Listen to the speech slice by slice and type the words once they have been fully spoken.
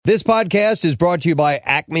This podcast is brought to you by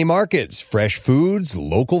Acme Markets, fresh foods,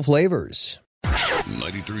 local flavors.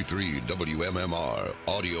 93.3 WMMR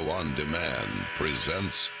Audio on Demand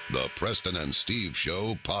presents the Preston and Steve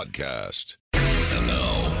Show podcast. And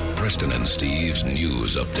now, Preston and Steve's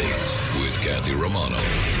news update with Kathy Romano.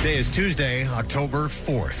 Today is Tuesday, October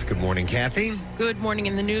 4th. Good morning, Kathy. Good morning.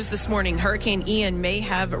 In the news this morning, Hurricane Ian may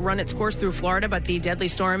have run its course through Florida, but the deadly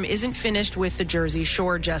storm isn't finished with the Jersey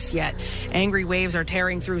Shore just yet. Angry waves are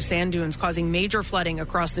tearing through sand dunes, causing major flooding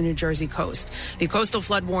across the New Jersey coast. The coastal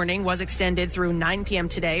flood warning was extended through 9 p.m.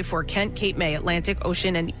 today for Kent, Cape May, Atlantic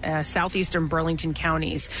Ocean, and southeastern Burlington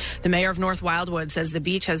counties. The mayor of North Wildwood says the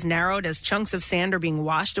beach has narrowed as chunks of sand are being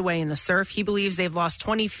washed away in the surf. He believes they've lost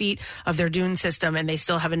 20 feet of their dune system, and they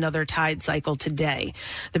still have another tide cycle today.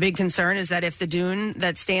 The big concern is that if the dune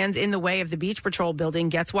that stands in the way of the Beach Patrol building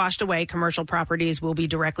gets washed away, commercial properties will be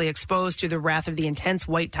directly exposed to the wrath of the intense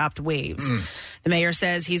white-topped waves. The mayor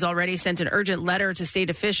says he's already sent an urgent letter to state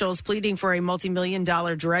officials pleading for a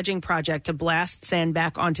multi-million-dollar dredging project to blast sand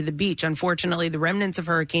back onto the beach. Unfortunately, the remnants of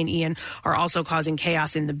Hurricane Ian are also causing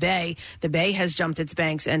chaos in the bay. The bay has jumped its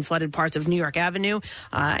banks and flooded parts of New York Avenue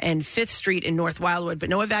and 5th Street in North Wildwood, but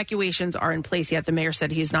no evacuations are in place yet. The mayor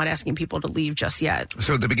said he's not asking people to leave just yet.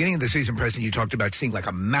 So at the beginning of the season, Preston, you talked about seeing like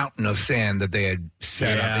a mountain of sand that they had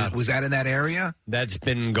set up. Was that in that area? That's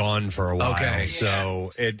been gone for a while. Okay.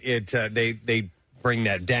 So they bring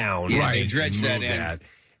that down. Yeah, they dredge that in.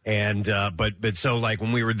 And but so like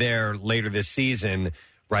when we were there later this season,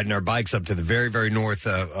 riding our bikes up to the very, very north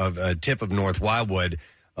tip of North Wildwood,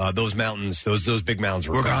 those mountains, those big mountains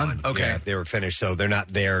were gone. Okay. Yeah, they were finished. So they're not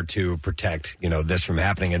there to protect, this from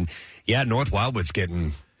happening. And yeah, North Wildwood's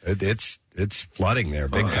getting, it's flooding there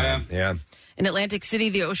big time. Yeah. In Atlantic City,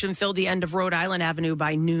 the ocean filled the end of Rhode Island Avenue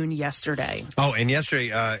by noon yesterday. Oh, and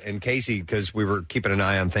yesterday, and Casey, because we were keeping an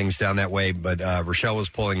eye on things down that way, but Rochelle was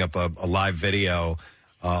pulling up a live video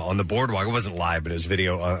on the boardwalk. It wasn't live, but it was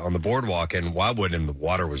video on the boardwalk in Wildwood, and the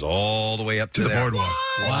water was all the way up to the boardwalk.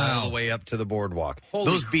 All the way up to the boardwalk. Holy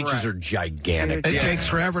Those beaches crap. are gigantic. It takes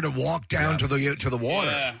forever to walk down to the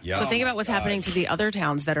water. Yeah. So think about what's happening to the other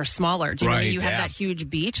towns that are smaller. Do you know Right, you have that huge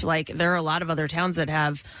beach? Like there are a lot of other towns that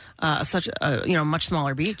have such a much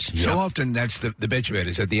smaller beach. So often that's the bitch of it,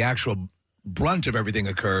 is that the actual brunt of everything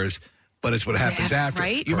occurs, but it's what happens after.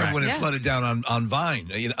 Right? You remember when it Yeah. flooded down on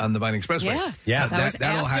Vine, on the Vine Expressway? Yeah.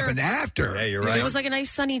 That'll happen after. Yeah, you're right. It was like a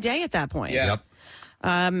nice sunny day at that point. Yeah. Yep.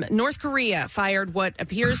 North Korea fired what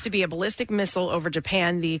appears to be a ballistic missile over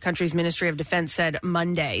Japan, the country's Ministry of Defense said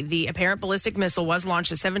Monday. The apparent ballistic missile was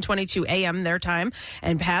launched at 7:22 a.m. their time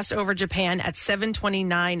and passed over Japan at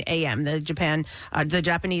 7:29 a.m. The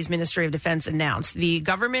Japanese Ministry of Defense announced. The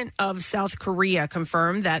government of South Korea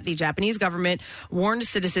confirmed that the Japanese government warned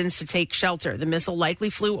citizens to take shelter. The missile likely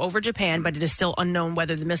flew over Japan, but it is still unknown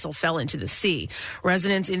whether the missile fell into the sea.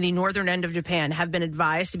 Residents in the northern end of Japan have been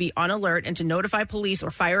advised to be on alert and to notify police or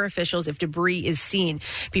fire officials if debris is seen.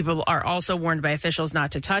 People are also warned by officials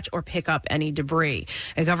not to touch or pick up any debris.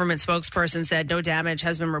 A government spokesperson said no damage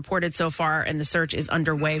has been reported so far and the search is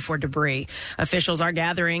underway for debris. Officials are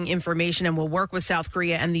gathering information and will work with South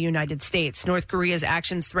Korea and the United States. North Korea's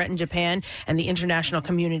actions threaten Japan and the international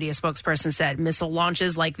community, a spokesperson said. Missile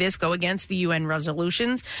launches like this go against the UN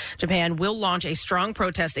resolutions. Japan will launch a strong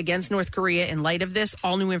protest against North Korea in light of this.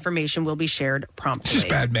 All new information will be shared promptly. It's just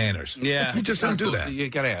bad manners. Yeah. You just don't do that. You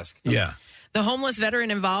got to ask. Yeah. The homeless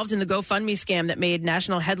veteran involved in the GoFundMe scam that made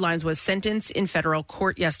national headlines was sentenced in federal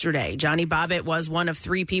court yesterday. Johnny Bobbitt was one of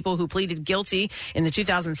 3 people who pleaded guilty in the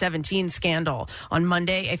 2017 scandal. On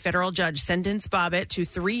Monday, a federal judge sentenced Bobbitt to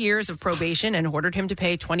 3 years of probation and ordered him to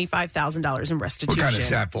pay $25,000 in restitution. What kind of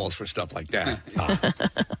sap falls for stuff like that?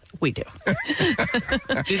 We do.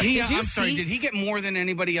 Did he? Did you I'm sorry. see- Did he get more than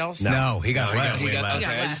anybody else? No, he got less. Okay, less.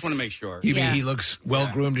 I just want to make sure. You mean Yeah. he looks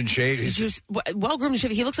well-groomed and shaved? Well-groomed,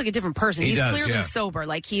 he looks like a different person. He He's does, clearly yeah. sober.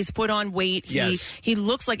 Like he's put on weight. Yes. He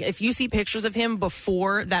looks like, if you see pictures of him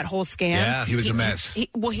before that whole scam, Yeah, he was a mess. He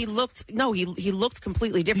looked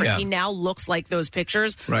completely different. Yeah. He now looks like those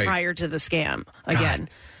pictures Right. prior to the scam again.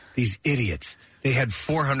 These idiots. They had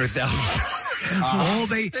 $400,000. All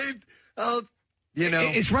they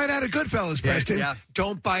It's right out of Goodfellas, Preston. Yeah.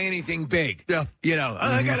 Don't buy anything big. Yeah.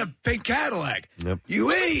 I got a pink Cadillac. Yep.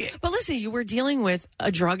 You idiot. But listen, you were dealing with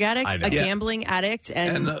a drug addict, I know. a Yeah. gambling addict,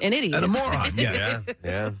 and an idiot. And a moron. Yeah.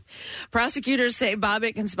 Yeah. Prosecutors say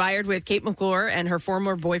Bobbitt conspired with Kate McClure and her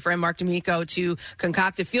former boyfriend, Mark D'Amico, to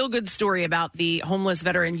concoct a feel-good story about the homeless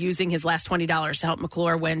veteran using his last $20 to help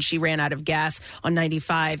McClure when she ran out of gas on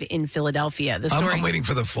 95 in Philadelphia. The story. I'm waiting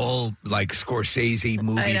for the full, Scorsese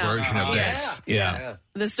movie I know. version of this. Yeah. Yeah.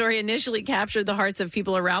 The story initially captured the hearts of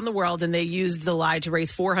people around the world, and they used the lie to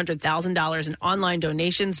raise $400,000 in online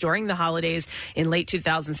donations during the holidays in late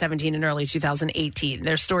 2017 and early 2018.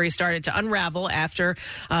 Their story started to unravel after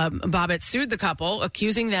Bobbitt sued the couple,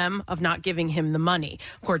 accusing them of not giving him the money.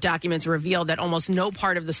 Court documents revealed that almost no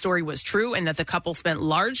part of the story was true and that the couple spent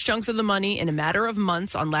large chunks of the money in a matter of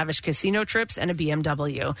months on lavish casino trips and a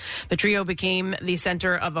BMW. The trio became the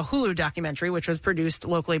center of a Hulu documentary, which was produced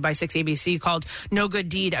locally by 6ABC, called No Good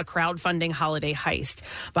Deed, a crowdfunding holiday heist.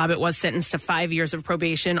 Bobbitt was sentenced to 5 years of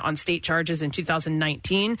probation on state charges in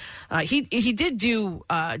 2019. He did do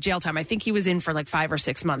jail time. I think he was in for like 5 or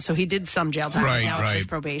 6 months, so he did some jail time. Right, now it's just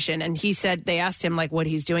probation. And he said, they asked him like what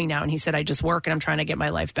he's doing now, and he said, I just work and I'm trying to get my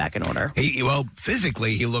life back in order. Well,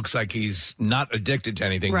 physically, he looks like he's not addicted to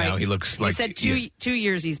anything now. He looks like... He said 2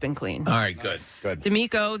 years he's been clean. All right, good.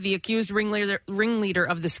 D'Amico, the accused ringleader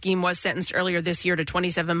of the scheme, was sentenced earlier this year to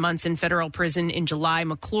 27 months in federal prison. In July,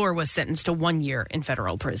 McClure was sentenced to 1 year in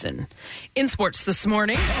federal prison. In sports this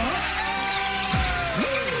morning...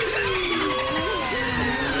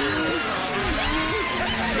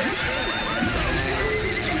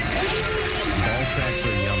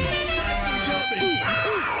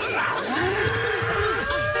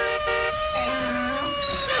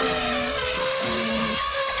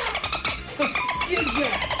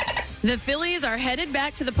 The Phillies are headed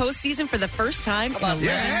back to the postseason for the first time in 11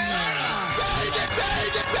 years.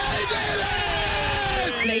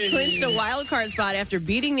 They clinched a wild card spot after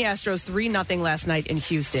beating the Astros 3-0 last night in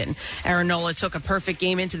Houston. Aaron Nola took a perfect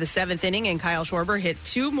game into the 7th inning, and Kyle Schwarber hit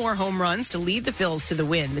 2 more home runs to lead the Phils to the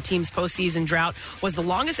win. The team's postseason drought was the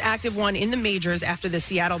longest active one in the majors after the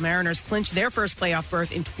Seattle Mariners clinched their first playoff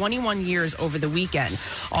berth in 21 years over the weekend.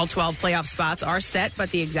 All 12 playoff spots are set,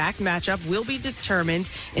 but the exact matchup will be determined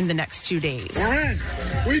in the next 2 days. We're in.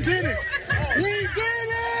 We did it. We did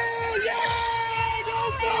it. Yeah!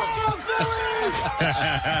 Go Phillies!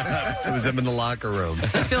 It was him in the locker room. The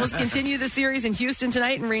Phils continue the series in Houston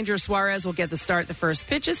tonight, and Ranger Suarez will get the start. The first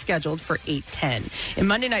pitch is scheduled for 8:10. In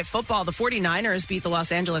Monday Night Football, the 49ers beat the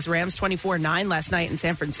Los Angeles Rams 24-9 last night in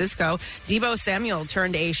San Francisco. Deebo Samuel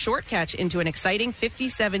turned a short catch into an exciting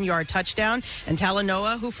 57-yard touchdown, and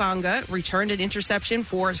Talanoa Hufanga returned an interception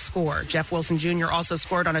for a score. Jeff Wilson Jr. also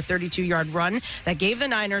scored on a 32-yard run that gave the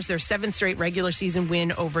Niners their 7th straight regular season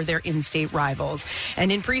win over their in-state rivals.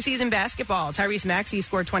 And in preseason basketball, Tyrese Maxey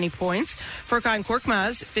scored 20 points. Furkan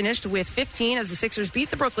Korkmaz finished with 15 as the Sixers beat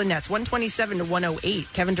the Brooklyn Nets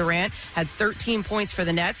 127-108. Kevin Durant had 13 points for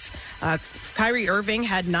the Nets. Kyrie Irving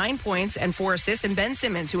had 9 points and 4 assists. And Ben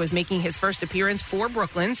Simmons, who was making his first appearance for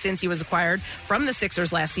Brooklyn since he was acquired from the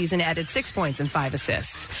Sixers last season, added 6 points and 5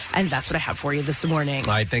 assists. And that's what I have for you this morning.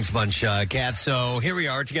 All right, thanks a bunch, Kat. So here we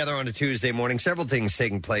are together on a Tuesday morning. Several things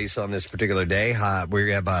taking place on this particular day.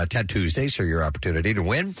 We have Tat Tuesday, so your opportunity to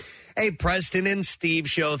win a Preston and Steve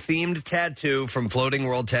Show themed tattoo from Floating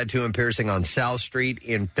World Tattoo and Piercing on South Street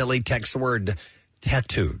in Philly. Text the word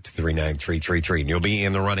tattoo to 39333 and you'll be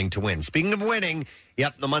in the running to win. Speaking of winning,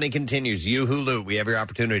 yep, the money continues. Yoo-hoo-loo. We have your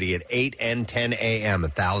opportunity at 8 and 10 a.m.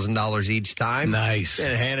 $1,000 each time. Nice.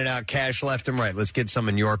 And handing out cash left and right. Let's get some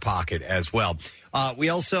in your pocket as well. We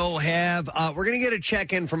also have, we're going to get a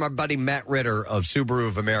check-in from our buddy Matt Ritter of Subaru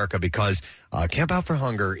of America because Camp Out for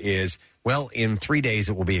Hunger is, well, in 3 days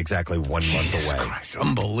it will be exactly 1 month away. Christ,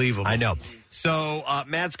 unbelievable. I know. So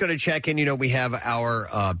Matt's going to check in. You know, we have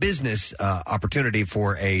our business opportunity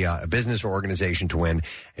for a business or organization to win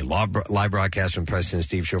a live broadcast from Preston and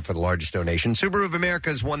Steve Show for the largest donation. Subaru of America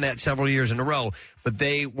has won that several years in a row, but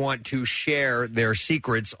they want to share their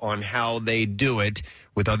secrets on how they do it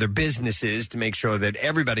with other businesses to make sure that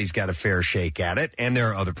everybody's got a fair shake at it. And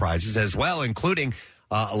there are other prizes as well, including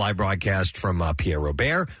a live broadcast from Pierre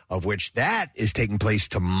Robert, of which that is taking place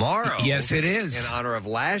tomorrow. Yes, it is. In honor of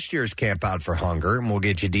last year's Camp Out for Hunger, and we'll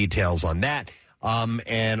get you details on that.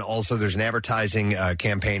 And also there's an advertising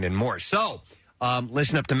campaign and more. So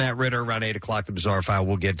listen up to Matt Ritter around 8 o'clock, the Bizarre File.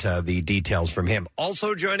 We'll get the details from him.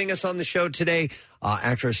 Also joining us on the show today,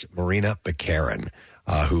 actress Marina Baccarin.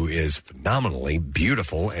 Who is phenomenally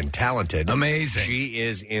beautiful and talented. Amazing. She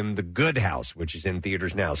is in The Good House, which is in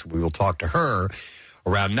theaters now. So we will talk to her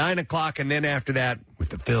around 9 o'clock. And then after that, with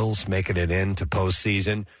the Phils making it into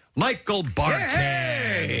postseason, Michael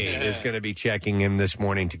Barkay is going to be checking in this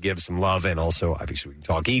morning to give some love. And also, obviously, we can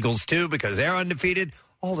talk Eagles, too, because they're undefeated.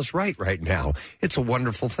 All is right now. It's a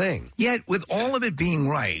wonderful thing. Yet, with all of it being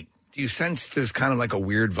right, do you sense there's kind of like a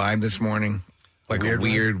weird vibe this morning? Like a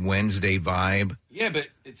weird Wednesday vibe? Yeah, but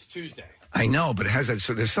it's Tuesday. I know, but it has that.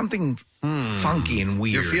 So there's something funky and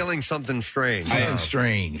weird. You're feeling something strange. Something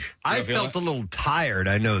strange. I felt a little tired.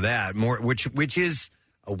 I know that more, which is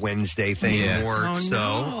a Wednesday thing more. Oh, so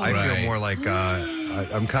no. I feel more like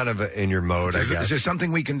I'm kind of in your mode, I guess. Is there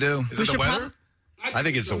something we can do? Is it the weather? I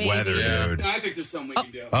think it's the weather, dude. I think there's something we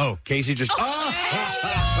can do. Oh, Casey just...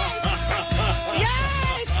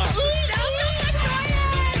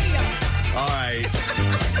 All right.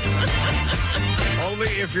 Only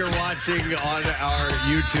if you're watching on our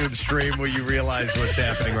YouTube stream will you realize what's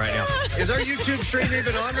happening right now. Is our YouTube stream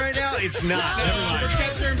even on right now? It's not. Never mind.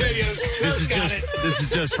 This is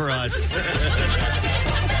just for us.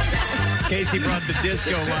 Casey brought the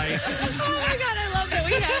disco lights. Oh my God, I love that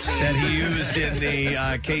we have these. That he used in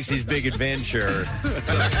the Casey's Big Adventure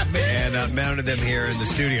and mounted them here in the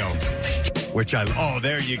studio. Which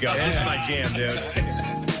there you go. This is my jam, dude.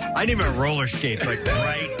 I need my roller skates like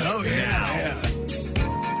right now. Yeah.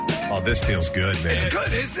 Oh, this feels good, man. It's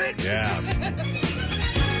good, isn't it? Yeah.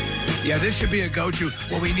 Yeah, this should be a go-to.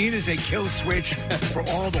 What we need is a kill switch for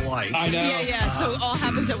all the lights. I know. Yeah. So it all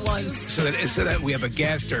happens at once. So that we have a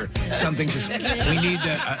guest or something. We need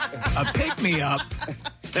a pick-me-up.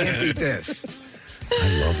 Can't beat this. I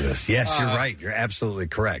love this. Yes, you're right. You're absolutely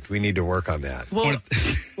correct. We need to work on that. Well,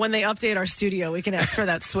 when they update our studio, we can ask for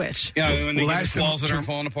that switch. Yeah, when they We'll get ask the them walls that to- are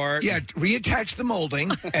falling apart. Yeah, reattach the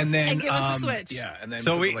molding and then And give us a switch. Yeah, and then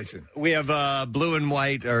So put the lights in. we have blue and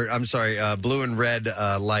white, blue and red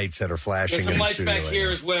lights that are flashing. There's some in the lights studio back right here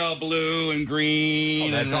now. as well, blue and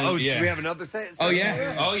green. That's and all. yeah. Do we have another thing? Oh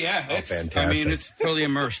yeah. It's, fantastic. I mean, it's totally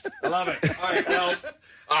immersed. I love it. All right, well,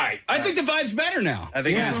 All right. I think the vibe's better now. I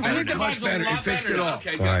think it is I better think the now. vibe's Much better. a lot It fixed better it now. all.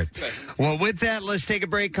 Okay, good. All right. Good. Well, with that, let's take a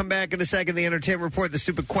break. Come back in a second. The entertainment report, the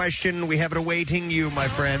stupid question. We have it awaiting you, my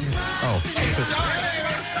friend. Oh.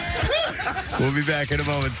 We'll be back in a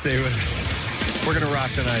moment. Stay with us. We're going to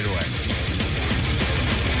rock the night away.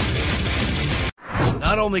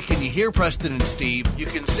 Not only can you hear Preston and Steve, you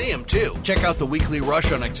can see them too. Check out the Weekly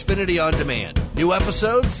Rush on Xfinity On Demand. New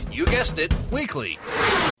episodes, you guessed it, weekly.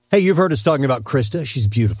 Hey, you've heard us talking about Krista. She's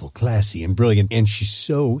beautiful, classy, and brilliant, and she's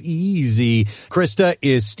so easy. Krista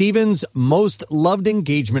is Steven's most loved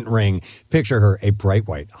engagement ring. Picture her, a bright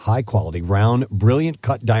white, high-quality, round, brilliant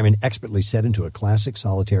cut diamond expertly set into a classic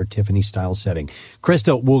solitaire Tiffany-style setting.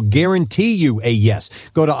 Krista will guarantee you a yes.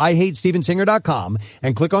 Go to IHateStevenSinger.com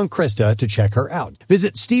and click on Krista to check her out.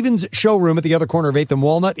 Visit Steven's showroom at the other corner of 8th and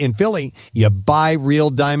Walnut in Philly. You buy real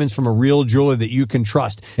diamonds from a real jeweler that you can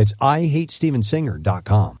trust. It's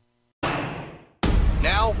IHateStevenSinger.com.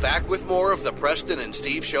 Now, back with more of the Preston and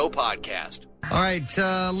Steve Show podcast. All right,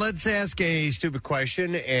 let's ask a stupid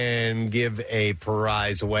question and give a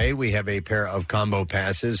prize away. We have a pair of combo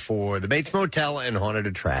passes for the Bates Motel and Haunted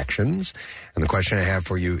Attractions. And the question I have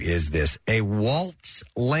for you is this. A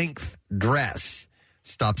waltz-length dress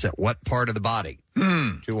stops at what part of the body?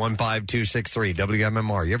 215-263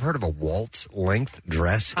 WMMR. You ever heard of a waltz-length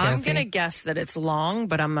dress, Kathy? I'm going to guess that it's long,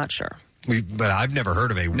 but I'm not sure. But I've never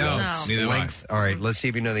heard of a waltz neither have I. length. All right, let's see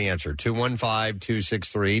if you know the answer.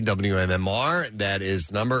 215-263 WMMR. That is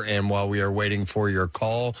the number. And while we are waiting for your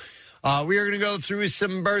call, we are going to go through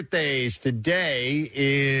some birthdays. Today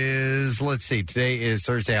is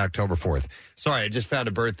Thursday, October 4th. Sorry, I just found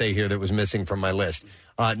a birthday here that was missing from my list.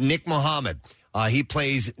 Nick Mohammed. He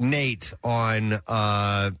plays Nate on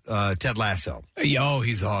Ted Lasso. Oh,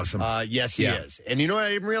 he's awesome. Yes, he is. And you know what I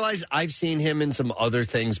didn't realize? I've seen him in some other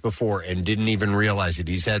things before and didn't even realize it.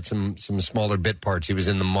 He's had some smaller bit parts. He was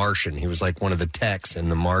in The Martian. He was like one of the techs in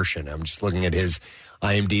The Martian. I'm just looking at his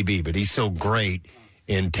IMDb, but he's so great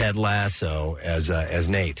in Ted Lasso as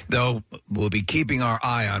Nate. Though we'll be keeping our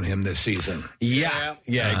eye on him this season. Yeah,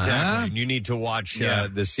 exactly. And you need to watch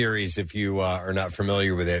the series if you are not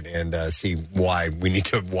familiar with it and see why we need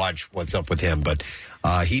to watch what's up with him. But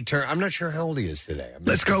I'm not sure how old he is today.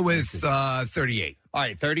 Let's go with 38. All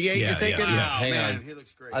right, 38, Yeah, you're thinking? yeah. Hang man, on. he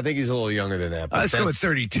looks great. I think he's a little younger than that. But Let's go with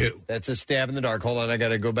 32. That's a stab in the dark. Hold on, I got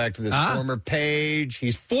to go back to this former page.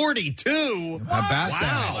 He's 42. How about that?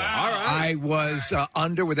 Wow. All right. I was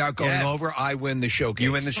under without going over. I win the showcase.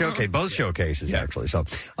 You win the showcase. Both showcases, actually. So,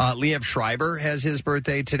 Liev Schreiber has his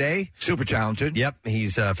birthday today. Super talented. Yep,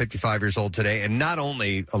 he's 55 years old today. And not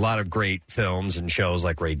only a lot of great films and shows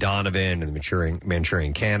like Ray Donovan and The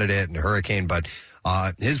Manchurian Candidate and Hurricane, but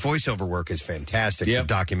his voiceover work is fantastic for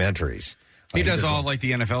documentaries. He does all like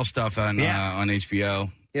the NFL stuff on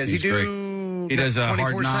HBO. Yeah, does He's he do? Great. He does Hard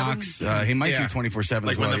 24/7? Knocks. He might do 24/7.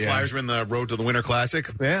 Like as well, when the Flyers were in the Road to the Winter Classic.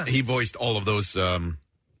 Yeah, he voiced all of those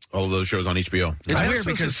shows on HBO. It's weird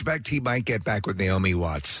because suspect he might get back with Naomi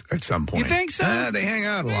Watts at some point. You think so? They hang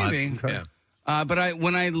out a lot. Maybe. Yeah. But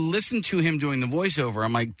when I listen to him doing the voiceover,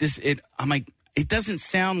 I'm like, it doesn't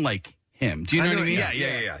sound like him. Do you know what I mean?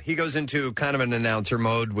 Yeah. He goes into kind of an announcer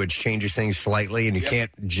mode, which changes things slightly, and you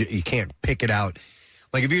can't pick it out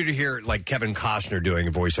Like if you were to hear like Kevin Costner doing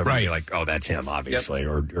a voiceover, you'd be like, oh, that's him, obviously,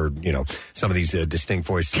 or some of these distinct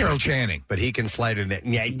voices. Carol Channing. But he can slide in it.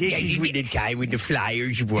 Yeah, this is with the time when the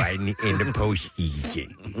Flyers won in the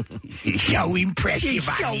postseason. So impressive It's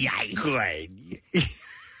on so the ice. good.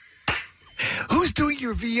 Who's doing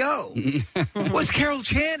your VO? What's Carol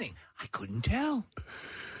Channing? I couldn't tell.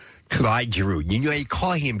 Clyde Giroux. You know, you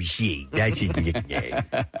call him G. That's his nickname.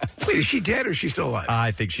 Wait, is she dead or is she still alive?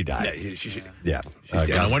 I think she died. Yeah, she Yeah. She's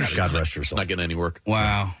dead. God rest her soul. Not getting any work.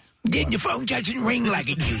 Wow. Then your phone doesn't ring like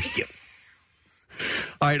it used to.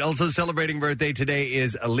 All right, also celebrating birthday today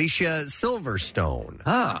is Alicia Silverstone.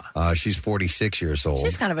 She's 46 years old.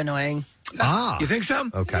 She's kind of annoying. You think so?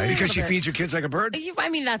 Okay. Because she feeds her kids like a bird? I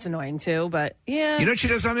mean, that's annoying too, but yeah. You know what she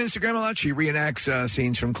does on Instagram a lot? She reenacts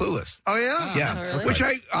scenes from Clueless. Oh, yeah? Yeah. Oh, really? Which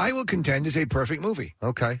I will contend is a perfect movie.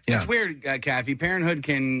 Okay. Yeah. It's weird, Kathy. Parenthood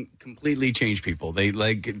can completely change people. They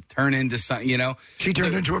like turn into some, She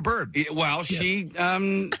turned into a bird. Well, she,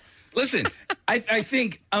 listen, I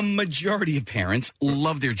think a majority of parents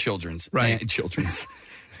love their children's.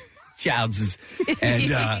 Child's,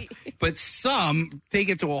 and but some take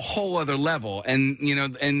it to a whole other level, and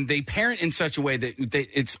and they parent in such a way that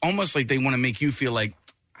it's almost like they want to make you feel like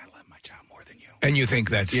I love my child more than you. And you think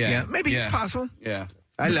that's maybe it's possible. Yeah.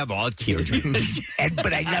 I love all children.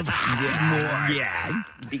 But I love hockey more. Yeah.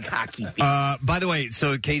 Big hockey. By the way,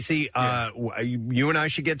 so Casey, you and I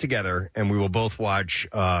should get together and we will both watch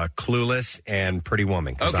Clueless and Pretty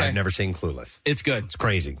Woman because I've never seen Clueless. It's good. It's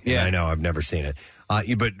crazy. Yeah. I know. I've never seen it.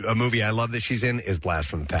 But a movie I love that she's in is Blast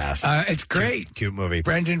from the Past. It's great. Cute movie.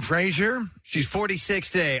 Brendan Fraser. She's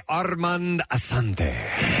 46 today. Armand Asante.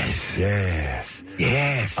 Yes.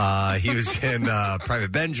 He was in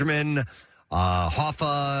Private Benjamin.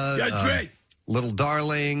 Hoffa, Little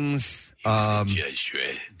Darlings. Judge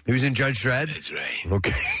Dredd. He was in Judge Dredd? That's right.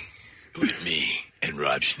 Okay. With me and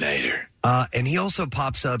Rob Schneider. And he also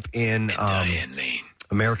pops up in Diane Lane.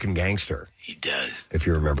 American Gangster. He does. If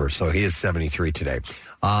you remember. So he is 73 today.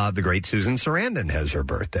 The great Susan Sarandon has her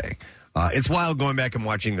birthday. It's wild going back and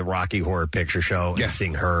watching the Rocky Horror Picture Show and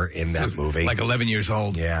seeing her in that movie. Like 11 years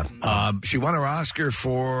old. Yeah. She won her Oscar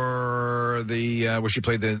for the where she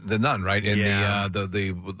played the nun, right? In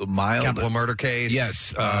the mild Capital Murder Case.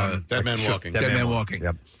 Yes. Dead Man Walking. Dead Man Walking.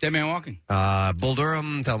 Yep. Dead Man Walking. Bull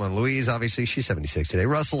Durham, Thelma and Louise, obviously. She's 76 today.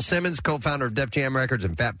 Russell Simmons, co-founder of Def Jam Records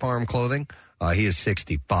and Fat Farm Clothing. He is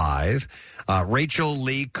 65. Rachel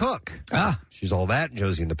Lee Cook. She's all that.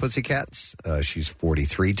 Josie and the Pussycats. She's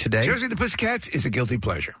 43 today. Josie and the Pussycats is a guilty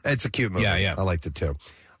pleasure. It's a cute movie. Yeah. I liked it too.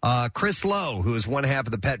 Chris Lowe, who is one half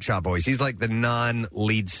of the Pet Shop Boys. He's like the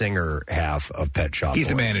non-lead singer half of Pet Shop He's Boys.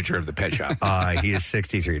 the manager of the Pet Shop. He is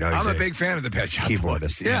 63. No, he's I'm a big fan of the Pet Shop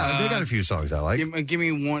keyboardist. Boys. Yeah, they got a few songs I like. Give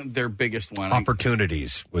me their biggest one.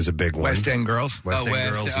 Opportunities was a big one. West End Girls. West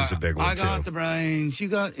End Girls was a big one I got too. the brains. You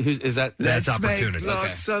got is that? That's Let's Opportunity. make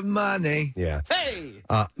lots of money. Yeah. Hey.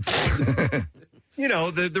 You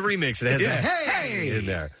know, the remix. It has that hey in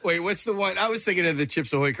there. Wait, what's the one? I was thinking of the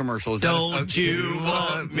Chips Ahoy commercial. Is Don't you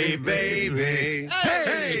want me, baby?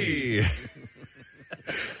 Hey!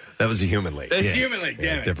 That was a Human League. That's Human League,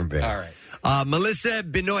 damn it. Different band. All right. Melissa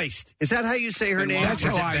Benoist. Is that how you say her name? That's Or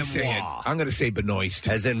is how I Benoist? say it. I'm going to say Benoist.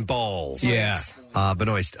 As in balls. Yeah.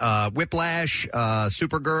 Benoist. Whiplash,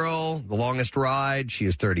 Supergirl, The Longest Ride. She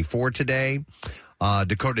is 34 today.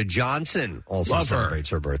 Dakota Johnson also celebrates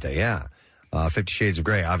her birthday. Yeah. 50 Shades of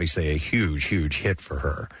Grey, obviously a huge, huge hit for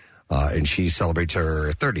her. And she celebrates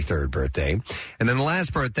her 33rd birthday. And then the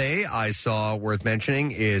last birthday I saw worth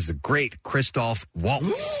mentioning is the great Christoph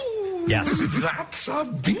Waltz. Yes. That's a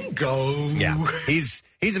bingo. Yeah. He's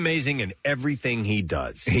amazing in everything he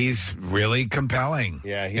does. He's really compelling.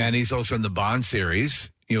 Yeah. And he's also in the Bond series.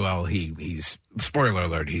 Well, he's spoiler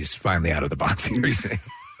alert, he's finally out of the Bond series.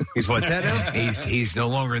 He's what's that now? He's no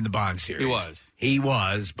longer in the Bond series. He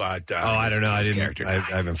was, but I don't know. I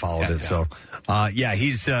haven't followed it. So,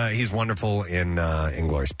 he's wonderful in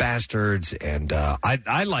Inglourious Bastards, and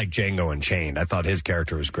I like Django Unchained. I thought his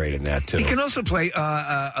character was great in that too. He can also play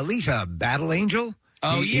Alita, Battle Angel.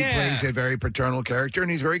 He plays a very paternal character, and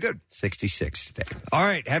he's very good. 66 today. All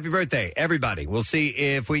right, happy birthday, everybody. We'll see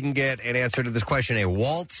if we can get an answer to this question. A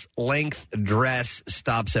waltz-length dress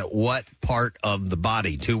stops at what part of the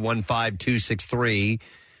body? 215-263.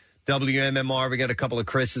 WMMR. We got a couple of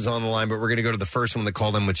Chris's on the line, but we're going to go to the first one that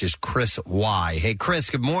called in, which is Chris Y. Hey, Chris,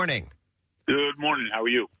 good morning. Good morning. How are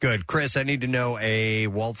you? Good. Chris, I need to know a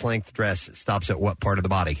waltz-length dress stops at what part of the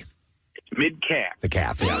body? Mid-calf. The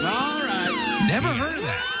calf, yeah. All right. Never heard of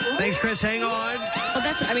that. Thanks, Chris. Hang on.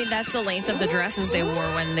 Well, that's the length of the dresses they wore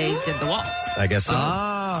when they did the waltz. I guess so.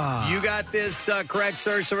 You got this correct,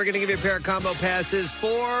 sir. So we're going to give you a pair of combo passes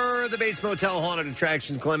for the Bates Motel Haunted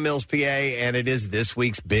Attractions, Glen Mills, PA, and it is this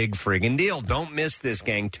week's big friggin' deal. Don't miss this,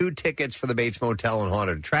 gang. 2 tickets for the Bates Motel and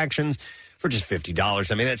Haunted Attractions for just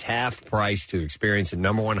 $50. I mean, that's half price to experience the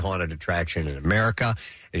 #1 haunted attraction in America.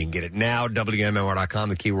 And you can get it now, WMMR.com.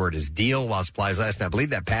 The keyword is deal while supplies last. And I believe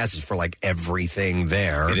that passes for like everything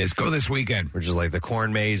there. It is. Go this weekend. Which is like the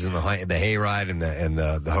corn maze and the hayride and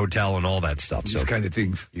the hotel and all that stuff. These kind of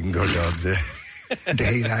things. You can go down to the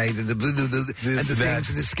hayride and the things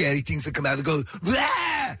and the scary things that come out and go,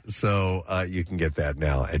 blah! So you can get that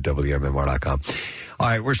now at WMMR.com. All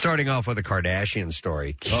right, we're starting off with a Kardashian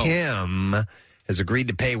story. Kim has agreed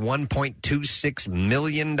to pay $1.26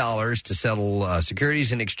 million to settle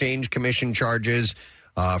Securities and Exchange Commission charges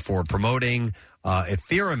for promoting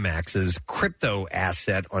Ethereum-Max's crypto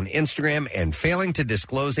asset on Instagram and failing to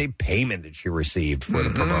disclose a payment that she received for the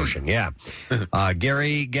promotion. Yeah.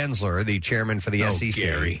 Gary Gensler, the chairman for the SEC.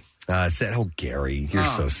 Gary. Said, Gary, you're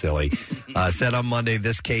so silly. Said on Monday,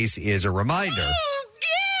 this case is a reminder.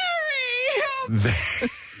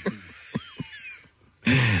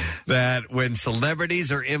 That when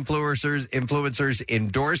celebrities or influencers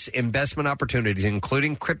endorse investment opportunities,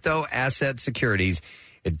 including crypto asset securities,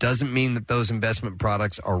 it doesn't mean that those investment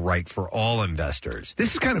products are right for all investors.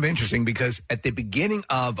 This is kind of interesting because at the beginning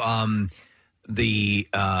of the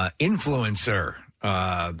influencer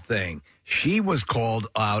thing, she was called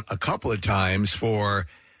out a couple of times for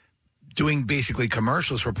doing basically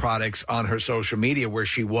commercials for products on her social media where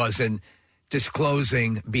she wasn't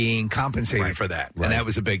disclosing being compensated for that. Right. And that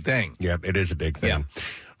was a big thing. Yep, it is a big thing. Yeah.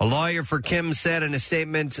 A lawyer for Kim said in a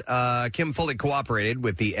statement, Kim fully cooperated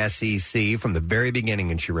with the SEC from the very beginning,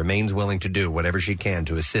 and she remains willing to do whatever she can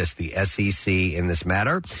to assist the SEC in this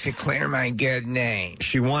matter. To clear my good name.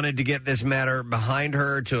 She wanted to get this matter behind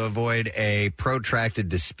her to avoid a protracted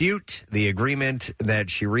dispute. The agreement that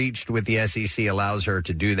she reached with the SEC allows her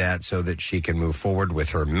to do that so that she can move forward with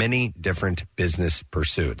her many different business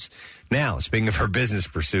pursuits. Now, speaking of her business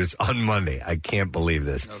pursuits, on Monday, I can't believe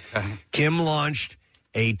this. Okay. Kim launched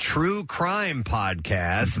a true crime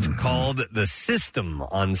podcast called The System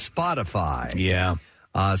on Spotify. Yeah.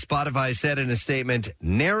 Spotify said in a statement,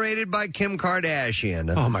 narrated by Kim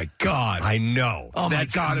Kardashian. Oh, my God. I know. Oh,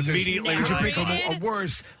 That's my God. Immediately Could you pick a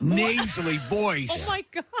worse nasally voice? Oh, my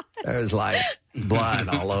God. There's like blood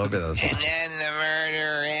all over those. And then the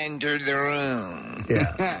murderer entered the room.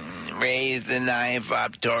 Yeah. Raised the knife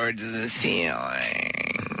up towards the ceiling.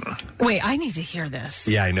 Wait, I need to hear this.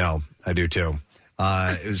 Yeah, I know. I do, too.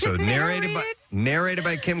 So narrated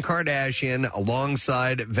by Kim Kardashian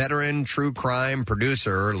alongside veteran true crime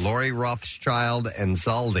producer Lori Rothschild and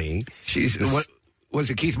Zaldi. What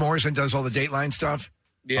was it? Keith Morrison does all the Dateline stuff.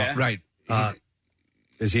 Yeah, right.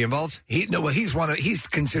 Is he involved? He's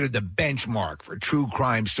considered the benchmark for true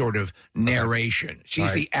crime sort of narration.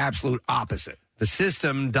 She's the absolute opposite. The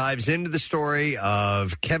System dives into the story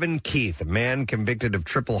of Kevin Keith, a man convicted of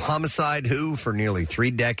triple homicide who, for nearly 3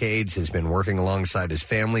 decades, has been working alongside his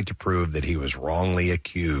family to prove that he was wrongly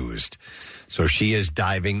accused. So she is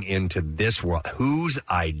diving into this world. Whose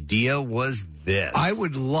idea was this? I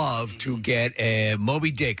would love to get a Moby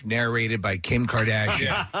Dick narrated by Kim Kardashian.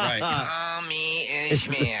 Yeah, right. Call me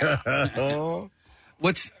Ishmael.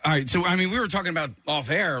 All right, so, I mean, we were talking about off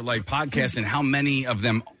air, like podcasts and how many of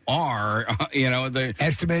them are, the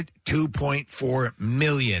estimate 2.4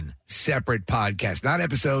 million separate podcasts, not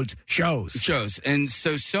episodes, shows. And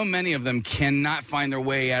so many of them cannot find their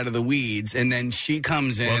way out of the weeds. And then she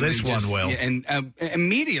comes in. Well, this one will. And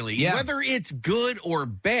immediately, whether it's good or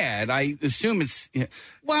bad, I assume it's,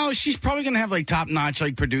 well, she's probably going to have like top notch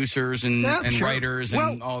like producers and writers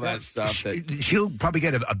and all that stuff. She'll probably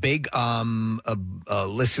get a big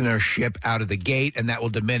listenership out of the gate, and that will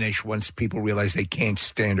diminish once people realize they can't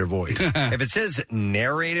stand her voice. If it says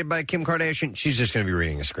narrated by Kim Kardashian, she's just going to be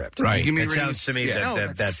reading a script. Right. It sounds to me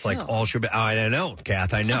that's like all she'll be. I don't know,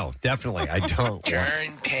 Kath. I know. Definitely. I don't.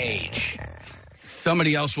 Turn page.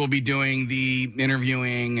 Somebody else will be doing the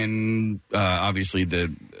interviewing and obviously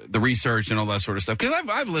the research and all that sort of stuff. Because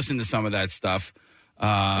I've listened to some of that stuff.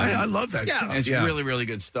 I love that stuff. It's really, really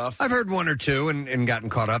good stuff. I've heard one or two and gotten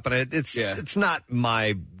caught up, and it's not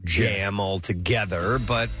my jam altogether.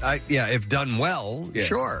 But if done well,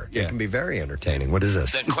 sure, it can be very entertaining. What is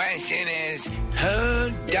this? The question is, who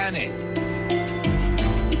done it?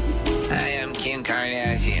 I am Kim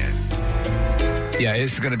Kardashian. Yeah,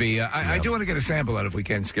 it's going to be. I do want to get a sample out if we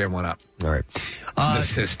can scare one up. All right, the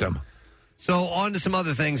System. So on to some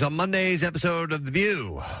other things. On Monday's episode of The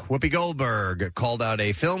View, Whoopi Goldberg called out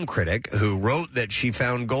a film critic who wrote that she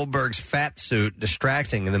found Goldberg's fat suit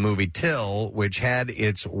distracting in the movie Till, which had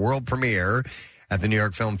its world premiere at the New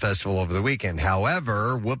York Film Festival over the weekend.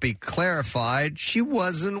 However, Whoopi clarified she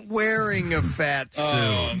wasn't wearing a fat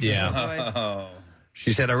suit.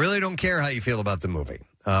 She said, I really don't care how you feel about the movie,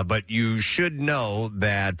 but you should know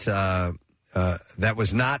that that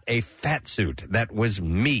was not a fat suit. That was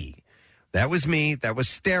me. That was me. That was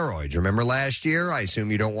steroids. Remember last year? I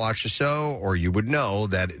assume you don't watch the show, or you would know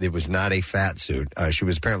that it was not a fat suit. She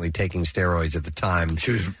was apparently taking steroids at the time.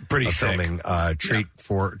 She was pretty sick. Filming,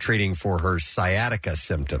 treating for her sciatica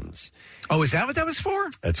symptoms. Oh, is that what that was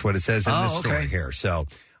for? That's what it says in this story okay. here. So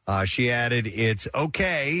she added, "It's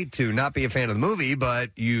okay to not be a fan of the movie,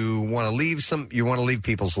 but you want to leave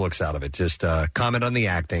people's looks out of it. Just comment on the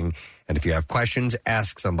acting, and if you have questions,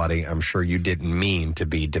 ask somebody. I'm sure you didn't mean to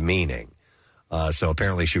be demeaning." So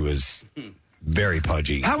apparently she was very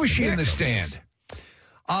pudgy. How was she in the stand?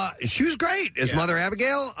 She was great as Mother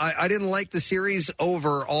Abigail. I didn't like the series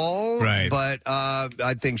overall, but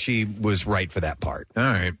I think she was right for that part. All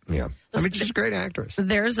right. Yeah. I mean, she's a great actress.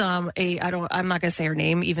 There's I'm not going to say her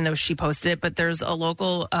name, even though she posted it, but there's a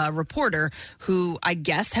local reporter who I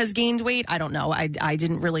guess has gained weight. I don't know. I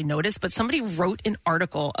didn't really notice, but somebody wrote an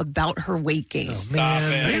article about her weight gain. Oh,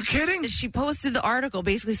 man. Are you kidding? She posted the article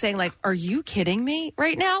basically saying, like, are you kidding me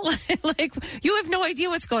right now? Like, you have no idea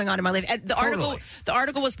what's going on in my life. And the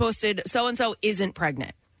article was posted, so-and-so isn't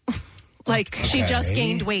pregnant. Like, she just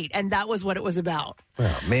gained weight, and that was what it was about.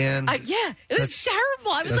 Oh, man. It was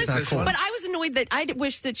terrible. I was like, cool. But I was annoyed that I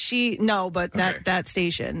wish that that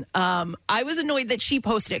station. I was annoyed that she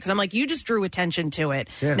posted it because I'm like, you just drew attention to it.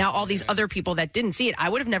 Yeah. Now, all these other people that didn't see it, I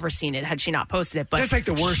would have never seen it had she not posted it. But that's like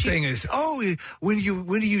the worst thing is, when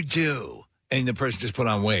do you do? And the person just put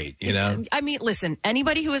on weight, you know? I mean, listen,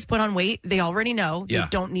 anybody who has put on weight, they already know. Yeah. They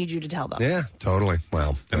don't need you to tell them. Yeah, totally.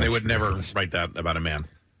 Well, and they would never write that about a man.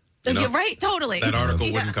 You know? You're right, totally. That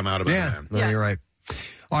article wouldn't come out about a man. No, you're right.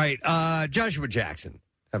 All right, Joshua Jackson.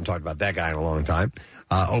 Haven't talked about that guy in a long time.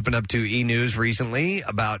 Opened up to E! News recently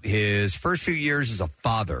about his first few years as a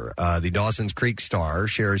father. The Dawson's Creek star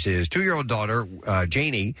shares his 2-year-old daughter,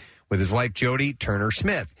 Janie, with his wife, Jody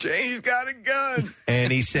Turner-Smith. Janie's got a gun.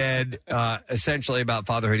 And he said, essentially about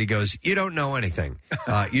fatherhood, he goes, you don't know anything.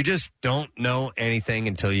 You just don't know anything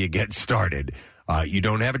until you get started. You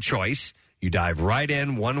don't have a choice. You dive right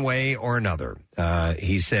in one way or another.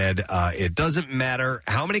 He said, it doesn't matter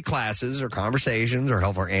how many classes or conversations or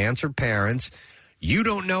help or aunts or parents, you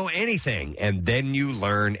don't know anything, and then you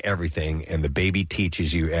learn everything, and the baby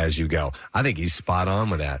teaches you as you go. I think he's spot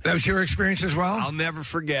on with that. That was your experience as well? I'll never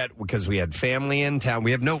forget, because we had family in town.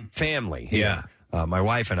 We have no family here, my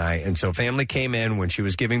wife and I, and so family came in when she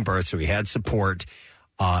was giving birth, so we had support,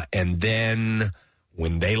 and then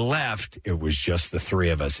when they left, it was just the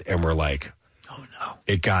three of us, and we're like, oh no!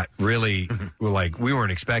 It got really we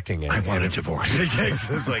weren't expecting it. I want a divorce.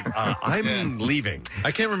 It's like I'm leaving.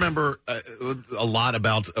 I can't remember a lot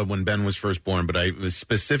about when Ben was first born, but I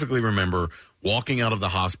specifically remember walking out of the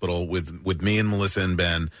hospital with me and Melissa and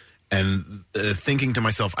Ben. And thinking to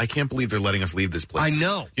myself, I can't believe they're letting us leave this place. I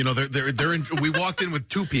know. You know, they're in, we walked in with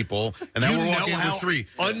 2 people, and now we're walking in with 3.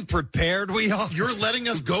 Unprepared we are. You're letting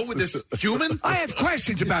us go with this human? I have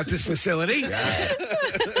questions about this facility.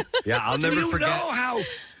 Yeah, I'll never forget. Do you know how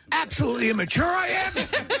absolutely immature I am?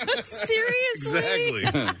 Seriously? Exactly.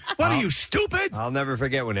 What are you, stupid? I'll never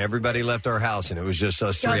forget when everybody left our house and it was just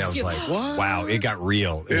us 3. I was like, wow, it got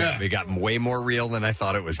real. It got way more real than I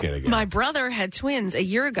thought it was going to get. My brother had twins a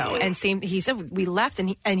year ago, and he said we left,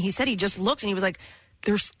 and he said he just looked and he was like,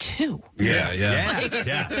 there's 2. Yeah.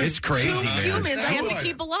 There's It's crazy, 2 man. humans I have to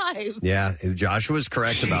keep alive. Yeah, Joshua's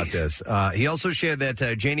correct about this. He also shared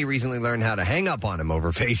that Janie recently learned how to hang up on him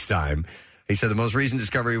over FaceTime. He said the most recent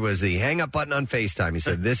discovery was the hang up button on FaceTime. He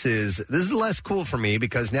said, this is less cool for me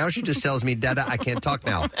because now she just tells me, Dada, I can't talk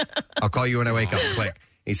now. I'll call you when I wake up. Click.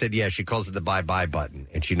 He said, yeah, she calls it the bye-bye button,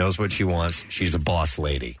 and she knows what she wants. She's a boss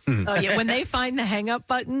lady. Oh, yeah, when they find the hang-up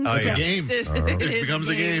button, it's a game. It becomes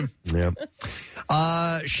a game.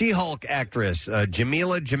 Yeah. She-Hulk actress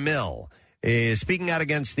Jamila Jamil is speaking out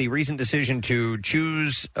against the recent decision to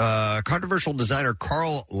choose controversial designer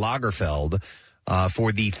Karl Lagerfeld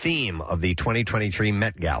for the theme of the 2023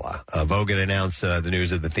 Met Gala. Vogue had announced the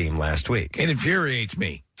news of the theme last week. It infuriates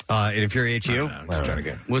me. It infuriates you? I'm just trying to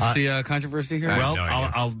get. What's the controversy here? Well,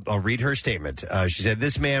 I'll read her statement. She said,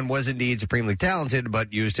 this man was indeed supremely talented,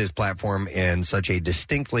 but used his platform in such a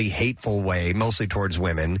distinctly hateful way, mostly towards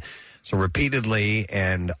women. So repeatedly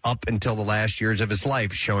and up until the last years of his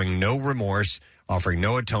life, showing no remorse offering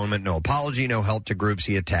no atonement, no apology, no help to groups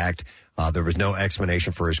he attacked. There was no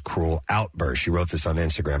explanation for his cruel outburst. She wrote this on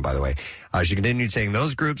Instagram, by the way. She continued saying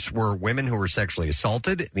those groups were women who were sexually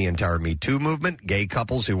assaulted, the entire Me Too movement, gay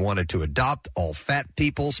couples who wanted to adopt, all fat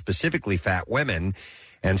people, specifically fat women,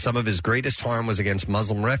 and some of his greatest harm was against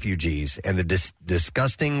Muslim refugees and the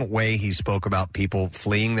disgusting way he spoke about people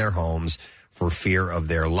fleeing their homes for fear of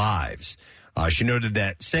their lives. She noted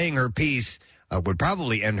that saying her piece would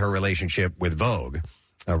probably end her relationship with Vogue.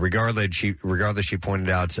 Regardless, she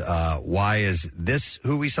pointed out, why is this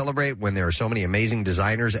who we celebrate when there are so many amazing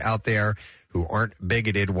designers out there who aren't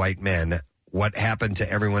bigoted white men? What happened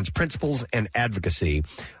to everyone's principles and advocacy?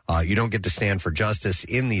 You don't get to stand for justice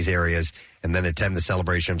in these areas and then attend the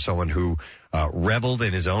celebration of someone who reveled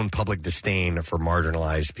in his own public disdain for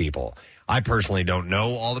marginalized people. I personally don't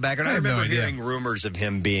know all the background. I remember hearing rumors of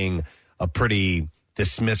him being a pretty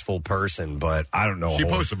dismissful person, but I don't know. She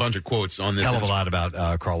posts a bunch of quotes on this. Hell of a lot about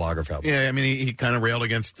Karl Lagerfeld. Yeah, I mean, he kind of railed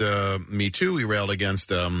against Me Too. He railed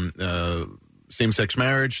against same-sex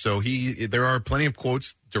marriage. So there are plenty of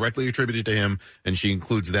quotes directly attributed to him, and she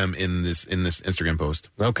includes them in this Instagram post.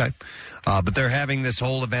 Okay. But they're having this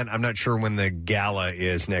whole event. I'm not sure when the gala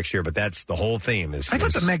is next year, but that's the whole theme. I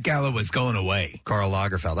thought the Met Gala was going away. Karl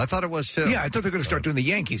Lagerfeld. I thought it was too. Yeah, I thought they were going to start doing the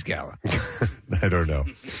Yankees Gala. I don't know.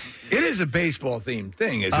 It is a baseball-themed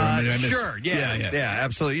thing, isn't it? Sure, yeah,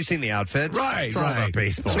 absolutely. You've seen the outfits. Right, It's all about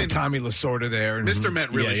baseball. So Tommy Lasorda there. Mr.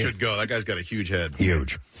 Met really should go. That guy's got a huge head.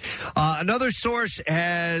 Huge. Another source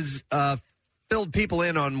has filled people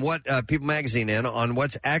in on what People Magazine on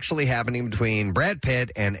what's actually happening between Brad Pitt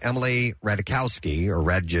and Emily Ratajkowski or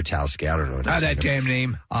Ratajkowski. I don't know. That damn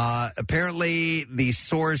name. Apparently, the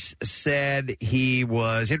source said he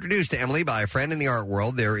was introduced to Emily by a friend in the art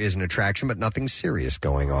world. There is an attraction, but nothing serious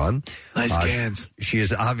going on. Nice cans. She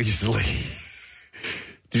is obviously.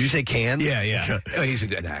 Did you say cans? Yeah. Oh, he's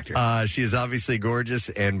an actor. She is obviously gorgeous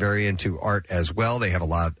and very into art as well. They have a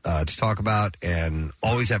lot to talk about and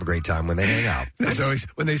always have a great time when they hang out. That's always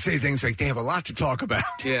when they say things like they have a lot to talk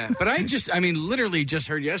about. Yeah, but I literally just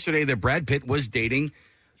heard yesterday that Brad Pitt was dating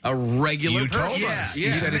a regular person. Told us.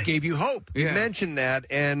 You said it gave you hope. You mentioned that,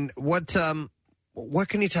 and what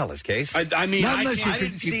can you tell us, Case? I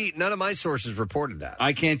didn't see. None of my sources reported that.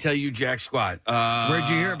 I can't tell you jack squat. Where'd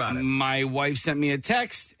you hear about it? My wife sent me a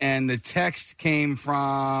text, and the text came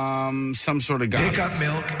from some sort of guy. Pick up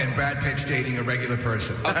milk, and Brad Pitt's dating a regular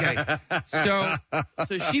person. Okay, so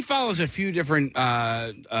she follows a few different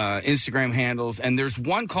Instagram handles, and there's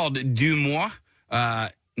one called Dumois,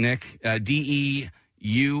 Nick, DEUXMOI,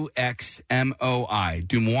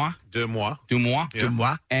 Dumois.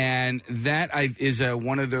 Dumois. And that is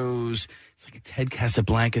one of those. It's like a Ted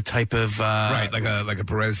Casablanca type of right, like a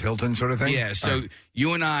Perez Hilton sort of thing. Yeah. So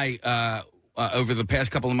you and I. Over the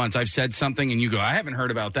past couple of months, I've said something, and you go, I haven't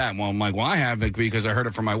heard about that. Well, I'm like, well, I have because I heard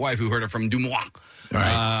it from my wife, who heard it from Dumois.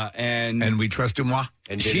 Right. And we trust Dumois.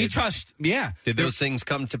 And she trusts, yeah. Did those things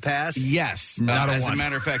come to pass? Yes. As a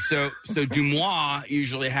matter of fact. So Dumois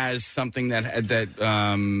usually has something that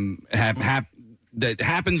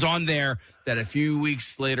happens on there that a few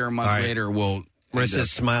weeks later, a month later, will.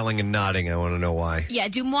 Marissa's smiling and nodding. I want to know why. Yeah,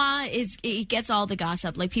 Dumois it gets all the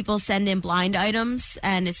gossip. Like, people send in blind items,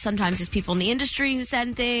 and sometimes it's people in the industry who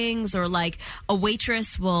send things, or like a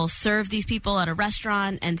waitress will serve these people at a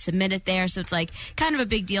restaurant and submit it there. So it's like kind of a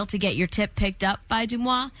big deal to get your tip picked up by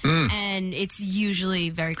Dumois, and it's usually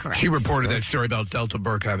very correct. She reported that story about Delta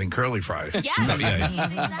Burke having curly fries. Yes,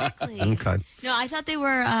 exactly. Okay. No, I thought they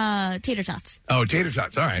were tater tots. Oh, tater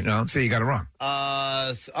tots. All right. No, see, you got it wrong.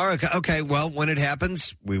 All right. Okay. Well, when it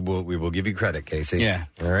happens, we will give you credit, Casey. Yeah.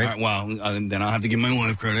 All right. Well, then I'll have to give my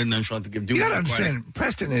wife credit, and then she'll have to give Dumois You got to credit. understand,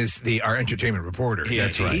 Preston is our entertainment reporter.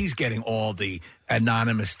 That's right. He's getting all the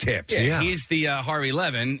anonymous tips. Yeah. He's the Harvey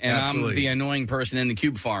Levin, and Absolutely. I'm the annoying person in the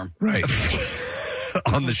Cube Farm. Right.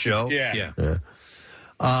 On the show. Yeah.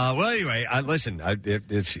 Well, anyway, listen.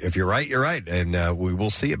 If you're right, you're right, and we will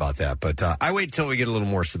see about that. But I wait till we get a little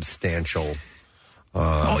more substantial.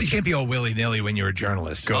 You can't be all willy-nilly when you're a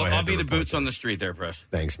journalist. I'll be the boots on the street there, Press.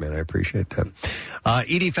 Thanks, man. I appreciate that.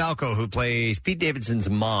 Edie Falco, who plays Pete Davidson's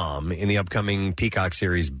mom in the upcoming Peacock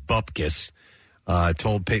series Bupkis,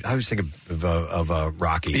 told Pete. I was thinking of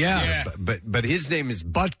Rocky. Yeah. But his name is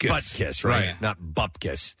Butkus, right? Yeah. Not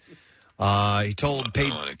Bupkis. He told I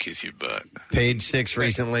want to kiss your butt. Page 6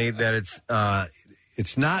 recently that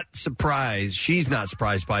it's not surprised. She's not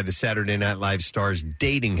surprised by the Saturday Night Live star's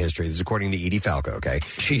dating history. This is according to Edie Falco, okay?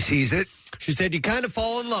 She sees it. She said, you kind of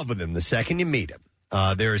fall in love with him the second you meet him.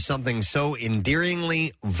 There is something so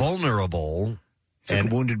endearingly vulnerable and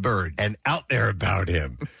like a wounded bird and out there about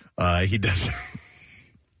him. He doesn't.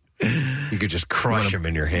 You could just crush him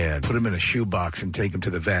in your hand. Put him in a shoebox and take him to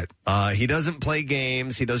the vet. He doesn't play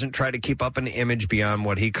games. He doesn't try to keep up an image beyond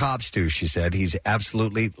what he cops to, she said. He's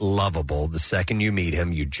absolutely lovable. The second you meet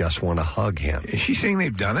him, you just want to hug him. Is she saying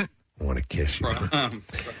they've done it? I want to kiss you. I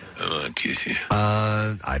want to kiss you.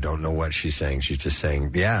 I don't know what she's saying. She's just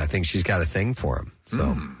saying, yeah, I think she's got a thing for him. So,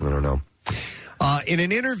 I don't know. In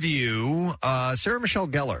an interview, Sarah Michelle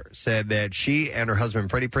Gellar said that she and her husband,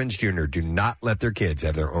 Freddie Prinze Jr., do not let their kids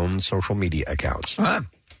have their own social media accounts.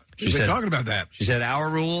 She's been talking about that. She said, our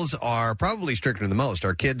rules are probably stricter than most.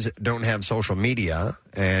 Our kids don't have social media.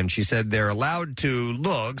 And she said they're allowed to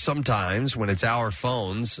look sometimes when it's our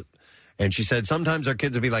phones. And she said, sometimes our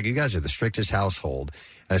kids will be like, you guys are the strictest household.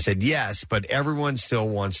 And I said, yes, but everyone still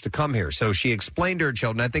wants to come here. So she explained to her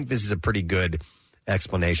children, I think this is a pretty good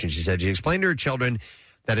explanation. She said, she explained to her children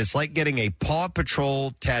that it's like getting a Paw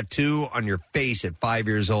Patrol tattoo on your face at 5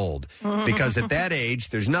 years old. Because at that age,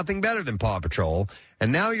 there's nothing better than Paw Patrol.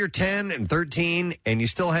 And now you're 10 and 13, and you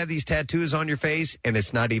still have these tattoos on your face, and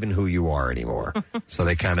it's not even who you are anymore. So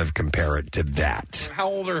they kind of compare it to that. How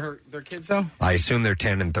old are their kids, though? I assume they're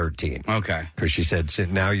 10 and 13. Okay. Because she said,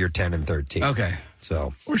 now you're 10 and 13. Okay.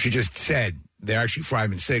 So, or she just said they're actually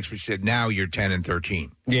 5 and 6, but she said now you're 10 and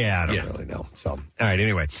 13. Yeah, I don't really know. So, all right,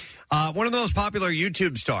 anyway. One of the most popular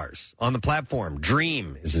YouTube stars on the platform,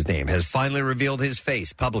 Dream is his name, has finally revealed his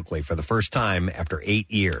face publicly for the first time after 8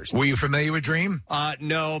 years. Were you familiar with Dream?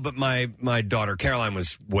 No, but my daughter, Caroline,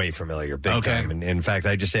 was way familiar, big time. And in fact,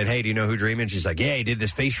 I just said, hey, do you know who Dream is? She's like, yeah, he did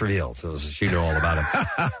this face reveal. So she knew all about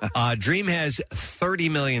him. Dream has 30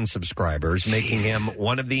 million subscribers, making him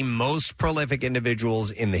one of the most prolific individuals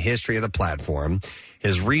in the history of the platform.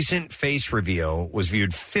 His recent face reveal was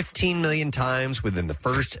viewed 15 million times within the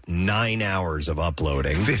first 9 hours of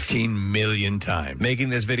uploading. 15 million times. Making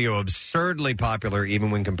this video absurdly popular even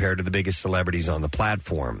when compared to the biggest celebrities on the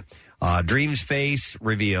platform. Dream's face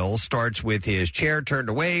reveal starts with his chair turned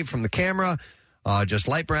away from the camera, just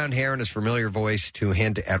light brown hair and his familiar voice to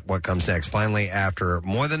hint at what comes next. Finally, after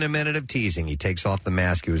more than a minute of teasing, he takes off the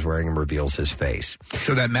mask he was wearing and reveals his face.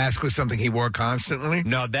 So that mask was something he wore constantly?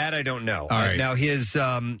 No, that I don't know. All right. Now, his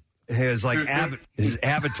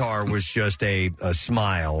avatar was just a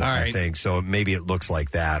smile, I think. So maybe it looks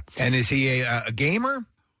like that. And is he a gamer?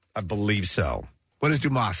 I believe so. What does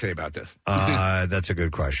Dumas say about this? That's a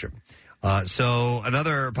good question. So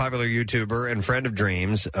another popular YouTuber and friend of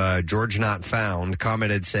Dreams, George Not Found,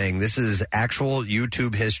 commented saying, this is actual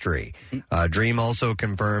YouTube history. Dream also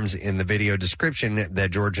confirms in the video description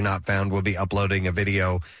that George Not Found will be uploading a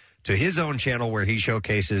video to his own channel where he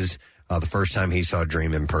showcases the first time he saw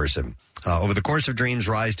Dream in person. Over the course of Dream's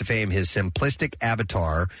rise to fame, his simplistic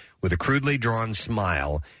avatar with a crudely drawn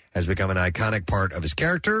smile has become an iconic part of his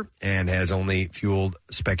character and has only fueled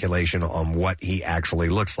speculation on what he actually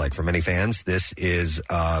looks like. For many fans, this is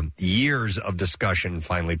years of discussion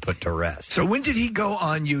finally put to rest. So when did he go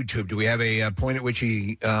on YouTube? Do we have a point at which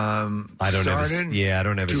he I don't started? I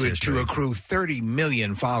don't have his history. To accrue 30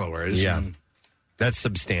 million followers. Yeah. That's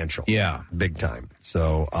substantial. Yeah. Big time.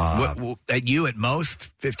 So, at you at most,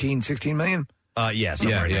 15, 16 million? Yeah,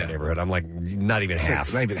 somewhere in that neighborhood. I'm like not even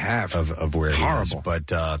half. Not even half of where he is. Horrible. But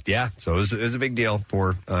so it was a big deal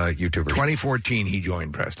for YouTubers. 2014, he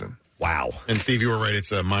joined Preston. Wow. And Steve, you were right.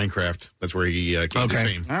 It's Minecraft. That's where he came to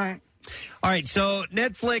fame. All right. So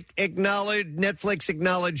Netflix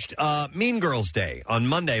acknowledged Mean Girls Day on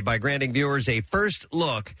Monday by granting viewers a first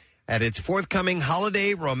look at its forthcoming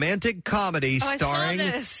holiday romantic comedy starring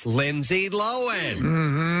Lindsay Lohan.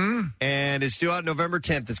 Mm-hmm. And it's due out November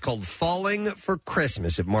 10th. It's called Falling for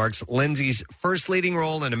Christmas. It marks Lindsay's first leading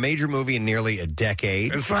role in a major movie in nearly a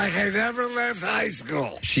decade. It's like I never left high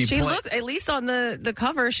school. She looks, at least on the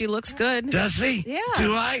cover, she looks good. Does she? Yeah.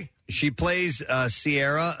 Do I? She plays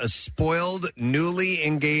Sierra, a spoiled, newly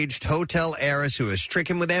engaged hotel heiress who is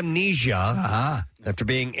stricken with amnesia after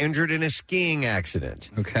being injured in a skiing accident.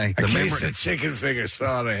 Okay. The chicken fingers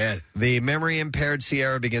fell out of her head. The memory-impaired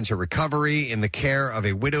Sierra begins her recovery in the care of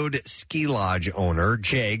a widowed ski lodge owner,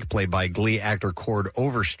 Jake, played by Glee actor Cord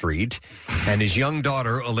Overstreet, and his young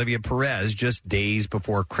daughter, Olivia Perez, just days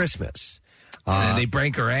before Christmas. And they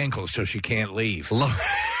break her ankle so she can't leave.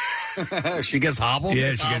 She gets hobbled?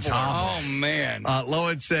 Yeah, she gets hobbled. Oh, man.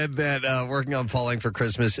 Lohan said that working on Falling for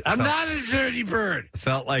Christmas... I'm not a dirty bird.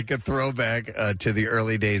 Felt like a throwback to the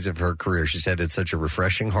early days of her career. She said it's such a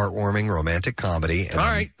refreshing, heartwarming, romantic comedy. And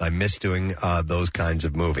I miss doing those kinds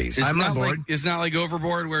of movies. I'm on board. It's not like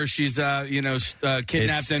Overboard where she's,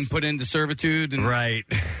 kidnapped and put into servitude. And, right.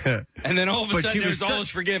 And then all of a sudden, all is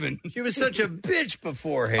forgiven. She was such a bitch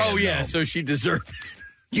beforehand. Oh, yeah, so she deserved it.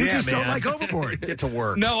 You Yeah, just don't man. like Overboard. Get to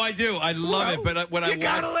work. No, I do. I love it, but when I you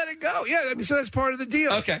gotta watch... let it go. Yeah, I mean, so that's part of the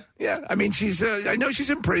deal. Okay. Yeah, I mean, she's. I know she's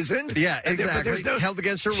imprisoned. Yeah, but exactly. there's no, Held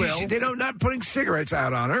against her will. They don't not putting cigarettes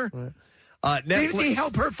out on her. They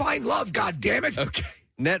help her find love. God damn it. Okay.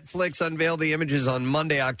 Netflix unveiled the images on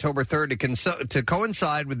Monday, October 3rd, to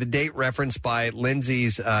coincide with the date referenced by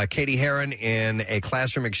Lindsay's Katie Heron in a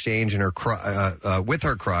classroom exchange in her with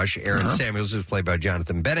her crush, Aaron Samuels, who's played by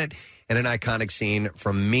Jonathan Bennett, and an iconic scene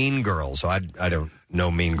from Mean Girls. So I don't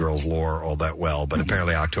know Mean Girls lore all that well, but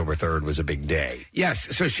apparently October 3rd was a big day.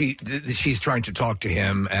 Yes, so she's trying to talk to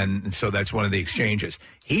him, and so that's one of the exchanges.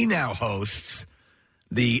 He now hosts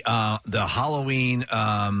the Halloween.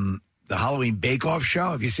 The Halloween Bake Off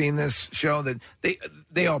show. Have you seen this show? That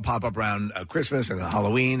they all pop up around Christmas and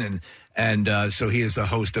Halloween, and so he is the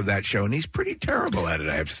host of that show, and he's pretty terrible at it,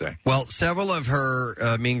 I have to say. Well, several of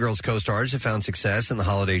her Mean Girls co-stars have found success in the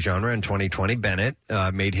holiday genre in 2020. Bennett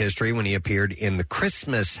made history when he appeared in The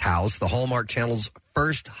Christmas House, the Hallmark Channel's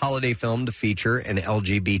first holiday film to feature an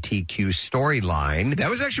LGBTQ storyline. That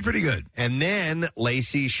was actually pretty good. And then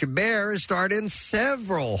Lacey Chabert starred in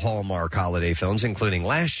several Hallmark holiday films, including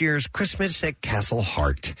last year's Christmas at Castle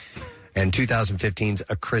Hart and 2015's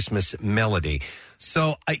A Christmas Melody.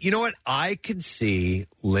 So, you know what? I could see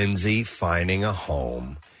Lindsay finding a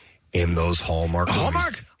home in those Hallmark movies.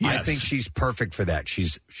 Hallmark? Yes. I think she's perfect for that.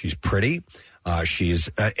 She's pretty. She's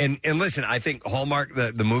and listen, I think Hallmark,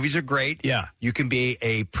 the movies are great. Yeah. You can be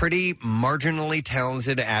a pretty marginally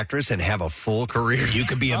talented actress and have a full career. You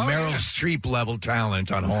could be a Meryl Streep level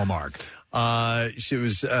talent on Hallmark. She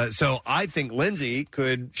was so I think Lindsay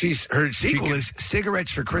could. Her sequel is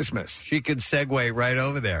Cigarettes for Christmas. She could segue right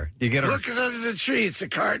over there. You get her. Look under the tree. It's a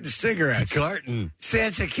carton of cigarettes. Carton.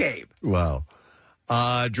 Santa Cape. Wow.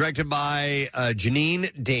 Directed by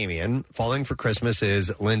Janine Damian, Falling for Christmas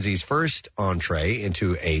is Lindsay's first entree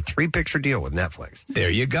into a 3-picture deal with Netflix. There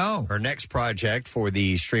you go. Her next project for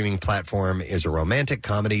the streaming platform is a romantic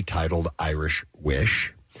comedy titled Irish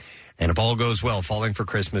Wish. And if all goes well, Falling for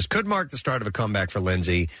Christmas could mark the start of a comeback for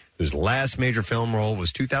Lindsay, whose last major film role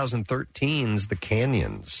was 2013's The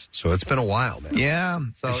Canyons. So it's been a while now. Yeah.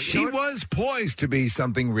 So she was poised to be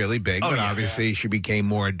something really big, but obviously she became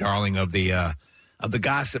more a darling of the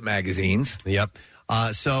gossip magazines. Yep.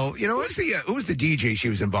 So, you know, who's the DJ she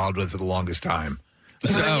was involved with for the longest time?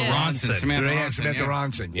 Ronson. Samantha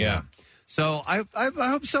Ronson. Yeah. So I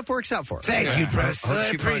hope stuff works out for her. Thank you, Preston. I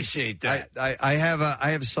she appreciate that. I have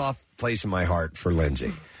a soft place in my heart for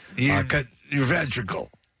Lindsay. Your ventricle.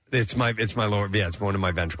 It's my lower. Yeah, it's one of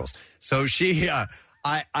my ventricles. So she.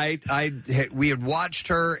 We had watched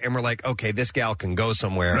her and we're like, okay, this gal can go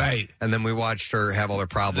somewhere. Right. And then we watched her have all her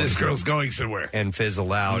problems. This girl's going somewhere. And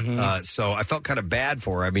fizzle out. Mm-hmm. So I felt kind of bad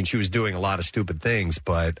for her. I mean, she was doing a lot of stupid things,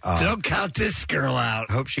 but... don't count this girl out.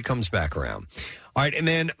 I hope she comes back around. All right, and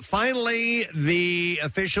then finally, the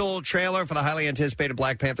official trailer for the highly anticipated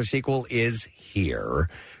Black Panther sequel is here,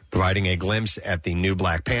 providing a glimpse at the new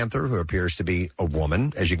Black Panther, who appears to be a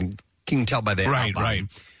woman, as you can tell by the outline.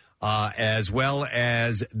 As well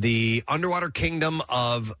as the underwater kingdom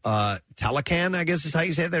of Talokan, I guess is how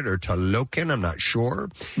you say that, or Talokan, I'm not sure.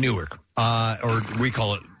 Newark. Or we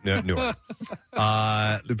call it Newark.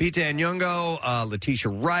 Lupita Nyong'o,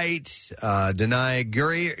 Letitia Wright, Denai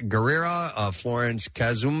Guerrera, Florence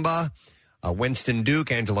Kazumba, Winston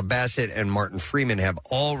Duke, Angela Bassett, and Martin Freeman have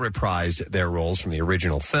all reprised their roles from the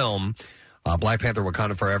original film. Black Panther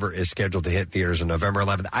Wakanda Forever is scheduled to hit theaters on November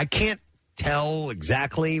 11th. I can't tell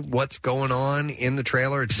exactly what's going on in the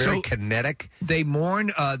trailer. It's very kinetic. They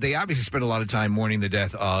mourn. They obviously spend a lot of time mourning the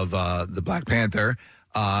death of the Black Panther,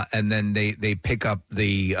 and then they pick up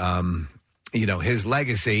the his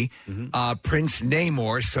legacy. Mm-hmm. Prince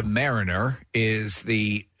Namor, Submariner, is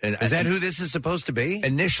the. Is that who this is supposed to be?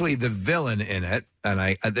 Initially, the villain in it,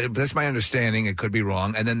 and that's my understanding. It could be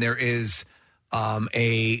wrong. And then there is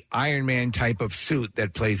a Iron Man type of suit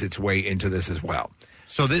that plays its way into this as well.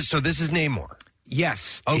 So this is Namor.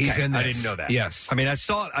 Yes, okay. He's in this. I didn't know that. Yes, I mean I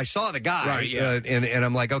saw the guy, right? Yeah, and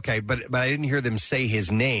I'm like, okay, but I didn't hear them say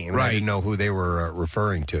his name. Right, I didn't know who they were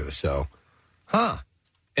referring to. So,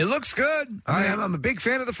 it looks good. I'm a big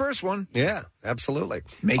fan of the first one. Yeah, absolutely.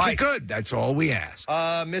 Make it good. That's all we ask.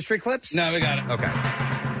 Mystery clips? No, we got it. Okay.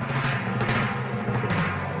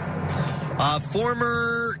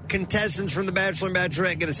 Former contestants from The Bachelor and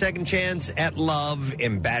Bachelorette get a second chance at love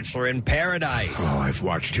in Bachelor in Paradise. Oh, I've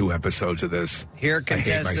watched 2 episodes of this. Here,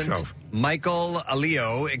 contestant Michael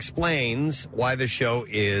Alio explains why the show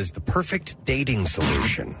is the perfect dating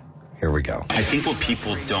solution. Here we go. I think what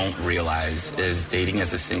people don't realize is dating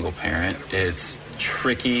as a single parent, it's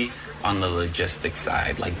tricky, on the logistics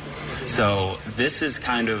side. So this is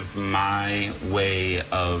kind of my way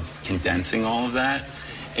of condensing all of that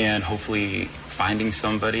and hopefully finding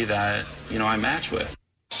somebody that, I match with.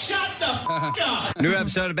 Shut the f*** up! New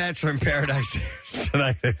episode of Bachelor in Paradise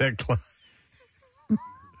tonight at 8 o'clock.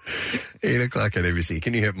 8 o'clock at ABC.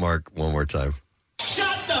 Can you hit Mark one more time?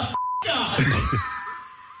 Shut the f*** up!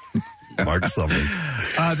 Mark Summons.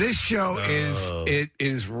 This show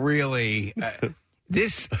is really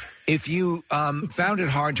this. If you found it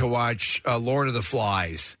hard to watch Lord of the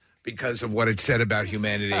Flies because of what it said about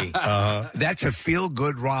humanity, that's a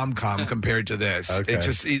feel-good rom-com compared to this. Okay.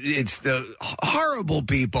 It's the horrible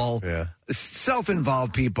people,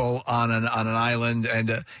 self-involved people on an island,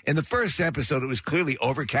 and in the first episode, it was clearly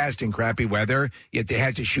overcast and crappy weather, yet they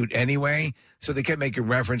had to shoot anyway. So they kept making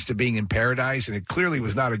reference to being in paradise, and it clearly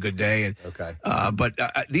was not a good day. And, but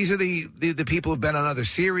these are the people who've been on other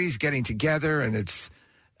series getting together, and it's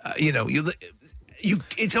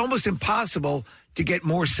it's almost impossible to get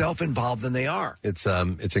more self-involved than they are. It's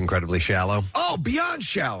incredibly shallow. Oh, beyond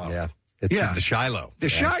shallow. Yeah. It's the Shiloh. The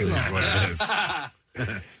Shiloh. That's what it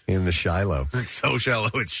is. In the Shiloh. It's so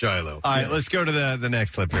shallow, it's Shiloh. All right, let's go to the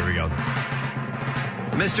next clip. Here we go.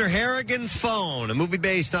 Mr. Harrigan's Phone, a movie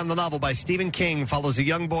based on the novel by Stephen King, follows a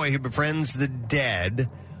young boy who befriends the dead.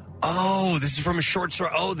 Oh, this is from a short story.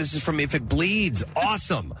 Oh, this is from If It Bleeds.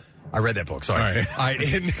 Awesome. I read that book. Sorry. All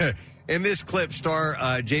right. In this clip, star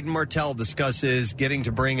Jaden Martell discusses getting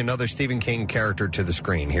to bring another Stephen King character to the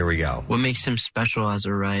screen. Here we go. What makes him special as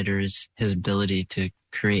a writer is his ability to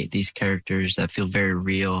create these characters that feel very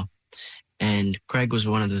real. And Craig was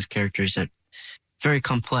one of those characters that very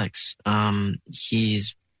complex.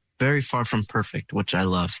 He's very far from perfect, which I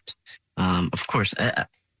loved. Of course,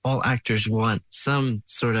 all actors want some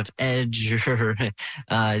sort of edge or,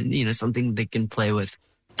 something they can play with.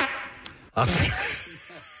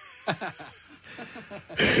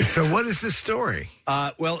 So what is the story?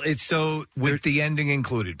 Well, it's so... With the ending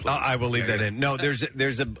included, please. I will leave that in. No,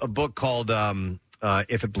 there's a book called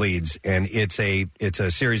If It Bleeds, and it's a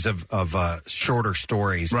series of shorter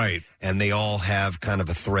stories. Right. And they all have kind of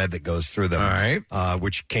a thread that goes through them. All right.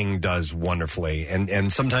 Which King does wonderfully.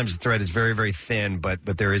 And sometimes the thread is very, very thin, but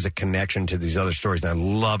there is a connection to these other stories, and I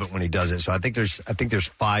love it when he does it. So I think there's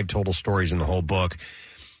 5 total stories in the whole book.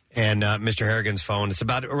 And Mr. Harrigan's Phone, it's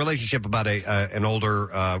about a relationship about an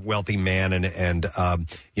older, wealthy man and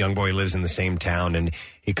young boy lives in the same town, and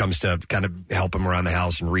he comes to kind of help him around the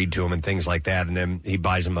house and read to him and things like that. And then he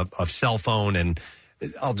buys him a cell phone, and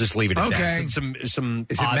I'll just leave it at that. Some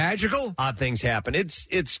is it magical? Odd things happen. It's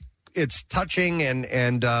touching, and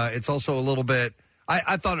it's also a little bit.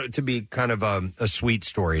 I thought it to be kind of a sweet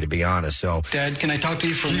story, to be honest. So, Dad, can I talk to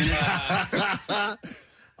you for a minute?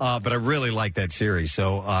 But I really like that series.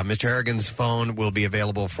 So Mr. Harrigan's Phone will be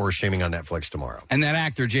available for streaming on Netflix tomorrow. And that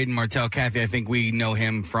actor, Jaden Martell, Kathy, I think we know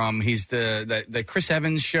him from, he's the Chris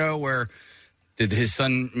Evans show where did his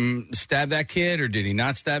son stab that kid or did he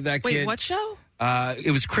not stab that kid? Wait, what show?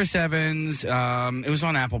 It was Chris Evans. It was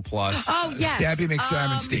on Apple Plus. Oh, yes. Stabby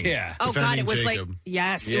McSalmonstein. Yeah. Oh, God, it was Jacob.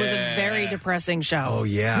 It was a very depressing show. Oh,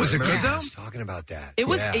 yeah. Was it good, though? I was talking about that. It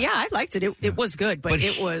was, I liked it. It was good, but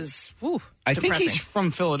it was, I depressing. think he's from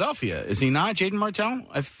Philadelphia. Is he not, Jaden Martell?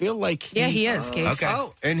 I feel like Yeah, he is, Case. Okay.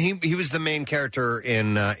 Oh, and he was the main character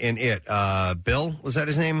in it. Bill, was that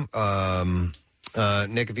his name?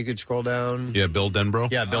 Nick, if you could scroll down. Yeah, Bill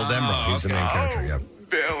Denbrough. Yeah, Bill Denbrough. He's the main character, yeah.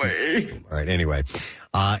 Billy. All right, anyway.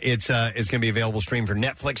 It's going to be available stream for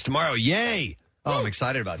Netflix tomorrow. Yay! Oh, I'm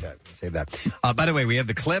excited about that. Save that. By the way, we have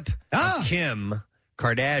the clip of Kim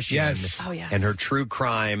Kardashian and her true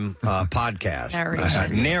crime podcast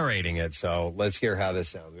narrating it. So let's hear how this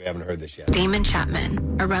sounds. We haven't heard this yet. Damon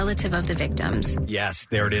Chapman, a relative of the victims. Yes,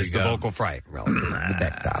 there it is. The vocal fry. Relative of the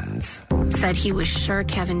victims. Said he was sure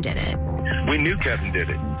Kevin did it. We knew Kevin did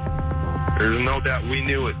it. There's no doubt we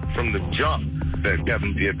knew it from the jump that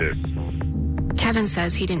Kevin did this. Kevin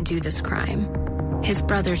says he didn't do this crime. His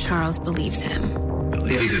brother Charles believes him.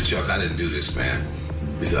 He says, Chuck, I didn't do this, man.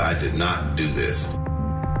 He said, I did not do this.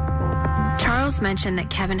 Charles mentioned that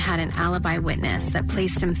Kevin had an alibi witness that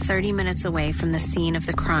placed him 30 minutes away from the scene of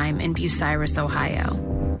the crime in Bucyrus, Ohio.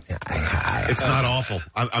 It's not awful.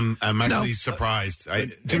 I'm actually surprised.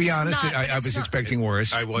 To be honest, I was expecting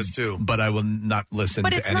worse. I was too. But I will not listen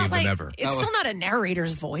to any of them ever. It's still not a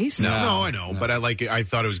narrator's voice. No, I know. But I like it. I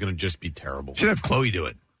thought it was going to just be terrible. Should have Chloe do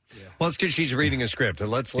it. Yeah. Well, it's because she's reading a script,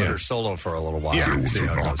 and let's let her solo for a little while. There was a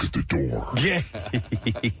knock at the door. Yeah.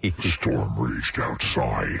 The storm raged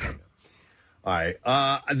outside. All right.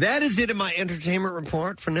 That is it in my entertainment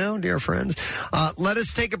report for now, dear friends. Let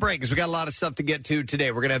us take a break because we got a lot of stuff to get to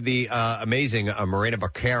today. We're going to have the amazing Morena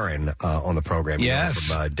Baccarin on the program. Yes.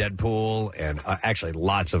 From Deadpool and actually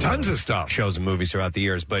lots of Tons of stuff. Shows and movies throughout the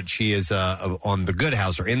years. But she is on The Good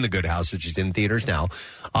House or in The Good House, which is in theaters now.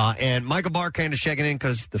 And Michael Barkan is checking in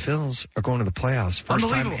because the Phils are going to the playoffs. First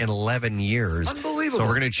time in 11 years. Unbelievable. So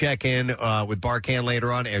we're going to check in with Barkan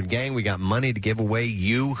later on. And gang, we got money to give away.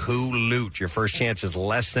 You Who Loot. Your first chance is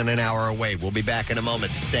less than an hour away. We'll be back in a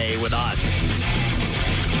moment. Stay with us.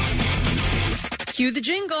 Cue the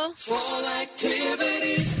jingle. Fall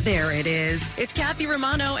activities. There it is. It's Kathy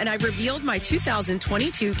Romano, and I've revealed my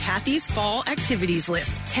 2022 Kathy's Fall Activities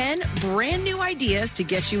List. 10 brand new ideas to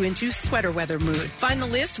get you into sweater weather mood. Find the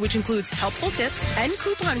list, which includes helpful tips and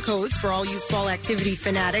coupon codes for all you fall activity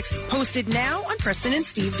fanatics, posted now on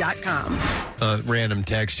PrestonandSteve.com. Random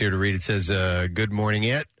text here to read. It says, good morning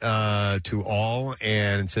to all.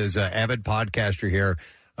 And it says, avid podcaster here.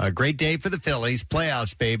 Great day for the Phillies,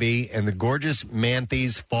 playoffs, baby, and the gorgeous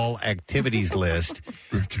Manthes fall activities list.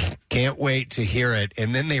 Can't wait to hear it.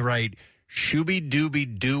 And then they write, shooby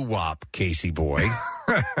dooby doo wop, Casey boy.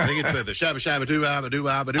 I think it's the shabba shabba doo wabba doo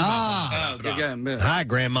wabba doo wabba. Hi,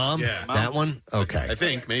 Grandmom. Yeah. That one? Okay. I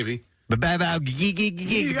think, maybe. Hi,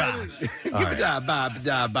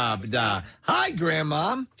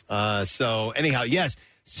 Grandmom. So, anyhow, yes.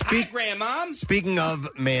 Hi, Grandmom. Speaking of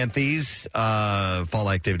Manthes fall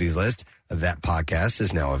activities list, that podcast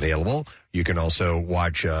is now available. You can also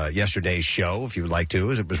watch yesterday's show if you would like to,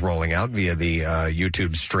 as it was rolling out via the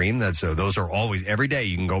YouTube stream. Those are always every day.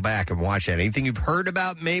 You can go back and watch that. Anything you've heard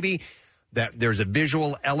about, maybe that there's a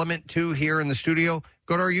visual element to here in the studio,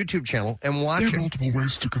 go to our YouTube channel and watch it. There are multiple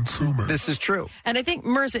ways to consume it. This is true. And I think,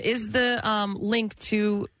 Marissa, is the link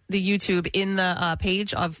to the YouTube in the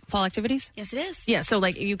page of fall activities? Yes, it is. Yeah, so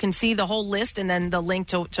like you can see the whole list and then the link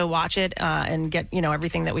to watch it and get,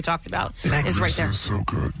 everything that we talked about is right there. This is so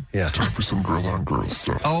good. Yeah. It's time for some girl on girl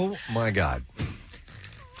stuff. Oh, my God.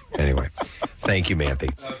 Anyway, thank you, Manthe.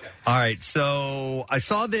 Okay. All right, so I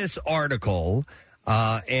saw this article,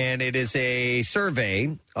 and it is a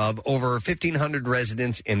survey of over 1,500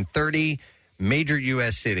 residents in 30 major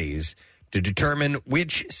U.S. cities to determine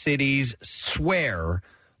which cities swear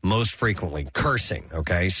most frequently. Cursing,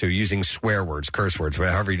 okay? So using swear words, curse words,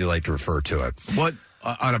 however you like to refer to it. What,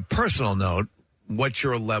 on a personal note, what's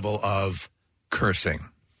your level of cursing?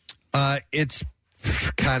 It's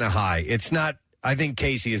kind of high. It's not, I think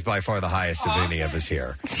Casey is by far the highest of any of us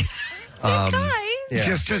here.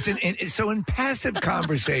 Yeah. Just in passive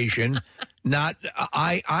conversation,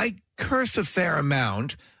 I curse a fair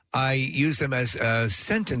amount. I use them as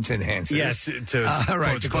sentence enhancers. Yes, to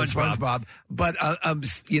right, to quote SpongeBob. But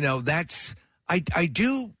that's I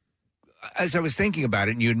do. As I was thinking about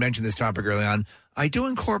it, and you had mentioned this topic early on, I do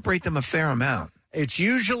incorporate them a fair amount. It's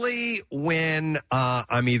usually when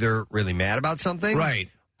I'm either really mad about something, right,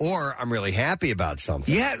 or I'm really happy about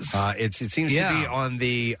something. Yes, it seems to be on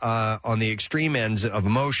the extreme ends of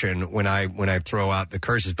emotion when I throw out the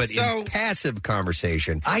curses. But in passive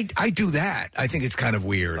conversation, I do that. I think it's kind of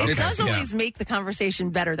weird. It does always make the conversation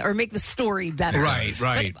better or make the story better.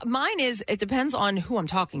 Right. But mine is, it depends on who I'm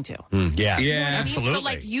talking to. Yeah, absolutely. So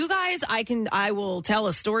like you guys, I will tell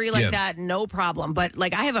a story like that, no problem. But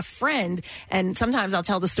like I have a friend, and sometimes I'll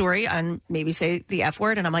tell the story and maybe say the F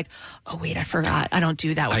word, and I'm like, oh wait, I forgot. I don't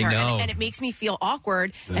do that. I know. And it makes me feel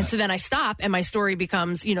awkward. Yeah. And so then I stop and my story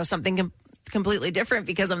becomes, something completely different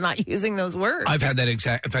because I'm not using those words. I've had that in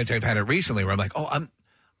fact, I've had it recently where I'm like, I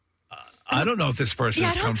don't know if this person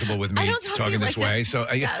is comfortable with me talking this way. So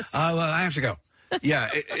I have to go. Yeah,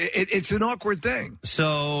 it's an awkward thing.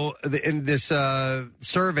 So in this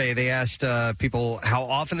survey, they asked people how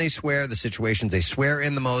often they swear, the situations they swear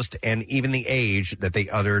in the most, and even the age that they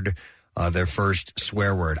uttered their first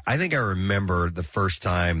swear word. I think I remember the first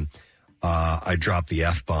time I dropped the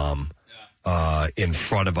F-bomb in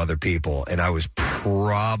front of other people, and I was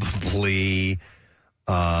probably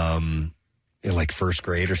in like first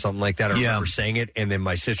grade or something like that. I remember saying it, and then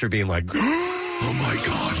my sister being like, oh my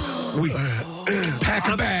God, pack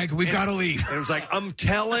a bag, we've got to leave. And it was like, I'm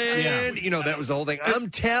telling, that was the whole thing.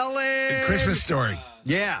 I'm telling. A Christmas Story.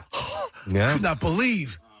 Yeah. I could not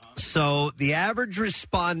believe. So the average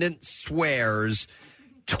respondent swears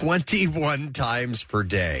 21 times per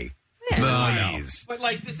day. Please. But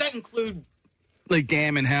does that include like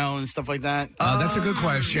damn and hell and stuff like that? That's a good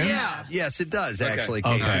question. Yeah. Yes, it does actually,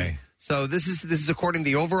 Casey. Okay. So this is according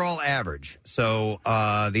to the overall average. So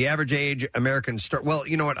the average age American start. Well,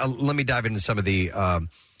 you know what? Let me dive into some of the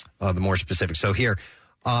more specifics. So here,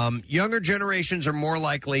 younger generations are more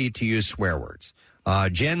likely to use swear words.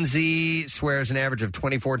 Gen Z swears an average of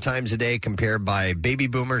 24 times a day, compared by baby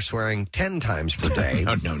boomers swearing 10 times per day.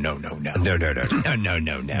 No.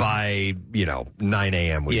 By 9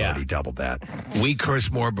 a.m. we've already doubled that. We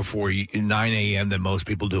curse more before 9 a.m. than most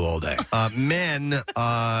people do all day. Men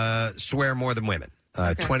swear more than women.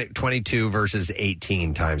 22 versus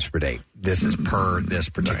 18 times per day. This is per this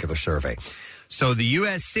particular survey. So the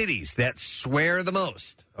U.S. cities that swear the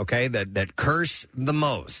most, that curse the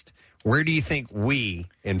most, where do you think we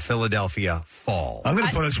in Philadelphia fall? I'm going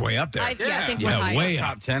to put us way up there. I think we're high. way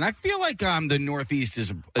top up. 10. I feel like the Northeast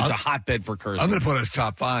is a hotbed for cursing. I'm going to put us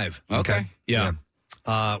top 5. Okay. Yeah.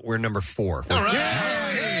 We're number 4. All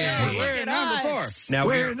right. We're number 4. Now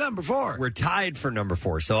we're number 4. We're tied for number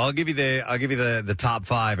 4. So I'll give you the top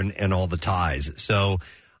 5 and all the ties. So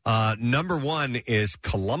number 1 is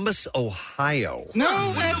Columbus, Ohio.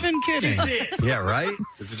 No effing kidding. Yeah, right?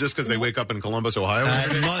 Is it just because they wake up in Columbus, Ohio?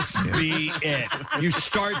 That must be it. You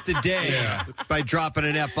start the day by dropping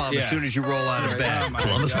an F-bomb as soon as you roll out of bed.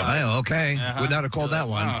 Columbus, Ohio. Okay. Would not have called that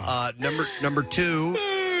one. Number 2.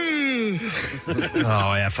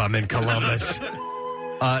 I'm in Columbus.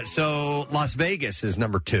 So Las Vegas is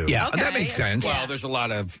number 2. Yeah, that makes sense. Well, there's a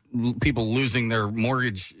lot of people losing their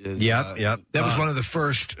mortgage. Yep. That was one of the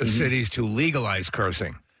first cities to legalize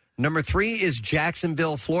cursing. Number 3 is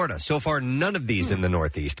Jacksonville, Florida. So far, none of these in the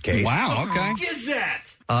Northeast, Case. Wow, okay. Is that?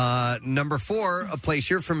 Number 4, a place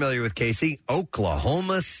you're familiar with, Casey,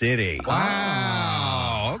 Oklahoma City.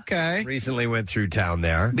 Wow, okay. Recently went through town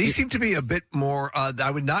there. These seem to be a bit more,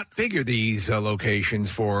 I would not figure these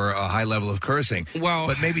locations for a high level of cursing. Well,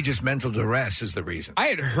 but maybe just mental duress is the reason. I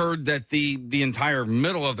had heard that the entire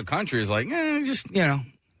middle of the country is like, just,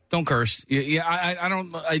 don't curse.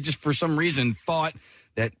 I just, for some reason, thought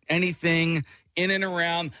that anything in and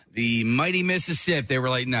around the mighty Mississippi, they were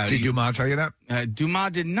like, no. Did Dumas tell you that?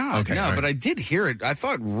 Dumas did not. Okay, no, right. but I did hear it. I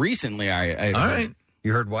thought recently I heard it.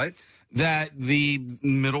 You heard what? That the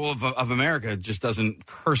middle of America just doesn't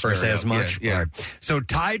curse as much. Yeah. Right. So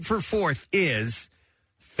tied for 4th is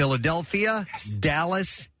Philadelphia,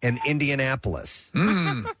 Dallas, and Indianapolis.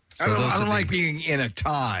 I don't like being in a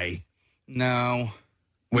tie. No.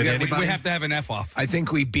 With we anybody? have to have an F off. I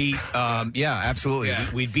think we beat, absolutely. Yeah.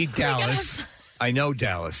 We beat Dallas. I know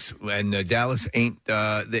Dallas. And Dallas ain't,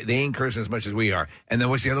 they ain't cursing as much as we are. And then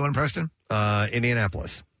what's the other one, Preston?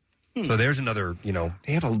 Indianapolis. So there's another, They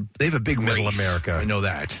have a big middle race. America. I know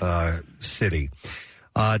that. City.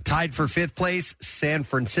 Tied for 5th place, San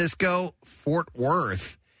Francisco, Fort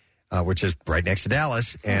Worth, which is right next to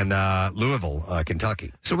Dallas, and Louisville,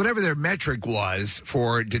 Kentucky. So whatever their metric was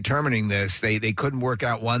for determining this, they couldn't work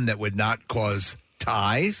out one that would not cause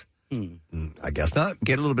ties? I guess not.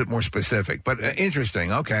 Get a little bit more specific, but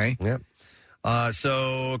interesting. Okay. Yep.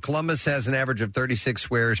 So Columbus has an average of 36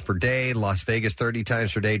 swears per day. Las Vegas, 30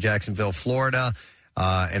 times per day. Jacksonville, Florida,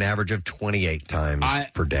 an average of 28 times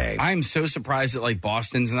per day. I'm so surprised that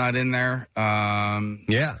Boston's not in there.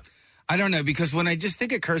 Yeah. I don't know, because when I just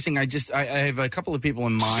think of cursing, I have a couple of people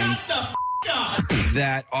in mind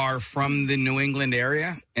that are from the New England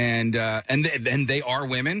area, and they are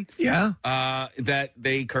women. Yeah. That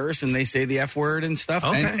they curse and they say the F word and stuff.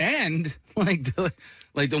 Okay. And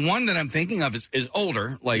the one that I'm thinking of is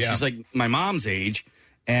older. She's like my mom's age,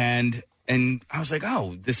 and I was like,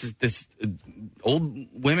 oh, this old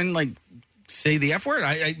women say the F word.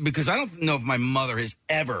 Because I don't know if my mother has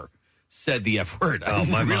ever said the F word. Oh,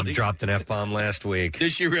 my mom dropped an F-bomb last week.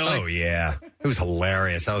 Did she really? Oh, yeah. It was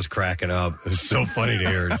hilarious. I was cracking up. It was so funny to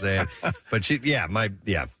hear her say it. But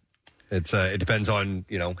It's it depends on,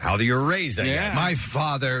 how you were raised, I guess. My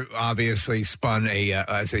father obviously spun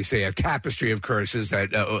as they say, a tapestry of curses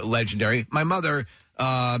that legendary. My mother,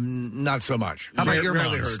 not so much. How about your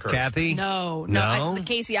Rarely mom, heard curse. Kathy? No.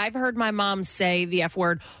 Casey, I've heard my mom say the F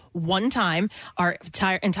word one time. Our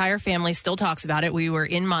entire family still talks about it. We were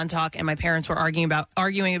in Montauk, and my parents were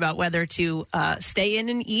arguing about whether to stay in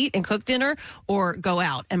and eat and cook dinner or go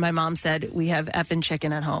out. And my mom said, "We have effing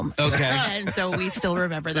chicken at home." Okay, and so we still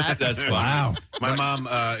remember that. That's funny. Wow. My mom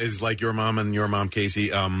is like your mom and your mom,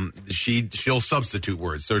 Casey. She'll substitute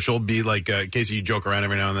words, so she'll be like Casey. You joke around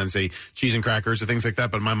every now and then, say cheese and crackers or things like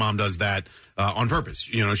that. But my mom does that on purpose.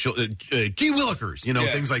 She'll gee willikers,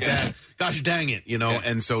 things like that. Gosh dang it,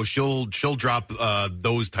 and so she'll drop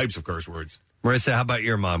those types of curse words. Marissa, how about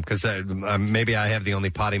your mom? Because maybe I have the only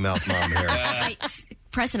potty mouth mom here.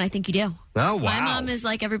 Preston, I think you do. Oh, wow. My mom is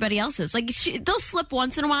like everybody else's. Like, they'll slip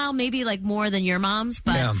once in a while, maybe like more than your mom's,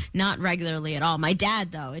 but not regularly at all. My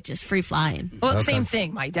dad, though, it's just free flying. Well, same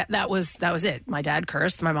thing. My dad, that was it. My dad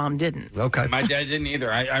cursed. My mom didn't. Okay. My dad didn't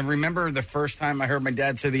either. I remember the first time I heard my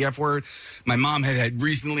dad say the F word. My mom had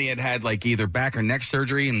recently had like either back or neck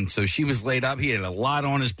surgery, and so she was laid up. He had a lot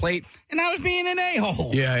on his plate, and I was being an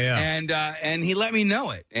a-hole. Yeah. And he let me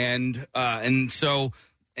know it, and so.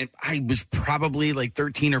 And I was probably like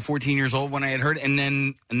 13 or 14 years old when I had heard it, and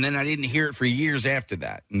then I didn't hear it for years after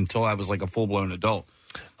that until I was like a full-blown adult.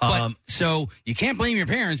 But, so you can't blame your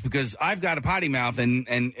parents because I've got a potty mouth, and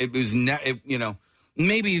it was,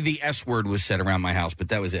 maybe the S word was said around my house, but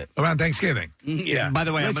that was it. Around Thanksgiving. Yeah. By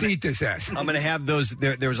the way, let's eat this S. I'm going to have those.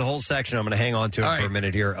 There's a whole section. I'm going to hang on to it for a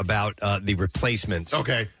minute here about the replacements.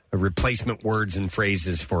 Okay. Replacement words and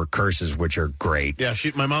phrases for curses, which are great. Yeah,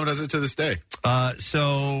 my mom does it to this day.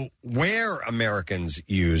 So where Americans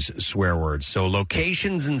use swear words, so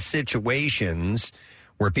locations and situations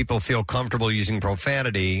where people feel comfortable using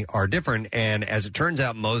profanity are different, and as it turns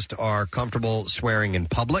out, most are comfortable swearing in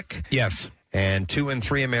public. Yes. And 2 in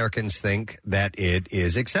 3 Americans think that it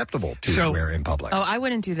is acceptable to swear in public. Oh, I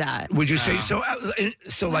wouldn't do that. Would you say so?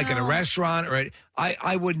 So, like at a restaurant, or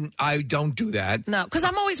I wouldn't. I don't do that. No, because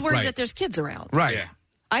I'm always worried Right. that there's kids around. Right. Yeah.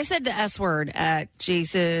 I said the S word at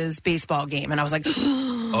Jace's baseball game, and I was like,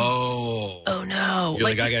 oh no. You're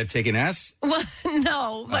like I got to take an S? Well,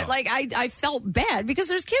 no, but I felt bad because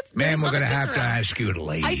there's kids. Man, there's we're going to other have kids to around. ask you to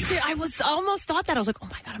leave. I was almost thought that. I was like, oh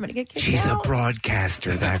my God, I'm going to get kicked She's out. a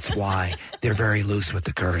broadcaster. That's why they're very loose with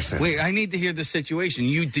the curses. Wait, I need to hear the situation.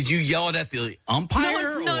 Did you yell it at the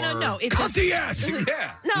umpire? No. It Cut just, the S.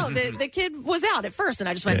 Yeah. No, the kid was out at first, and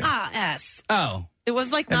I just went, S. Oh. It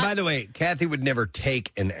was like And not. by the way, Kathy would never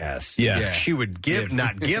take an S. Yeah. She would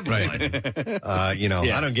not give one. I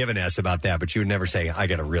don't give an S about that, but she would never say, I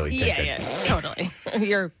got to really take it. Yeah, totally.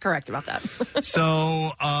 You're correct about that.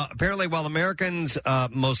 So apparently, while Americans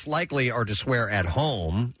most likely are to swear at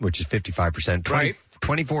home, which is 55%, Right.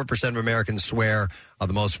 24% of Americans swear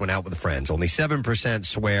the most when out with friends. Only 7%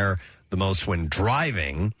 swear the most when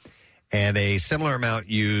driving. And a similar amount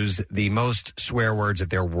use the most swear words at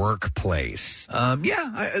their workplace.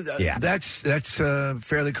 That's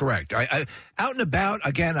fairly correct. I out and about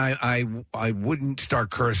again. I wouldn't start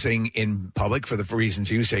cursing in public for the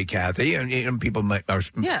reasons you say, Kathy. And people are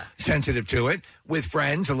sensitive to it. With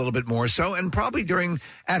friends, a little bit more so, and probably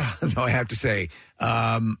I have to say,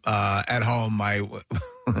 at home,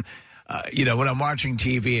 when I'm watching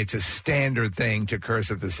TV, it's a standard thing to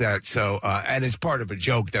curse at the set. So, and it's part of a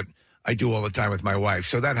joke that I do all the time with my wife.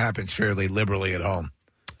 So that happens fairly liberally at home.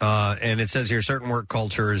 And it says here, certain work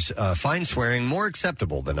cultures find swearing more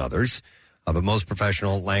acceptable than others, but most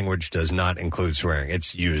professional language does not include swearing.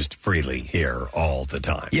 It's used freely here all the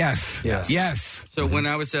time. Yes. So when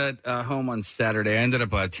I was at home on Saturday, I ended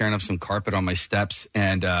up tearing up some carpet on my steps,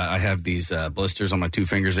 and I have these blisters on my 2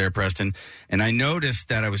 fingers there, Preston. And I noticed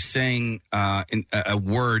that I was saying a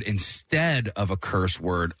word instead of a curse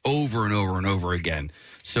word over and over and over again.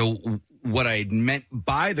 So what I meant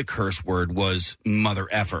by the curse word was mother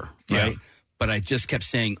effer, right? Yeah. But I just kept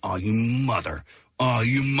saying, oh, you mother. Oh,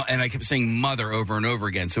 and I kept saying mother over and over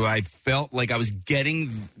again. So I felt like I was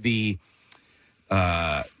getting the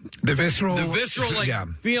visceral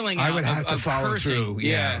feeling. I would have to of follow cursing. through.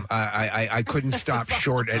 Yeah, I couldn't stop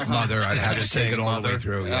short at mother. I'd have to take it all the way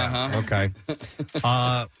through. Yeah. Okay.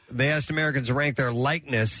 They asked Americans to rank their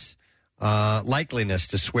likeliness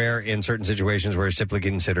to swear in certain situations where it's simply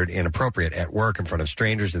considered inappropriate: at work, in front of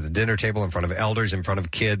strangers, at the dinner table, in front of elders, in front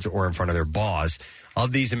of kids, or in front of their boss.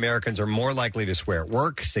 Of these, Americans are more likely to swear at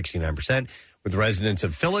work, 69%, with residents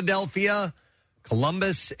of Philadelphia,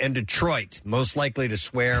 Columbus, and Detroit most likely to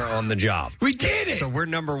swear on the job. We did it! So we're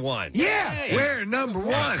number one. Yeah, we're number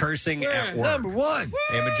one. Cursing at work. Number one.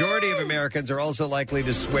 A majority of Americans are also likely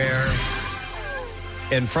to swear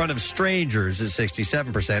in front of strangers at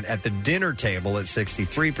 67%, at the dinner table at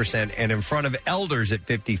 63%, and in front of elders at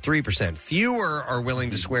 53%. Fewer are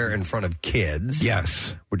willing to swear in front of kids.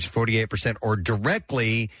 Yes. Which is 48%, or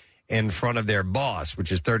directly in front of their boss,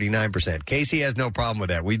 which is 39%. Casey has no problem with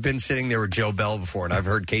that. We've been sitting there with Joe Bell before, and I've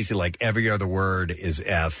heard Casey like every other word is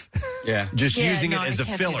F. Yeah. Just using it as a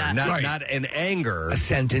filler, not in anger. A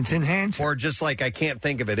sentence enhancer. Or just like, I can't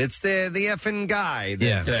think of it. It's the effing guy.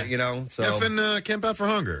 That, So. Effing Camp Out for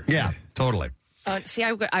Hunger. Yeah, totally. See,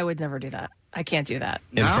 I would never do that. I can't do that.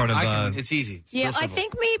 In front of... it's easy. It's I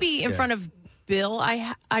think maybe in front of Bill,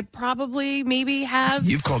 I probably maybe have.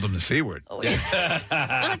 You've called him the C word.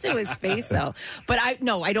 Not to his face, though. But I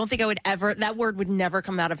don't think I would ever, that word would never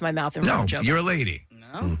come out of my mouth in front of Joe. You're a lady.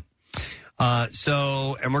 No.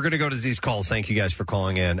 And we're going to go to these calls. Thank you guys for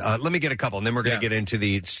calling in. Let me get a couple, and then we're going to get into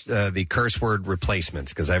the curse word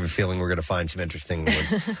replacements, because I have a feeling we're going to find some interesting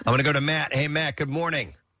ones. I'm going to go to Matt. Hey, Matt, good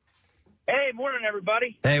morning. Hey, morning,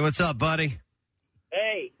 everybody. Hey, what's up, buddy?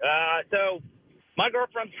 Hey, so my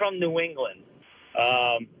girlfriend's from New England.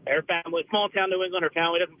 Her family, small town New England, her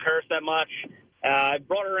family doesn't curse that much. I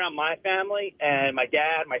brought her around my family, and my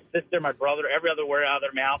dad, my sister, my brother, every other word out of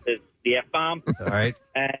their mouth is the F-bomb. All right.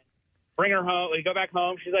 And bring her home. We go back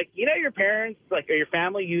home. She's like, you know, your parents, like, or your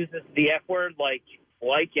family uses the F word like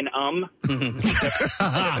and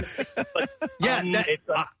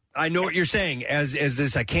I know what you're saying. As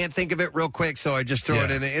this, I can't think of it real quick, so I just throw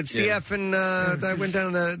it in. It's the F and I went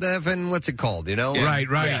down to the F and what's it called? You know, Right.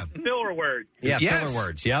 Yeah. Filler words. Yeah, Yes. filler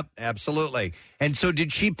words. Yep, absolutely. And so,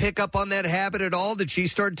 did she pick up on that habit at all? Did she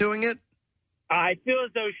start doing it? I feel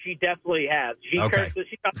as though she definitely has. She curses.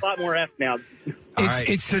 She got a lot more F now.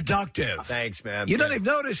 It's seductive. Thanks, man. You know, they've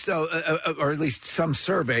noticed, though, or at least some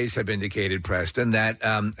surveys have indicated, Preston, that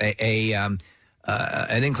an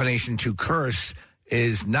inclination to curse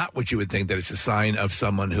is not what you would think, that it's a sign of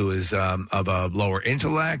someone who is of a lower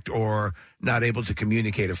intellect or not able to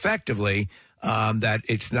communicate effectively, that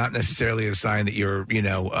it's not necessarily a sign that you're,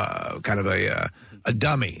 kind of a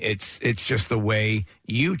dummy. It's just the way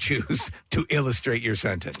you choose to illustrate your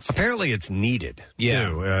sentence. Apparently, it's needed. Yeah.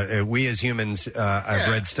 Too. We as humans, I've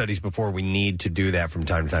read studies before. We need to do that from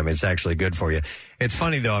time to time. It's actually good for you. It's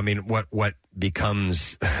funny though. I mean, what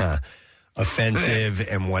becomes offensive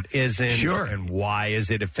and what isn't, Sure. and why is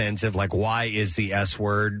it offensive? Like, why is the S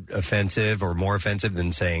word offensive or more offensive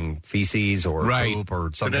than saying feces or poop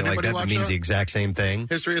or something like that? That means the exact same thing.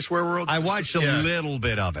 History of Swear World? I watched a little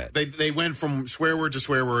bit of it. They went from swear word to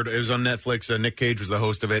swear word. It was on Netflix. Nick Cage was the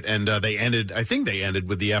host of it, and they ended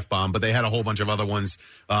with the F-bomb, but they had a whole bunch of other ones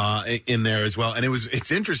in there as well. And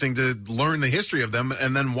it's interesting to learn the history of them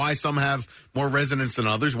and then why some have more resonance than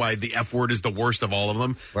others, why the F word is the worst of all of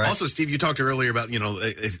them. Right. Also, Steve, you talked earlier about,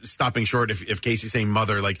 stopping short if Casey's saying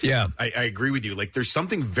mother. Like, I agree with you. Like, there's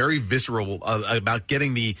something very visceral about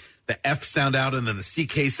getting the F sound out and then the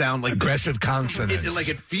CK sound. Like aggressive consonants.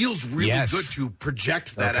 It feels really good to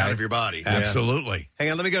project that out of your body. Absolutely.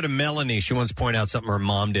 Hang on, let me go to Melanie. She wants to point out something her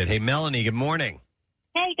mom did. Hey, Melanie, good morning.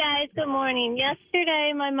 Hey, guys. Good morning.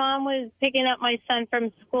 Yesterday, my mom was picking up my son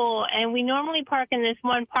from school, and we normally park in this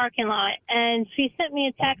one parking lot. And she sent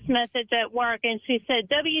me a text message at work, and she said,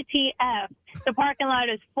 WTF, the parking lot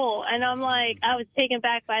is full. And I'm like, I was taken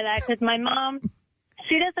back by that because my mom,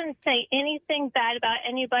 she doesn't say anything bad about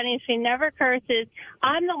anybody. She never curses.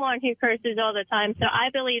 I'm the one who curses all the time, so I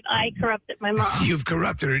believe I corrupted my mom. You've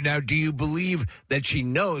corrupted her. Now, do you believe that she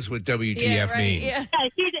knows what WTF means? Yeah,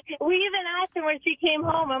 we even asked her when she came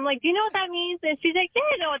home. I'm like, do you know what that means? And she's like, yeah,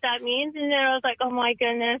 I know what that means. And then I was like, oh, my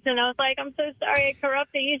goodness. And I was like, I'm so sorry I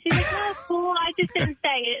corrupted you. She's like, no, it's cool. I just didn't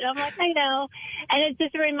say it. And I'm like, I know. And it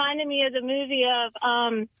just reminded me of the movie of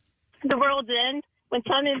The World's End. When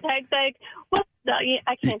Simon Pegg's like, what the?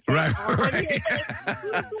 I can't say it.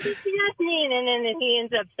 Yes, and then he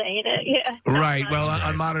ends up saying it. Yeah. Right. Well,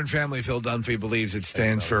 on Modern Family, Phil Dunphy believes it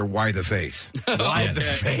stands for Why the Face. Why the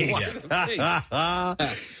face?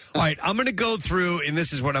 All right, I'm going to go through, and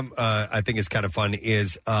this is what I think is kind of fun,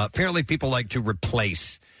 is apparently people like to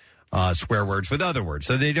replace swear words with other words.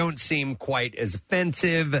 So they don't seem quite as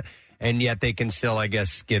offensive, and yet they can still, I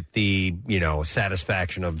guess, get the,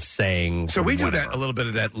 satisfaction of saying. So we do whatever. that a little bit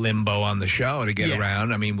of that limbo on the show to get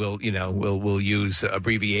around. I mean, we'll use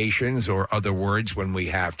abbreviations or other words when we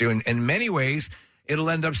have to, and in many ways, it'll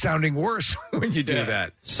end up sounding worse when you do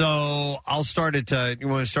that. So I'll start at. You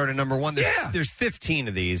want to start at number one? There's 15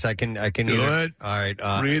 of these. I can. Do it. All right.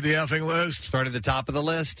 Read the effing list. Start at the top of the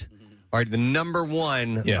list. All right. The number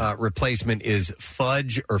one replacement is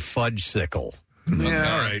fudge or fudge-sicle.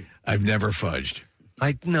 Yeah, all right. I've never fudged.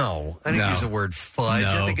 I don't use the word fudge.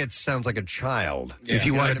 I think it sounds like a child. If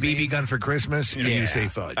you want a BB gun for Christmas, you say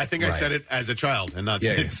fudge. I think I said it as a child and not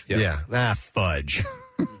since. Fudge.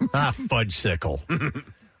 Fudge-sicle.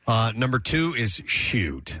 Number two is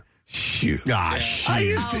shoot. Shoot. Gosh. I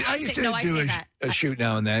used to I do say that. a shoot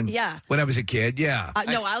now and then. Yeah. When I was a kid, yeah.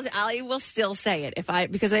 No, I will still say it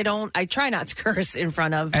because I try not to curse in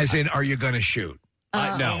front of. As in, are you going to shoot? No.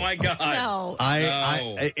 Oh, my God. No.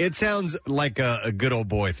 It sounds like a good old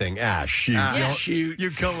boy thing. Shoot. Shoot.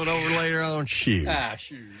 You coming over later on? Shoot.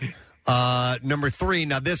 Shoot. Number three,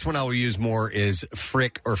 now this one I will use more, is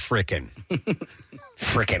frick or frickin'.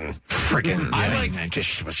 Frickin'. I like that.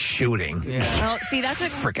 Just was shooting. Yeah. Well, see, that's a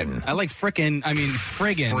frickin'. I like frickin'. I mean,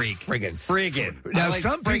 friggin'. Friggin'. Now, I like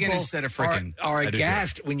some friggin' people instead of frickin'. are I do too.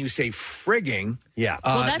 aghast when you say frigging. Yeah.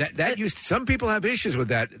 Well, some people have issues with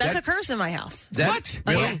that. That's a curse in my house. What?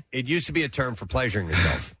 Oh, Well, yeah. it used to be a term for pleasuring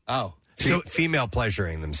yourself. Oh. So female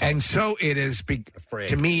pleasuring themselves. And so it is,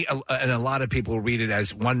 to me, and a lot of people read it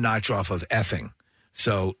as one notch off of effing.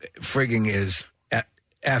 So frigging is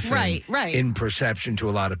effing Right. in perception to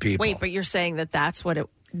a lot of people. Wait, but you're saying that that's what it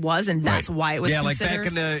was, and that's why it was like considered? back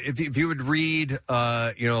in the if you would read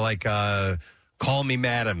Call Me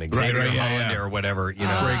Madam, Xavier Hollander or whatever,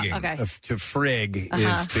 frigging. Okay. To frig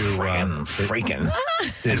is to freaking.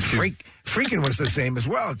 Freaking was the same as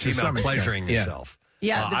well to some extent. pleasuring yourself.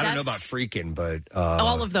 Yeah, but I don't know that's- about freaking, but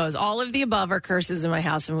all of those, all of the above are curses in my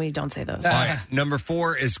house, and we don't say those. all right, number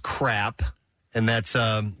 4 is crap, and that's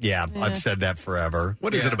I've said that forever.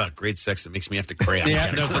 What is it about great sex that makes me have to crap?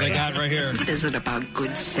 Yeah, that's what I got right here. What is it about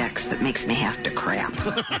good sex that makes me have to crap?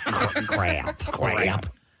 Crap.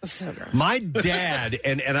 So gross. My dad,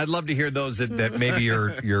 and I'd love to hear those that maybe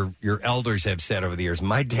your elders have said over the years.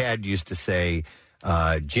 My dad used to say,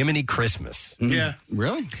 Jiminy Christmas. Yeah.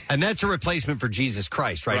 Really? And that's a replacement for Jesus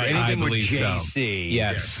Christ, right? Right. Anything I with believe so. JC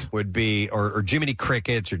Yes. would be, or Jiminy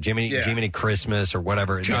Crickets or Jiminy Christmas or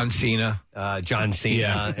whatever. John Cena. John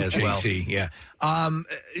Cena as well. JC, yeah.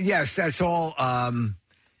 Yes, that's all.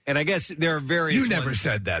 And I guess there are various You never ones-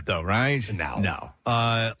 said that, though, right? No.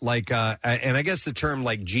 And I guess the term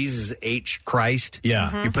like Jesus H. Christ. Yeah.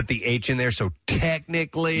 Mm-hmm. You put the H in there, so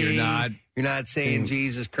technically You're not saying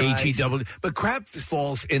Jesus Christ. H-E-double. But crap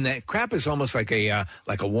falls in that. Crap is almost like a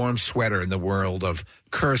warm sweater in the world of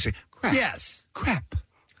cursing. Crap. Yes. Crap.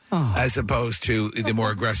 As opposed to the more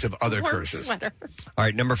aggressive other Warm curses. sweater. All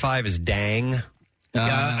right, number 5 is dang.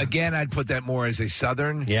 Again, I'd put that more as a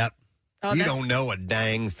southern. Yep. Oh, you that's- don't know a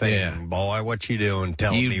dang thing, Yeah. boy. What you doing?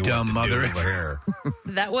 Tell You me dumb what to mother. do over here.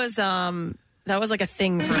 That was like a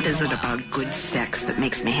thing for. What a is little it while. about good sex that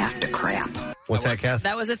makes me have to crap? What's that, Kath?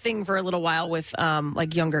 That was a thing for a little while with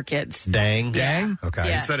like younger kids. Dang. Dang? Okay.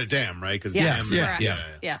 Yeah. Instead of damn, right? Because Yes, damn. correct.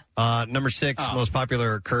 Yeah. Number 6, most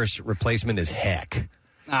popular curse replacement is heck.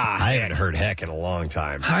 I haven't heard heck in a long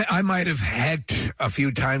time. I might have hecked a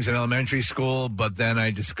few times in elementary school, but then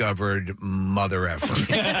I discovered mother effer.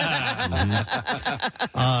 Then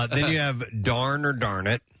you have darn or darn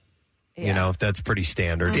it. You know, that's pretty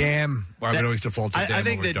standard. Damn. Well, I would always default to damn. I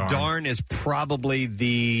think over that darn is probably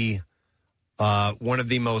the one of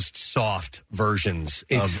the most soft versions.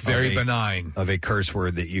 It's very of benign of a curse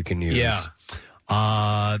word that you can use. Yeah.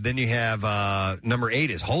 Then you have number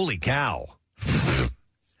 8 is holy cow.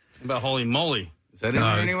 About holy moly. Is that in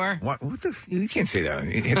there anywhere? What the? You can't say that.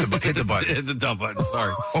 Hit the button. Hit the dump button.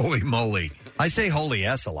 Sorry. Holy moly. I say holy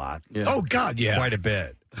S a lot. Yeah. Oh, God, yeah. Quite a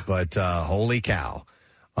bit. But holy cow.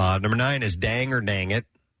 Number 9 is dang or dang it.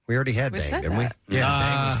 We already had We dang, said didn't that. we? Yeah,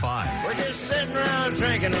 dang was 5. We're just sitting around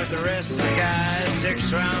drinking with the rest of the guys.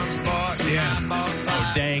 6 round sport. Yeah. I bought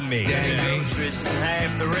 5. Dang me. Dang me. Groceries and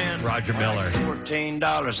half the rent. Roger Miller.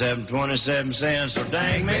 $14.27. So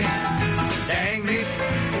dang me. Dang me.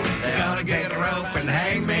 Gonna get a rope and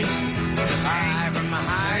hang me. High from the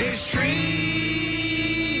highest tree.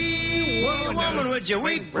 Whoa, woman, would you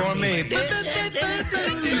weep for me?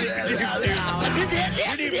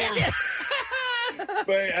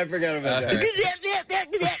 Wait, I forgot about that.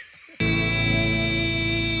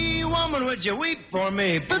 Woman, would you weep for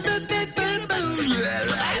me?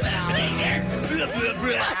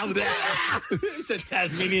 It's a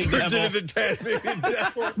Tasmanian Turns devil. into the Tasmanian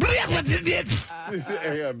devil.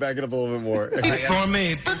 Yeah, back it up a little bit more. Weep for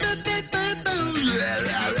me.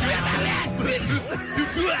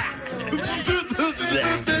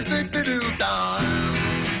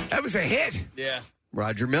 That was a hit. Yeah.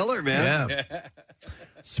 Roger Miller, man. Yeah.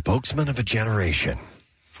 Spokesman of a generation.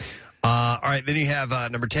 All right, then you have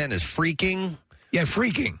number 10 is freaking. Yeah,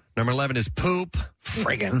 freaking. Number 11 is poop.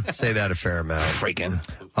 Friggin'. Say that a fair amount. Freaking.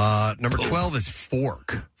 Number 12 is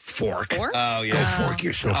fork. Fork. Fork? Oh, yeah. Go fork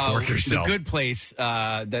yourself. Fork yourself. The Good Place,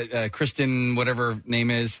 that Kristen, whatever her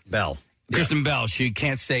name is. Bell. Kristen Bell, she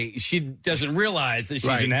can't say, she doesn't realize that she's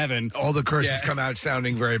Right. in heaven. All the curses Yeah. come out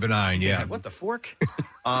sounding very benign. Yeah. What the fork?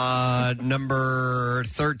 Number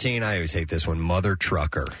 13, I always hate this one, mother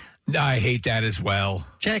trucker. I hate that as well.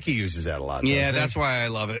 Jackie uses that a lot. Yeah, doesn't that's why I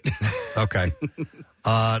love it. he? Okay.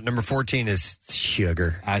 Number 14 is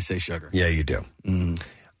sugar. I say sugar. Yeah, you do. And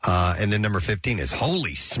then number 15 is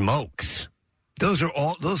holy smokes. Those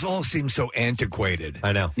all seem so antiquated.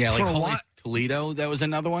 I know. Yeah, like For a holy, lot- Toledo, that was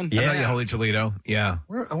another one. Yeah, Holy Toledo. Yeah.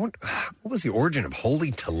 What was the origin of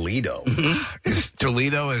Holy Toledo? Is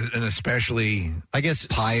Toledo an especially, I guess,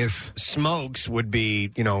 pious? Smokes would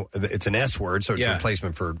be, it's an S word, so it's a Yeah.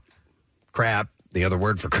 replacement for crap, the other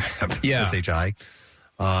word for crap, Yeah. S-H-I.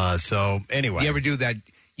 So, anyway. You ever do that,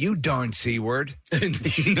 you darn C word?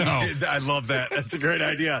 No. I love that. That's a great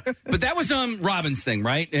idea. But that was Robin's thing,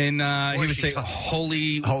 right? And he would say,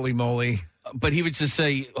 holy moly. But he would just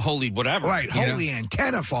say, holy whatever. Right, you know? holy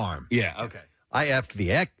antenna farm. Yeah, okay. I effed the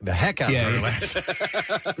heck out of her last.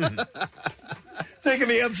 Taking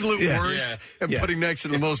the absolute worst and putting next to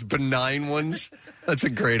the most benign ones. That's a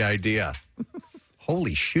great idea.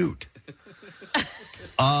 Holy shoot.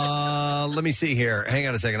 Let me see here. Hang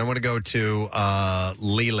on a second. I want to go to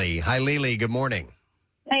Lily. Hi, Lily. Good morning.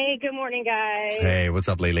 Hey, good morning, guys. Hey, what's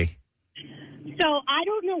up, Lily? So I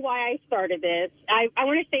don't know why I started this. I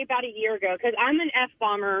want to say about a year ago because I'm an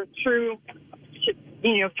F-bomber through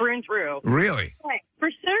and through. Really? But for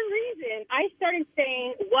some reason, I started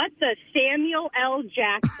saying, what the Samuel L.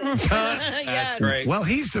 Jackson? That's great. Well,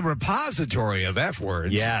 he's the repository of F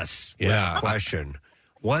words. Yes. Yeah. Without question.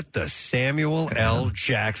 What the Samuel L.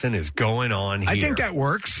 Jackson is going on here? I think that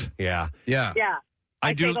works. Yeah. Yeah. Yeah. I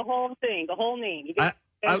I do- say the whole thing, the whole name. You get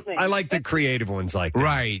I like the creative ones like that,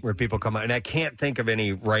 right, where people come out, and I can't think of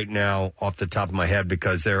any right now off the top of my head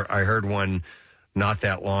because I heard one not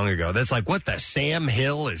that long ago. That's like, what the Sam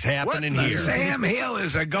Hill is happening What the here? Sam Hill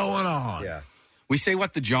is going on? Yeah. We say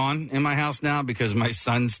what the John in my house now because my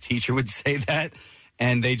son's teacher would say that,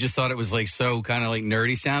 and they just thought it was like so kind of like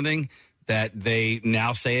nerdy sounding that they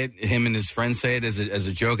now say it. Him and his friends say it as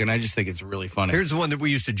a joke, and I just think it's really funny. Here's the one that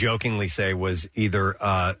we used to jokingly say was either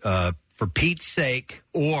for Pete's sake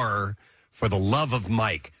or for the love of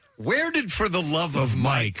Mike. Where did for the love of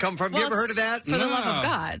Mike come from? Well, you ever heard of that? For the love of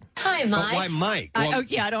God. Hi, But why Mike? I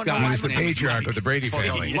don't know. He why was the Mike. patriarch of the Brady For the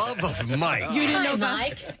family. love of Mike. You didn't know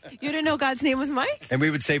Mike. You didn't know God's name was Mike. And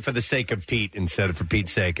we would say for the sake of Pete instead of for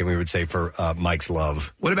Pete's sake, and we would say for Mike's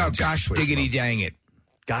love. What about Just gosh switch diggity them. dang it?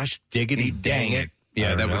 Gosh diggity dang it. I Yeah,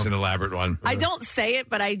 don't that know. was an elaborate one. I don't say it,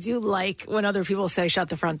 but I do like when other people say "shut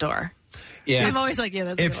the front door." Yeah. I'm always like, "Yeah,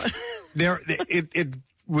 that's a good one." It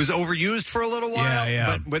was overused for a little while.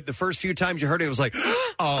 Yeah. But the first few times you heard it, it was like,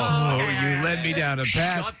 Oh, you led me down a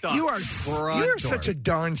path. Shut the You front you're door. such a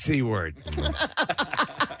darn C word.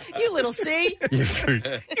 You little C.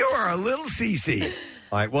 You are a little CC.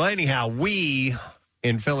 All right. Well, anyhow, we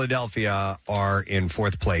in Philadelphia are in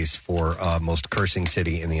fourth place for most cursing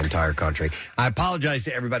city in the entire country. I apologize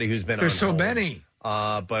to everybody who's been There's on so hold. many.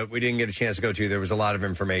 But we didn't get a chance to go to. There was a lot of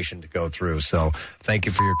information to go through. So thank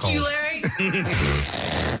you for your calls.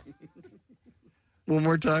 One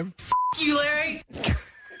more time. You, Larry.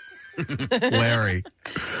 Larry.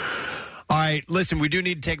 All right, listen, we do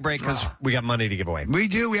need to take a break because we got money to give away. We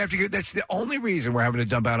do. We have to get. That's the only reason we're having to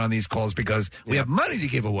dump out on these calls because we have money to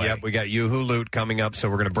give away. Yep, we got Yoo-Hoo Loot coming up, so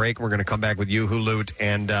we're going to break. We're going to come back with Yoo-Hoo Loot,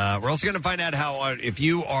 and we're also going to find out how if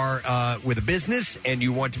you are with a business and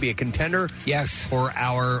you want to be a contender, yes, for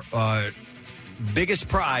our biggest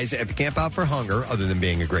prize at the Camp Out for Hunger, other than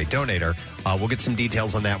being a great donator. We'll get some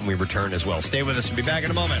details on that when we return as well. Stay with us. We'll be back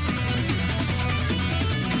in a moment.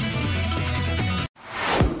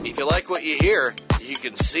 If you like what you hear, you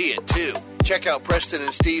can see it too. Check out Preston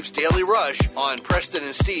and Steve's Daily Rush on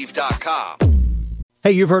PrestonandSteve.com.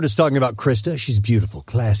 Hey, you've heard us talking about Krista. She's beautiful,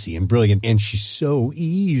 classy, and brilliant, and she's so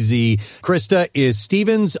easy. Krista is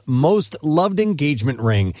Steven's most loved engagement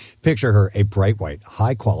ring. Picture her, a bright white,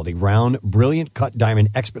 high-quality, round, brilliant cut diamond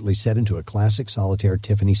expertly set into a classic solitaire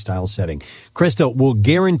Tiffany-style setting. Krista will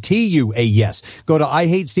guarantee you a yes. Go to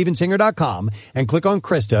IHateStevenSinger.com and click on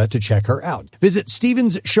Krista to check her out. Visit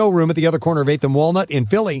Steven's showroom at the other corner of 8th and Walnut in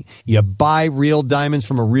Philly. You buy real diamonds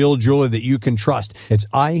from a real jeweler that you can trust. It's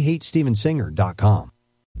IHateStevenSinger.com.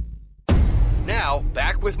 Now,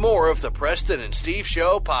 back with more of the Preston and Steve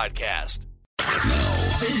Show podcast.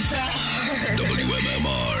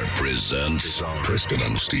 WMMR presents Preston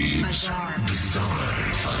and Steve's Bizarre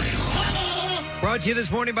File. Brought to you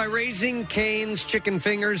this morning by Raising Cane's Chicken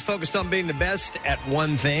Fingers, focused on being the best at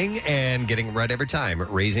one thing and getting it right every time.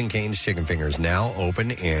 Raising Cane's Chicken Fingers, now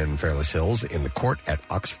open in Fairless Hills in the court at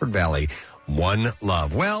Oxford Valley. One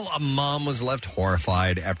love. Well, a mom was left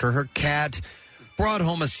horrified after her cat brought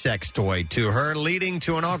home a sex toy to her, leading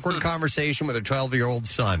to an awkward conversation with her 12-year-old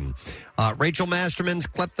son. Rachel Masterman's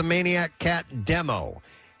kleptomaniac cat Demo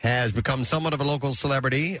has become somewhat of a local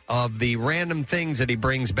celebrity of the random things that he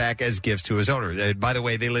brings back as gifts to his owner. By the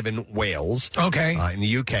way, they live in Wales. Okay. In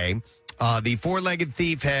the UK. The four-legged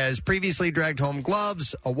thief has previously dragged home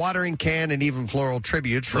gloves, a watering can, and even floral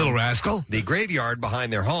tributes from Little rascal. the graveyard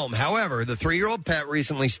behind their home. However, the 3-year-old pet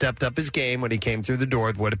recently stepped up his game when he came through the door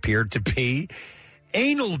with what appeared to be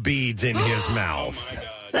anal beads in his mouth.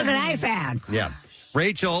 Look what I found. Yeah.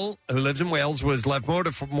 Rachel, who lives in Wales, was left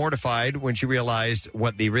mortified when she realized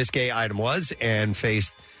what the risque item was and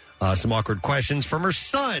faced some awkward questions from her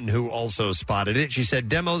son, who also spotted it. She said,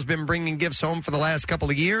 Demo's been bringing gifts home for the last couple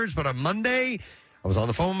of years, but on Monday, I was on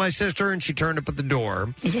the phone with my sister, and she turned up at the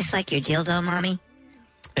door. Is this like your dildo, Mommy?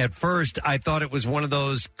 At first, I thought it was one of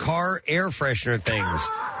those car air freshener things.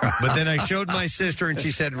 But then I showed my sister, and she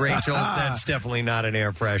said, Rachel, that's definitely not an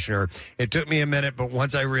air freshener. It took me a minute, but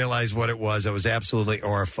once I realized what it was, I was absolutely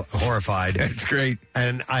horrified. That's great.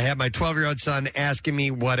 And I had my 12-year-old son asking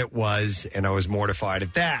me what it was, and I was mortified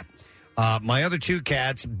at that. My other two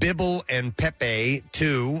cats, Bibble and Pepe,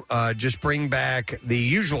 too, just bring back the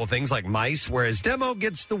usual things like mice, whereas Demo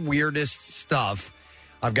gets the weirdest stuff.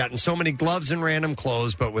 I've gotten so many gloves and random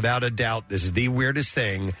clothes, but without a doubt, this is the weirdest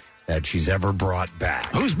thing that she's ever brought back.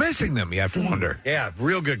 Who's missing them? You have to wonder. Yeah,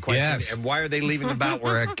 real good question. Yes. And why are they leaving them about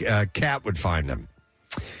where a cat would find them?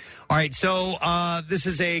 All right, so this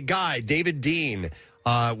is a guy, David Dean,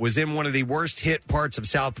 was in one of the worst hit parts of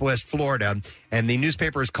Southwest Florida, and the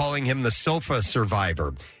newspaper is calling him the sofa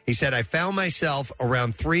survivor. He said, I found myself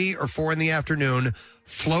around 3 or 4 in the afternoon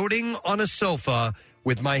floating on a sofa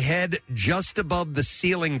with my head just above the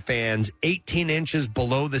ceiling fans, 18 inches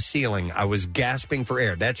below the ceiling. I was gasping for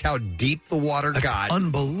air. That's how deep the water got.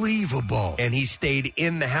 Unbelievable. And he stayed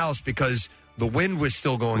in the house because the wind was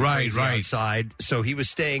still going crazy outside. So he was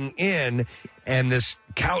staying in, and this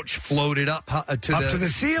couch floated up to the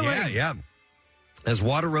ceiling. Yeah. As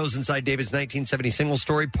water rose inside David's 1970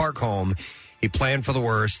 single-story park home, he planned for the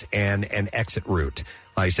worst and an exit route.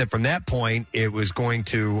 He said from that point, I was going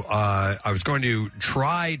to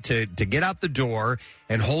try to get out the door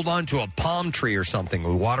and hold on to a palm tree or something.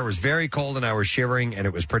 The water was very cold and I was shivering, and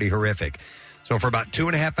it was pretty horrific. So for about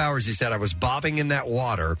 2.5 hours, he said, I was bobbing in that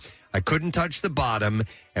water. I couldn't touch the bottom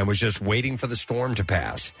and was just waiting for the storm to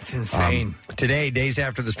pass. It's insane. Today, days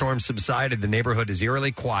after the storm subsided, the neighborhood is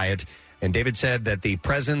eerily quiet. And David said that the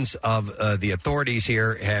presence of the authorities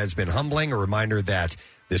here has been humbling, a reminder that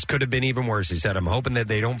this could have been even worse. He said, I'm hoping that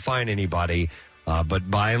they don't find anybody, but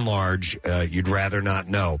by and large, you'd rather not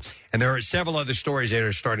know. And there are several other stories that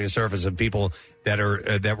are starting to surface of people that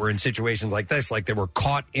were in situations like this, like they were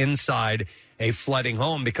caught inside a flooding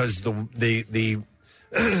home because the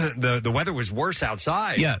weather was worse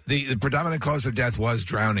outside. Yeah, the predominant cause of death was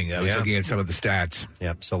drowning. I was looking at some of the stats.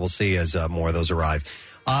 Yep, so we'll see as more of those arrive.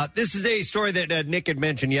 This is a story that Nick had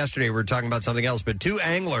mentioned yesterday. We were talking about something else, but 2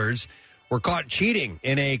 anglers were caught cheating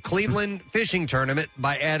in a Cleveland fishing tournament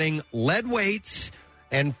by adding lead weights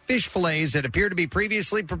and fish fillets that appear to be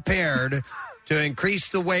previously prepared to increase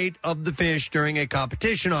the weight of the fish during a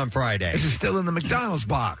competition on Friday. This is still in the McDonald's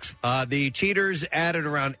box. The cheaters added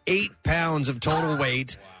around 8 pounds of total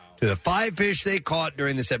weight to the 5 fish they caught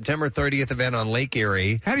during the September 30th event on Lake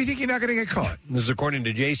Erie. How do you think you're not going to get caught? This is according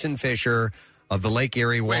to Jason Fisher of the Lake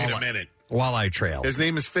Erie Walleye Trail. His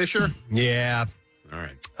name is Fisher? Yeah. All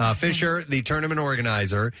right. Fisher, the tournament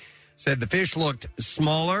organizer, said the fish looked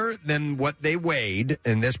smaller than what they weighed,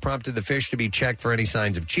 and this prompted the fish to be checked for any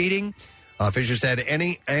signs of cheating. Fisher said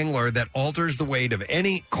any angler that alters the weight of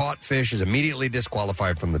any caught fish is immediately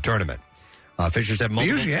disqualified from the tournament. Fisher said they're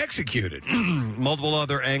usually executed. Multiple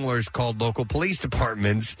other anglers called local police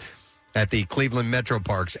departments at the Cleveland Metro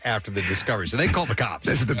Parks after the discovery. So they called the cops.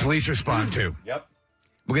 This is the police respond to. Yep.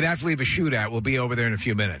 We're going to have to leave a shootout. We'll be over there in a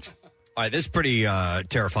few minutes. All right, this is pretty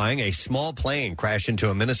terrifying. A small plane crashed into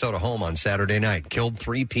a Minnesota home on Saturday night, killed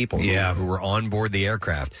 3 people who were on board the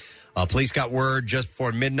aircraft. Police got word just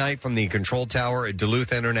before midnight from the control tower at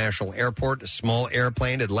Duluth International Airport. A small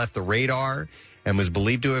airplane had left the radar and was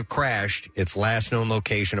believed to have crashed its last known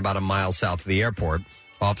location about a mile south of the airport.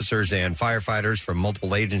 Officers and firefighters from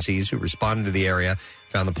multiple agencies who responded to the area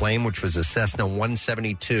found the plane, which was a Cessna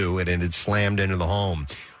 172, and it had slammed into the home.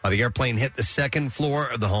 The airplane hit the second floor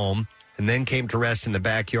of the home and then came to rest in the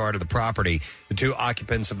backyard of the property. The 2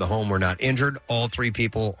 occupants of the home were not injured. All 3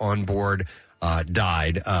 people on board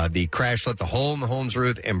died. The crash left a hole in the home's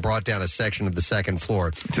roof and brought down a section of the second floor.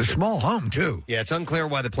 It's a small home, too. Yeah, it's unclear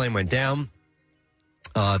why the plane went down.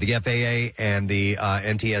 The FAA and the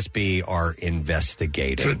NTSB are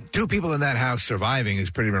investigating. So 2 people in that house surviving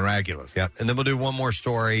is pretty miraculous. Yep. And then we'll do one more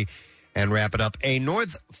story and wrap it up. A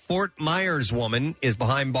North Fort Myers woman is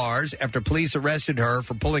behind bars after police arrested her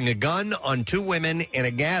for pulling a gun on 2 women in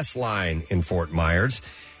a gas line in Fort Myers.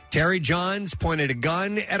 Terry Johns pointed a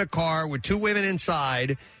gun at a car with 2 women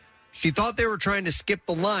inside She thought they were trying to skip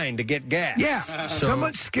the line to get gas. Yeah, So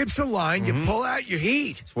someone skips a line, you pull out your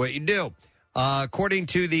heat. that's what you do. According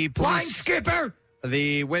to the police, Line skipper.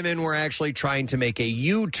 the women were actually trying to make a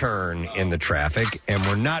U-turn in the traffic and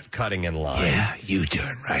were not cutting in line. Yeah,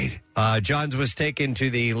 U-turn, right. Johns was taken to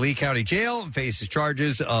the Lee County Jail and faces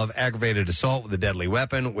charges of aggravated assault with a deadly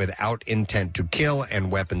weapon without intent to kill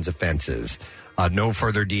and weapons offenses. No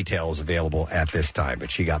further details available at this time, but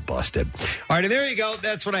she got busted. All right, and there you go.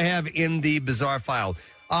 That's what I have in the bizarre file.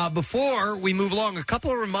 Before we move along, a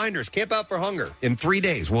couple of reminders. Camp Out for Hunger in 3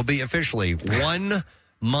 days will be officially 1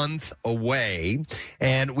 month away,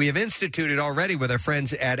 and we have instituted already with our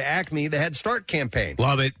friends at Acme the Head Start campaign.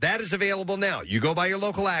 Love it. That is available now. You go by your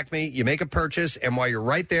local Acme, you make a purchase, and while you're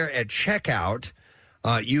right there at checkout,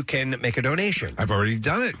 you can make a donation. I've already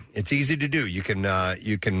done it. It's easy to do. You can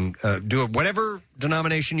do it whatever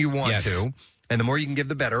denomination you want to, and the more you can give,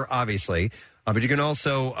 the better, obviously. But you can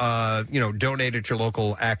also, donate at your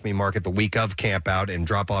local Acme Market the week of Camp Out and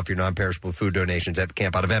drop off your non-perishable food donations at the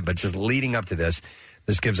Camp Out event. But just leading up to this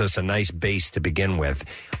gives us a nice base to begin with.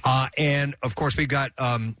 And, of course, we've got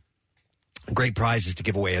great prizes to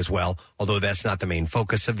give away as well, although that's not the main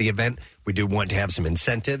focus of the event. We do want to have some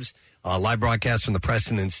incentives. Live broadcast from the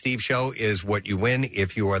Preston and Steve Show is what you win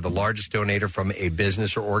if you are the largest donator from a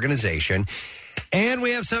business or organization. And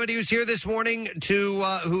we have somebody who's here this morning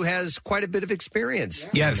who has quite a bit of experience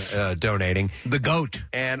in, donating. The GOAT.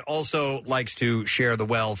 And also likes to share the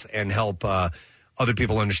wealth and help other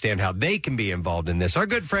people understand how they can be involved in this. Our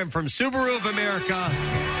good friend from Subaru of America,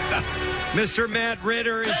 Mr. Matt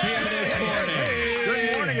Ritter, is here this morning.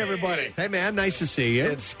 Good morning, everybody. Hey, man, nice to see you.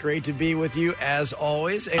 It's great to be with you, as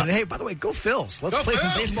always. And, hey, by the way, go Phils. Let's play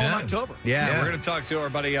some baseball in October. Yeah, we're going to talk to our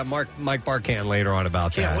buddy Mike Barkan later on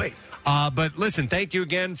about that. Can't wait. But listen, thank you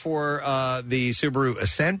again for the Subaru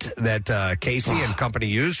Ascent that Casey and company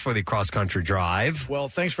used for the cross-country drive. Well,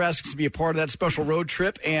 thanks for asking us to be a part of that special road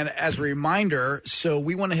trip. And as a reminder, so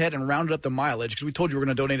we went ahead and rounded up the mileage because we told you we were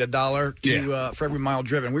going to donate $1 for every mile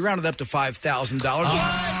driven. We rounded up to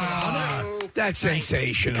 $5,000. That's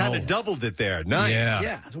sensational. You kind of doubled it there. Nice.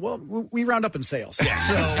 Yeah. Well, we round up in sales. Yeah.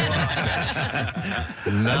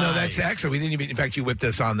 So, No, that's excellent. We didn't even. In fact, you whipped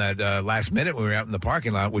us on that last minute when we were out in the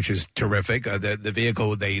parking lot, which is terrific. The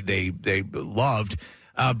vehicle they loved,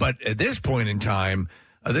 but at this point in time,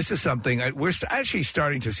 this is something we're actually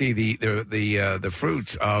starting to see the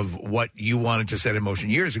fruits of what you wanted to set in motion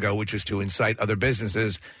years ago, which was to incite other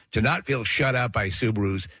businesses to not feel shut out by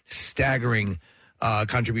Subaru's staggering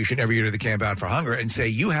contribution every year to the Camp Out for Hunger, and say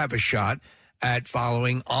you have a shot at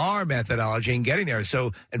following our methodology and getting there.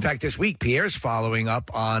 So, in fact, this week, Pierre's following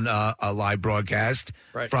up on a live broadcast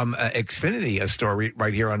from Xfinity, a store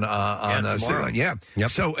right here on tomorrow. Yeah.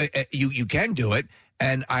 Yep. So you can do it.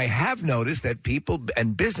 And I have noticed that people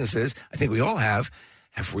and businesses, I think we all have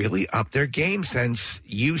really upped their game since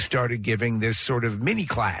you started giving this sort of mini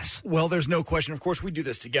class. well, there's no question. Of course, we do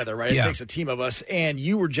this together, right? It Yeah. takes a team of us. And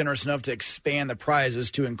you were generous enough to expand the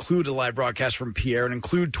prizes to include a live broadcast from Pierre and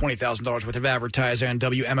include $20,000 worth of advertising on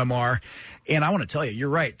WMMR. And I want to tell you, you're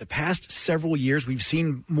right. The past several years, we've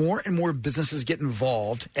seen more and more businesses get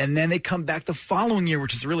involved, and then they come back the following year,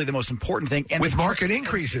 which is really the most important thing. And With market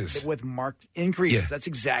increases. With marked increases. Yeah. That's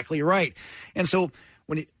exactly right. And so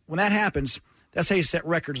when that happens, that's how you set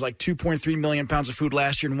records like 2.3 million pounds of food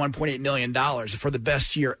last year and $1.8 million for the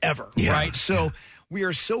best year ever, right? So we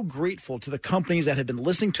are so grateful to the companies that have been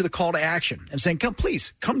listening to the call to action and saying, come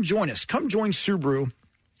join us. Come join Subaru.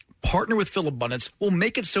 Partner with Phil Abundance. We'll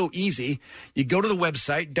make it so easy. You go to the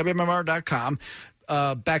website, WMMR.com,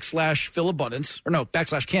 /Phil Abundance, or no,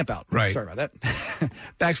 /Campout. Right. Sorry about that.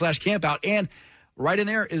 /Campout. And right in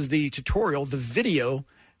there is the tutorial, the video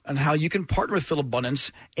on how you can partner with Phil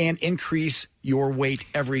Abundance and increase your weight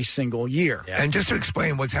every single year. And just to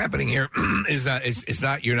explain what's happening here is that it's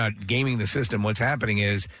not, you're not gaming the system. What's happening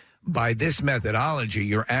is by this methodology,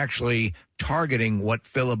 you're actually targeting what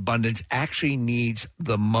Phil Abundance actually needs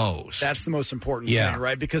the most. That's the most important thing,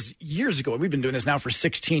 right? Because years ago, we've been doing this now for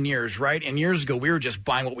 16 years, right? And years ago, we were just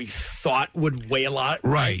buying what we thought would weigh a lot.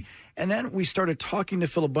 Right. And then we started talking to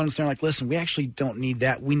Phil Abundance. They're like, listen, we actually don't need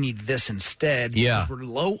that. We need this instead. Yeah. Because we're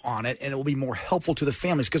low on it, and it will be more helpful to the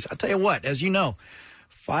families. Because I'll tell you what, as you know,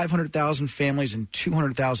 500,000 families and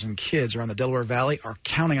 200,000 kids around the Delaware Valley are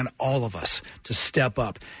counting on all of us to step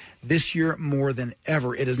up. This year, more than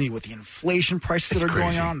ever, it is needed with the inflation prices that are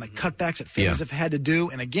going on, the cutbacks that families have had to do.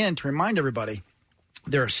 And again, to remind everybody,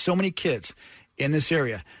 there are so many kids in this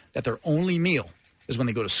area that their only meal is when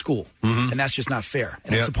they go to school, and that's just not fair.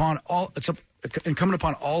 And it's incumbent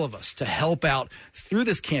upon all of us to help out through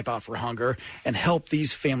this Camp Out for Hunger and help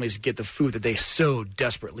these families get the food that they so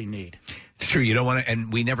desperately need. It's true. You don't want to,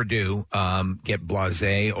 and we never do get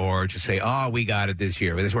blasé or just say, "Oh, we got it this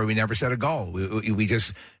year." That's why we never set a goal. We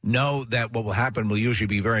just know that what will happen will usually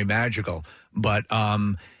be very magical. But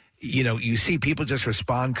you see people just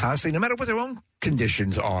respond constantly, no matter what their own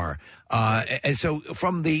conditions are. And so,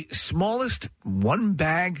 from the smallest one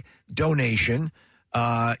bag donation,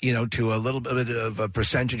 to a little bit of a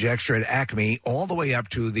percentage extra at Acme, all the way up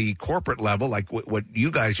to the corporate level, like what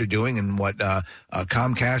you guys are doing and what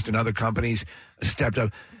Comcast and other companies stepped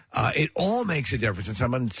up. It all makes a difference.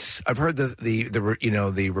 And I've heard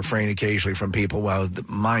the refrain occasionally from people, well,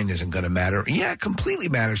 mine isn't going to matter. Yeah, it completely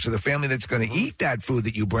matters to the family that's going to eat that food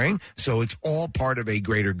that you bring. So it's all part of a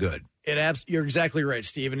greater good. You're exactly right,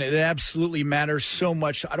 Steve, and it absolutely matters so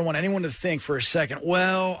much. I don't want anyone to think for a second,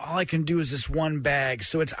 well, all I can do is this one bag,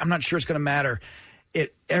 so I'm not sure it's going to matter.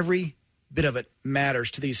 Every bit of it matters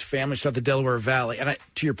to these families throughout the Delaware Valley. And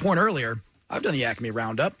to your point earlier, I've done the Acme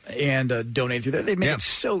Roundup and donated through there. They make it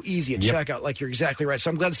so easy at checkout, like you're exactly right. So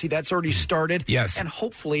I'm glad to see that's already started. Yes. And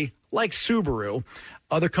hopefully, like Subaru,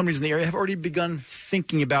 other companies in the area have already begun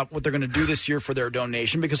thinking about what they're going to do this year for their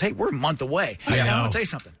donation because, hey, we're a month away. I know. I'm going to tell you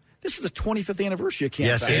something. This is the 25th anniversary of Camp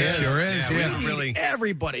Yes, Out. it is. Sure is. Yeah. Really.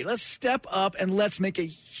 Everybody, let's step up and let's make a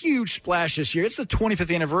huge splash this year. It's the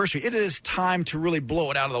 25th anniversary. It is time to really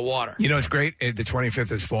blow it out of the water. You know, it's great. The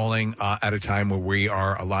 25th is falling at a time where we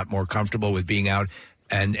are a lot more comfortable with being out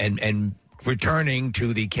and returning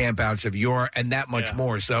to the campouts of yore and that much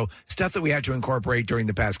more. So stuff that we had to incorporate during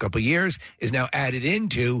the past couple of years is now added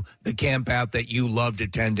into the camp out that you loved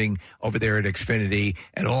attending over there at Xfinity,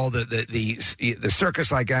 and all the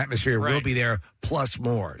circus-like atmosphere will be there plus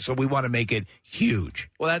more. So we want to make it huge.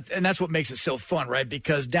 Well, that's what makes it so fun, right?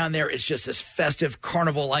 Because down there it's just this festive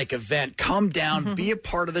carnival-like event. Come down, be a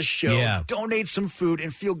part of the show, donate some food,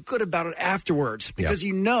 and feel good about it afterwards because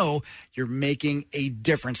you know you're making a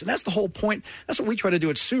difference. And that's the whole point. That's what we try to do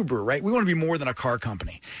at Subaru, right? We want to be more than a car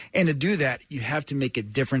company. And to do that, you have to make a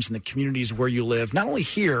difference in the communities where you live, not only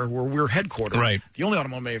here where we're headquartered, the only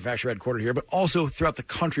automobile manufacturer headquartered here, but also throughout the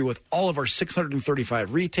country with all of our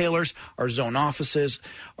 635 retailers, our zone offices,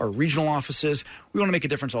 our regional offices. We want to make a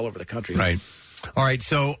difference all over the country. Right. All right,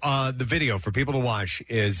 so the video for people to watch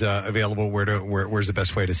is available. Where's the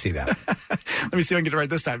best way to see that? Let me see if I can get it right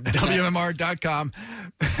this time.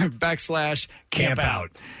 WMMR.com/campout.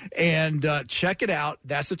 And check it out.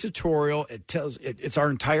 That's the tutorial. It's our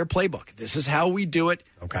entire playbook. This is how we do it.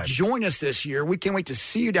 Okay. Join us this year. We can't wait to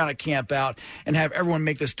see you down at Camp Out and have everyone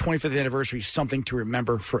make this 25th anniversary something to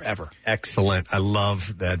remember forever. Excellent. I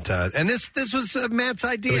love that. And this was Matt's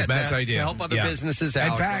idea. It was Matt's idea. To help other businesses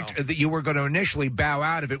out. In fact, you were going to initially bow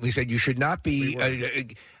out of it. We said you should not be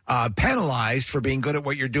penalized for being good at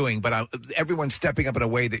what you're doing, but everyone's stepping up in a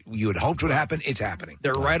way that you had hoped would happen. It's happening.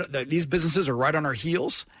 They're right. These businesses are right on our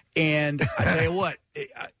heels. And I tell you what,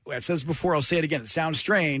 I've said this before, I'll say it again. It sounds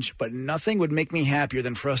strange, but nothing would make me happier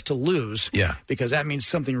than for us to lose. Yeah. Because that means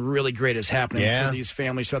something really great is happening for these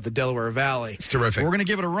families throughout the Delaware Valley. It's terrific. We're going to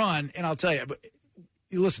give it a run, and I'll tell you, but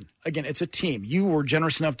listen, again, it's a team. You were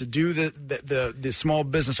generous enough to do the small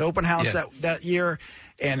business open house that year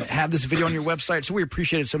and have this video on your website. So we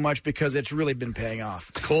appreciate it so much because it's really been paying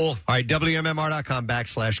off. Cool. All right,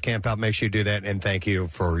 WMMR.com/campout. Make sure you do that, and thank you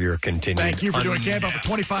for your continued Thank you for doing Camp Out for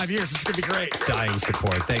 25 years. This is going to be great. Dying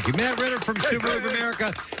support. Thank you. Matt Ritter from Subaru of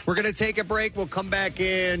America. We're going to take a break. We'll come back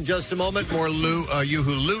in just a moment. More You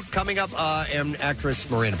Who Loot coming up, and actress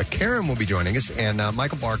Miranda McCarran will be joining us, and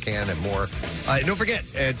Michael Barkan and more. Don't forget,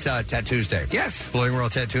 it's Tattoos Day. Yes. Floating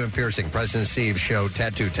World Tattoo and Piercing. President Steve Show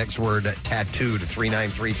Tattoo. Text word tattoo to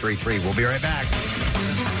 39333. We'll be right back.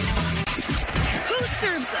 Who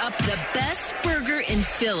serves up the best burger in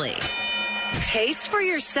Philly? Taste for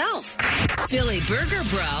yourself. Philly Burger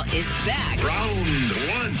Brawl is back. Round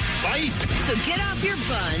one, fight. So get off your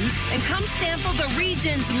buns and come sample the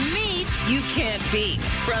region's meat you can't beat.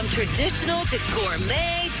 From traditional to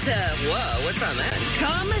gourmet to, whoa, what's on that?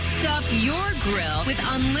 Come stuff your grill with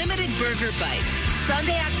unlimited burger bites.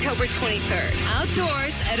 Sunday, October 23rd.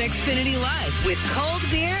 Outdoors at Xfinity Live with cold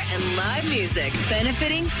beer and live music.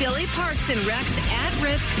 Benefiting Philly Parks and Rec's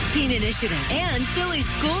At-Risk Teen Initiative and Philly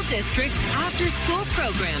School District's after-school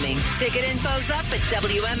programming. Ticket info's up at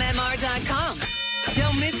WMMR.com.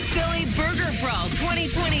 Don't miss Philly Burger Brawl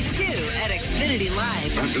 2022 at Xfinity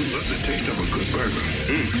Live. I do love the taste of a good burger.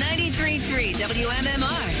 93.3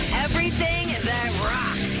 WMMR. Everything that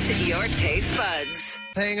rocks your taste buds.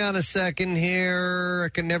 Hang on a second here. I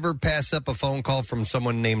can never pass up a phone call from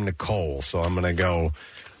someone named Nicole, so I'm going to go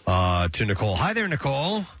to Nicole. Hi there,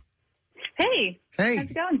 Nicole. Hey. Hey. How's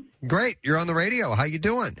it going? Great. You're on the radio. How you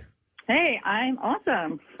doing? Hey, I'm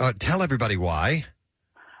awesome. Tell everybody why.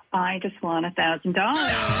 I just won $1,000.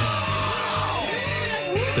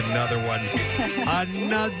 It's another one.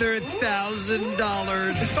 Another $1,000.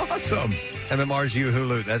 That's awesome. MMR's Yoo-Hoo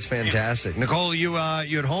Loot. That's fantastic. Nicole, you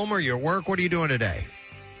at home or you at work? What are you doing today?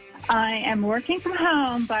 I am working from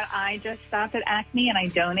home, but I just stopped at Acme and I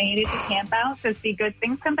donated to Camp Out, so see good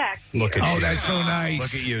things come back. Look at you. Oh, that's so nice.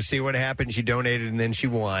 Look at you. See what happened? She donated and then she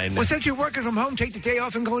won. Well, since you're working from home, take the day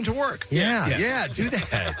off and go into work. Yeah, do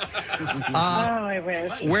that. I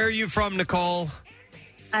wish. Where are you from, Nicole?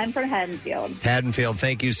 I'm from Haddonfield. Haddonfield,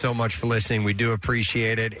 thank you so much for listening. We do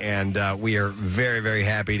appreciate it, and we are very, very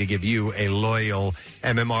happy to give you, a loyal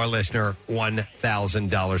MMR listener,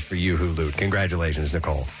 $1,000 for Yoo-Hoo Loot. Congratulations,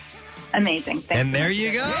 Nicole. Amazing. And there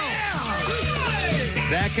you go.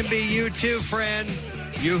 That can be you too, friend.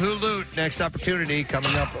 Yoo-Hoo Loot, next opportunity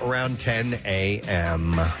coming up around 10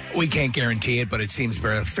 a.m. We can't guarantee it, but it seems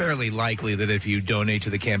fairly likely that if you donate to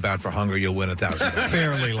the Camp Out for Hunger, you'll win $1,000.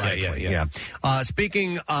 Fairly likely, yeah.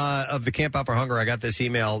 Speaking of the Camp Out for Hunger, I got this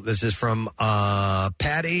email. This is from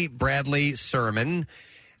Patty Bradley Sermon.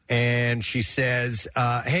 And she says,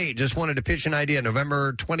 hey, just wanted to pitch an idea.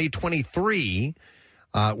 November 2023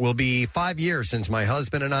 will be 5 years since my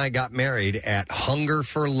husband and I got married at Hunger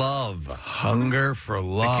for Love. Hunger for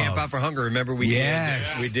Love. The Camp Out for Hunger. Remember, we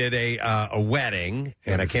did a wedding,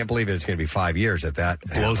 and I can't believe it's going to be 5 years at that.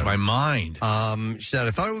 Blows my mind. She said,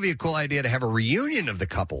 I thought it would be a cool idea to have a reunion of the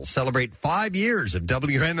couples, celebrate 5 years of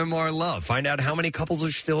WMMR love, find out how many couples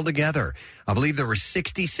are still together. I believe there were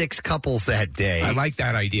 66 couples that day. I like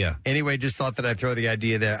that idea. Anyway, just thought that I'd throw the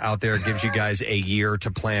idea out there. It gives you guys a year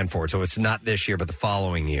to plan for it. So it's not this year, but the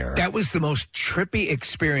following year. That was the most trippy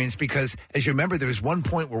experience because, as you remember, there was one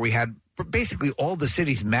point where we had basically all the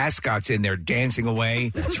city's mascots in there dancing away.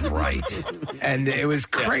 That's right. And it was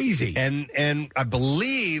crazy. And I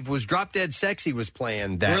believe was Drop Dead Sexy was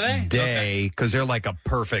playing that day because they're like a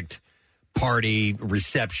perfect party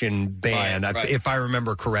reception band. Right. If I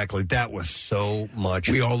remember correctly, that was so much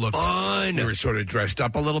We all looked fun. We were sort of dressed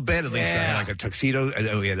up a little bit. At least I had like a tuxedo.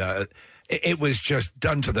 And we had it was just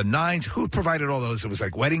done to the nines. Who provided all those? It was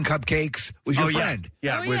like wedding cupcakes. Was your friend?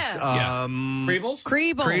 Yeah, it was Kriebels?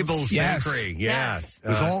 Kriebels Yes. Bakery. Yeah. It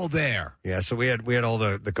was all there. Yeah, so we had all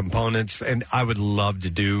the components, and I would love to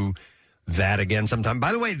do that again sometime.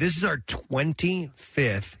 By the way, this is our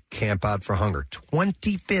 25th Camp Out for Hunger.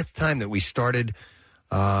 25th time that we started.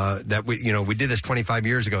 We did this 25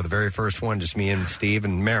 years ago. The very first one, just me and Steve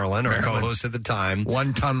and Marilyn, our co-host at the time.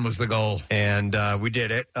 1 ton was the goal, and we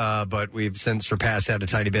did it. But we've since surpassed that a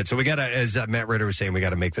tiny bit. So we got to, as Matt Ritter was saying, we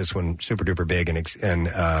got to make this one super duper big and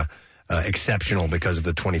exceptional because of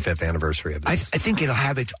the 25th anniversary of this. I think it'll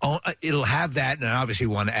have its own. It'll have that, and obviously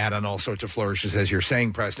we want to add on all sorts of flourishes, as you're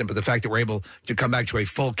saying, Preston. But the fact that we're able to come back to a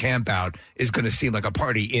full camp out is going to seem like a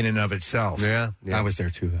party in and of itself. Yeah. I was there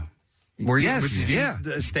too, though. Were you? Yes, Did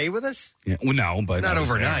you stay with us? Yeah. Well, no, but not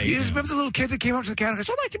overnight. You remember the little kid that came up to the counter and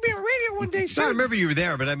goes, I'd like to be on radio one day. So I remember you were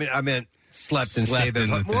there, but I meant slept and stayed there.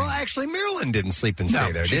 Well, actually, Marilyn didn't sleep and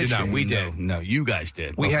stay there, did she? We did. No, you guys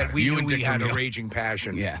did. We had You and we Dick had a Vermeil. raging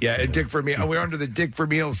passion. Yeah. And Dick Vermeil. We're under the Dick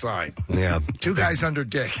Vermeil sign. Yeah. Two guys under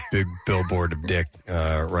Dick. Big billboard of Dick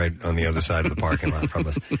right on the other side of the parking lot from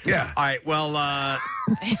us. Yeah. All right, well...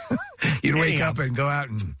 You'd wake up and go out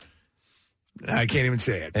and... I can't even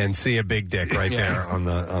say it. And see a big dick right there on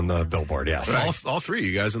the billboard, yes. All three of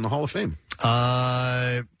you guys in the Hall of Fame.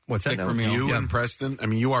 What's that Dick now? Vermeil. You and Preston. I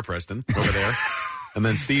mean, you are Preston over there. And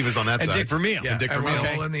then Steve is on that And side. Dick Vermeil. And Dick And Vermeil.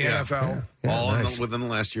 we're all in the NFL. Yeah, all nice. within the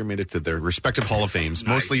last year made it to their respective Hall of Fames,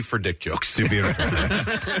 mostly for dick jokes. Too beautiful.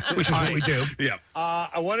 Which is what we do. Yeah.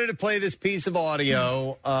 I wanted to play this piece of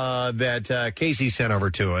audio that Casey sent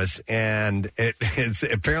over to us, and it's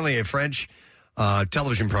apparently a French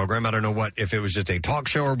television program. I don't know if it was just a talk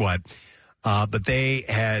show or what, but they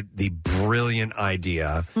had the brilliant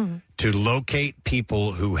idea to locate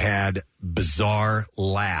people who had bizarre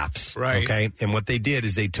laughs. Right. Okay. And what they did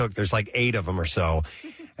is there's like 8 of them or so,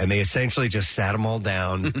 and they essentially just sat them all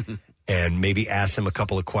down and maybe asked them a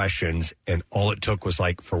couple of questions. And all it took was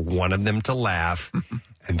like for one of them to laugh,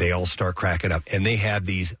 and they all start cracking up. And they have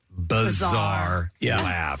these bizarre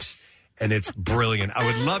laughs. And it's brilliant. I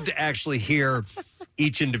would love to actually hear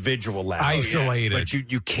each individual laugh. Isolated. But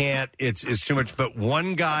you can't. It's too much. But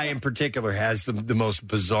one guy in particular has the most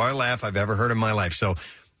bizarre laugh I've ever heard in my life. So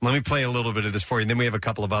Let me play a little bit of this for you, and then we have a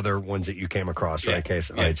couple of other ones that you came across, right, Case?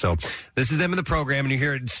 All right, so this is them in the program, and you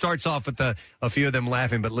hear it starts off with a few of them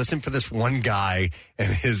laughing, but listen for this one guy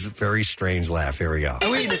and his very strange laugh. Here we go.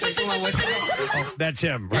 Oh, that's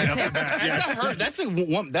him, right off the bat. That's a her. That's a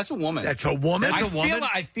woman. That's a woman? That's a woman?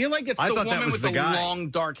 I feel like it's I the thought that woman was with the the guy. long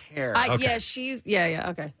dark hair. Okay. Yeah, she's... Yeah,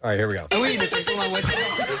 okay. All right, here we go.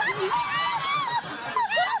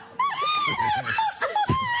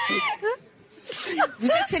 Vous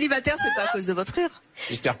êtes célibataire, c'est pas à cause de votre rire.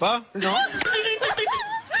 J'espère pas. Non.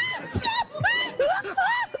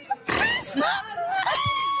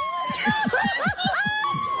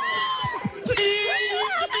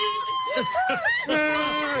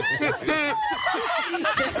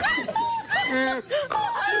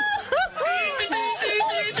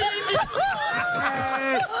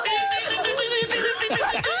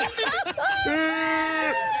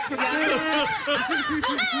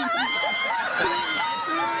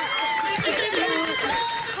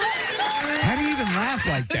 How do you even laugh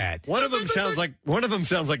like that? One of them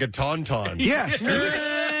sounds like a tauntaun.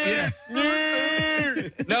 Yeah.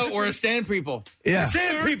 No, or a sand people. Yeah.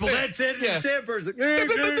 Sand people, that's it. Yeah. Sand person.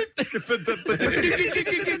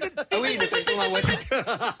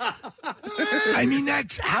 I mean,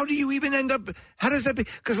 that's how do you even end up? How does that be?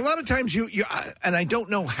 Because a lot of times you and I don't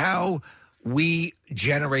know how we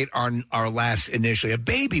generate our laughs initially. A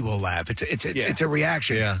baby will laugh. It's a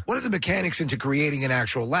reaction. Yeah. What are the mechanics into creating an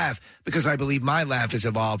actual laugh? Because I believe my laugh has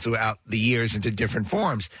evolved throughout the years into different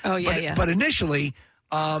forms. Oh, yeah, But initially,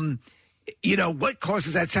 what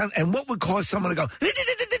causes that sound, and what would cause someone to go?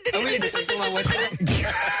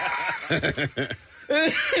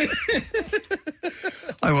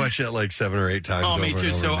 I watched that like 7 or 8 times. Oh, me over too.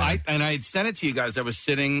 and over So again. I had sent it to you guys. I was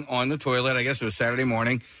sitting on the toilet. I guess it was Saturday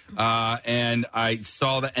morning, and I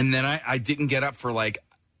saw that, and then I didn't get up for like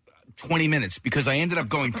 20 minutes because I ended up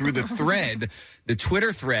going through the thread, the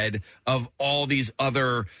Twitter thread of all these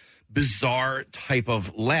other bizarre type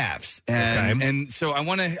of laughs, and so I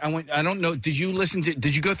don't know. Did you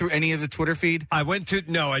go through any of the Twitter feed? I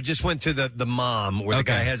just went to the mom where the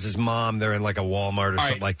guy has his mom. They're in like a Walmart or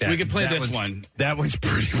something like that. We can play this one. That one's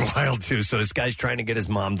pretty wild too. So this guy's trying to get his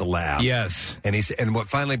mom to laugh. Yes, and what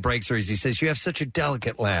finally breaks her is he says, "You have such a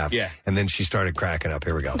delicate laugh." Yeah, and then she started cracking up.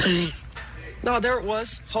 Here we go. No, there it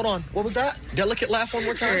was. Hold on. What was that? Delicate laugh one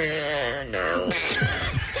more time. No.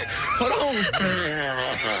 Hold on.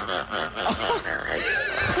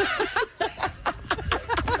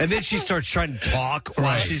 And then she starts trying to talk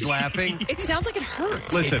while she's laughing. It sounds like it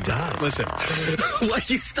hurts. Listen, listen. Why are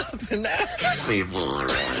you stopping that?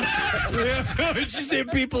 She said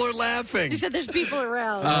people are laughing. You said there's people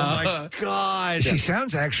around. Oh my God! She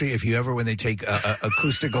sounds actually, if you ever, when they take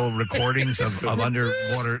acoustical recordings of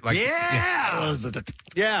underwater, like yeah.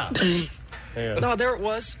 No, there it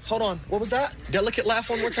was. Hold on. What was that? Delicate laugh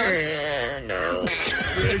one more time. No.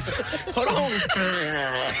 Hold on.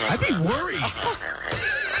 I'd be worried,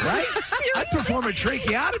 right? I'd perform a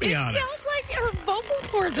tracheotomy on it. Sounds like her vocal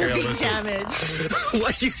cords are being damaged. Why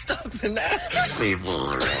are you stopping that?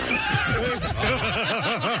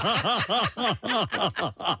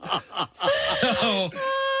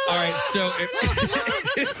 All right, so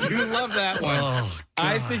if you love that one,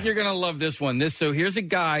 I think you're going to love this one. So here's a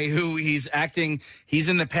guy who he's in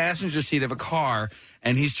the passenger seat of a car,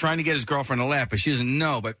 and he's trying to get his girlfriend to laugh, but she doesn't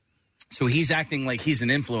know. But so he's acting like he's an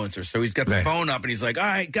influencer. So he's got the phone up, and he's like, all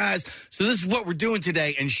right, guys, so this is what we're doing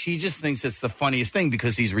today. And she just thinks it's the funniest thing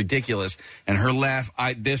because he's ridiculous. And her laugh,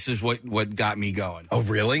 this is what got me going. Oh,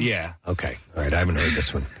 really? Yeah. Okay. All right, I haven't heard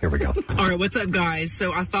this one. Here we go. All right, what's up, guys?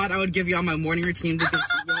 So I thought I would give y'all my morning routine because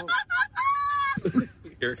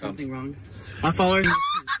Here it something wrong. My followers.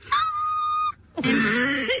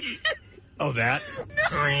 Oh, that?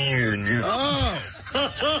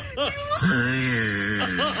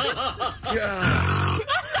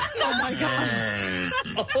 Oh my God.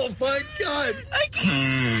 Oh my God. I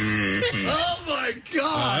can't. Oh my God.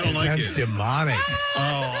 I don't like Sounds it. demonic.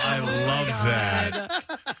 Oh, I love that.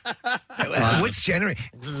 What's generate?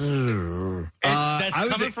 That's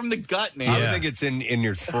coming from the gut, man. I would think it's in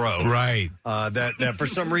your throat, Right. That for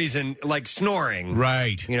some reason, like snoring,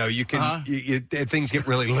 Right. You know, you can things get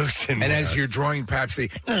really loose in And there. as you're drawing, perhaps the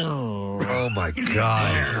oh my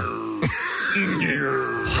God.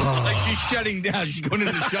 Like she's shutting down. She's going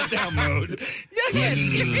into shutdown mode. Yeah,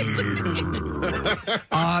 seriously.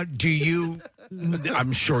 do you?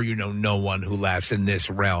 I'm sure you know no one who laughs in this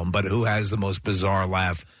realm, but who has the most bizarre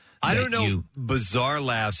laugh? I don't know bizarre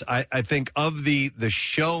laughs. I think of the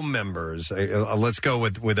show members. Let's go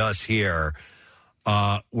with us here.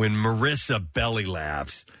 When Marissa belly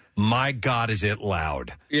laughs. my God, is it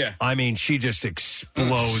loud? Yeah. I mean, she just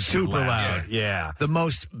explodes. Super loud. Yeah. The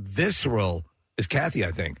most visceral is Kathy,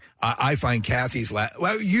 I think. I find Kathy's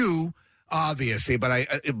well, you obviously, but I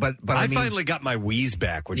mean, finally got my wheeze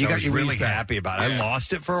back, which I was your really wheeze back. happy about. Yeah. I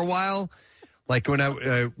lost it for a while. Like when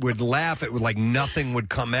I would laugh, it would like nothing would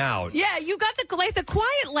come out. Yeah, you got the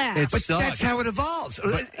quiet laugh. It but sucked. that's how it evolves.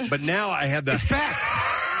 But now I have the. It's back.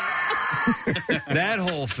 That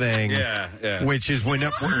whole thing, yeah. which is when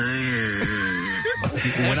I'm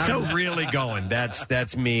really going.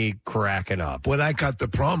 That's me cracking up. When I cut the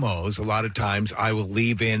promos, a lot of times I will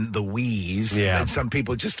leave in the wheeze. Yeah. And some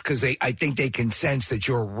people, just because I think they can sense that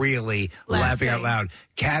you're really laughing out loud.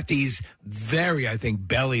 Kathy's very, I think,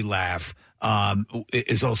 belly laugh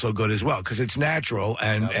is also good as well because it's natural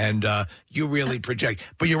and you really project.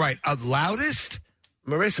 But you're right. Loudest,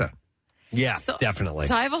 Marissa. Yeah, definitely.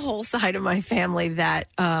 So I have a whole side of my family that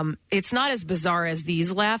it's not as bizarre as these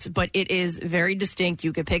laughs, but it is very distinct.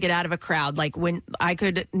 You could pick it out of a crowd. Like when I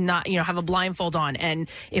could not, have a blindfold on, and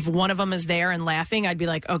if one of them is there and laughing, I'd be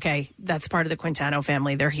like, okay, that's part of the Quintano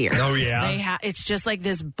family. They're here. Oh yeah. It's just like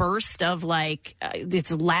this burst of like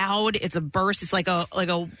it's loud. It's a burst. It's like a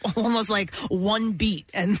almost like one beat,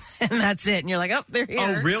 and that's it. And you're like, oh, they're here.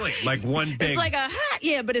 Oh really? Like one big. It's like a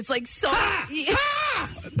yeah, but it's like so.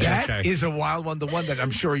 That is a wild one. The one that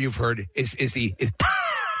I'm sure you've heard is the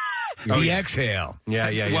exhale.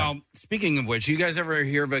 Yeah. Well, speaking of which, you guys ever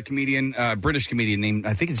hear of a comedian, British comedian named,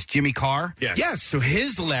 I think it's Jimmy Carr? Yes. So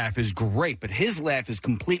his laugh is great, but his laugh is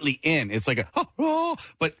completely in. It's like a, oh,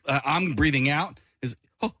 but I'm breathing out.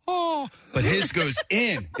 But his goes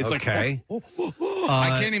in. It's okay. Like,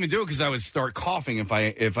 I can't even do it because I would start coughing if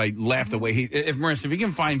I laughed the way he. If Marissa, if you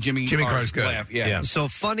can find Jimmy Carr's good. laugh, yeah. So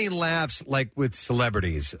funny laughs, like with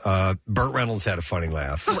celebrities. Burt Reynolds had a funny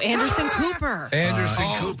laugh. Oh, Anderson Cooper.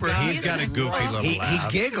 Cooper. He's got a goofy little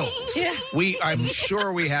laugh. He giggles. Yeah. I'm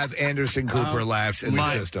sure we have Anderson Cooper laughs in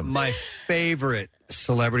the system. My favorite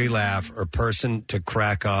celebrity laugh or person to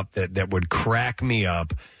crack up that would crack me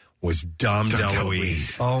up was Dom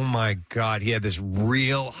DeLuise. Oh my God. He had this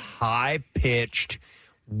real high-pitched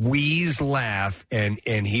wheeze laugh and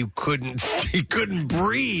he couldn't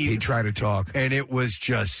breathe. He'd try to talk. And it was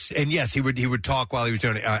just, and yes, he would talk while he was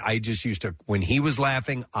doing it. I just used to, when he was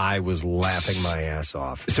laughing, I was laughing my ass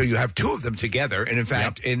off. So you have two of them together. And in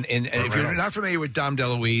fact, and if you're not familiar with Dom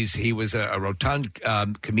DeLuise, he was a rotund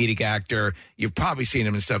comedic actor. You've probably seen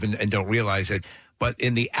him and stuff and don't realize it. But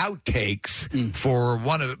in the outtakes for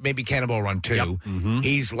one of maybe Cannonball Run 2,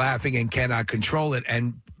 he's laughing and cannot control it.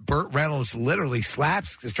 And Burt Reynolds literally is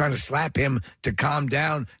trying to slap him to calm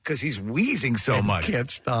down because he's wheezing so much. He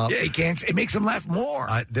can't stop. Yeah, he can't. It makes him laugh more.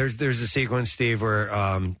 There's a sequence, Steve, where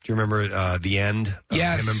do you remember The End?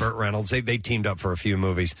 Yes. Him and Burt Reynolds. They teamed up for a few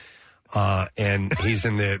movies. And he's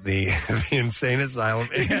in the insane asylum,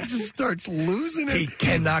 and he just starts losing it. He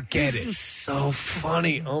cannot get it. This is so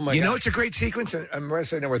funny. Oh my! You God. know, it's a great sequence.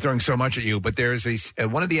 Marissa, I know we're throwing so much at you, but there's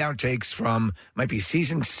one of the outtakes from might be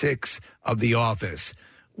season 6 of The Office,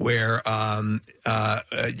 where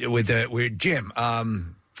with Jim, God,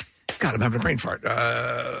 I'm having a brain fart.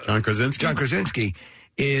 John Krasinski.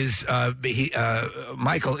 Is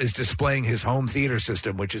Michael is displaying his home theater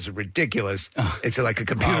system, which is ridiculous. It's like a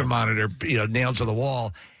computer monitor, nailed to the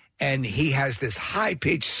wall, and he has this high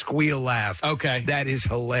pitched squeal laugh. Okay, that is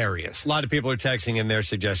hilarious. A lot of people are texting in their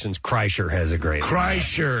suggestions. Kreischer has a great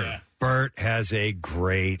Kreischer. Laugh. Bert has a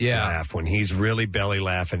great laugh when he's really belly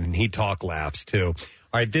laughing, and he talk laughs too.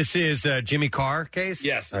 All right, this is Jimmy Carr case.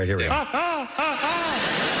 Yes. All right, here we go.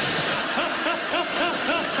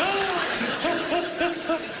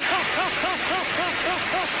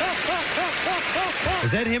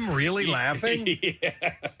 Is that him really laughing? Yeah.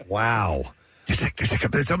 Wow.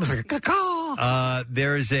 It's almost like a caw.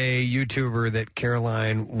 There's a YouTuber that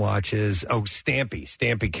Caroline watches. Oh,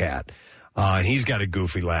 Stampy Cat. And he's got a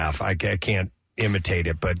goofy laugh. I can't imitate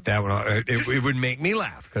it, but that one it would make me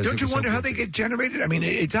laugh. Don't you wonder how they get generated? I mean,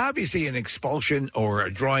 it's obviously an expulsion or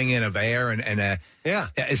a drawing in of air, and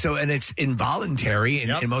it's involuntary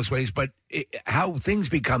in most ways. But how things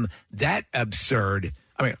become that absurd.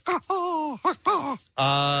 I mean,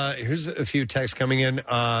 here's a few texts coming in.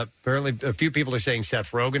 Apparently, a few people are saying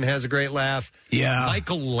Seth Rogen has a great laugh. Yeah.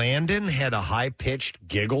 Michael Landon had a high-pitched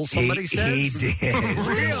giggle, somebody says. He did.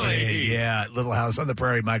 Really? He did. Yeah. Little House on the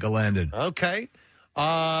Prairie, Michael Landon. Okay.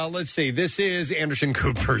 Let's see. This is Anderson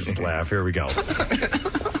Cooper's laugh. Here we go.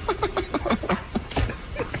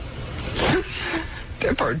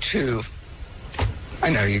 That part too.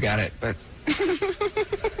 I know you got it, but...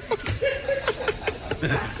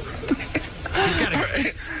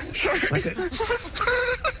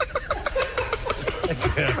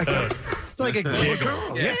 like a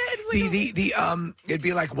giggle. Yeah. It'd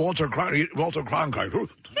be like Walter Cronkite.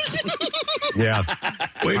 Yeah.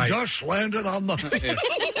 We Right. just landed on the.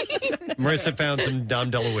 Marissa found some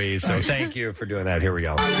Dom DeLuise, so thank you for doing that. Here we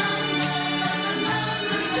go.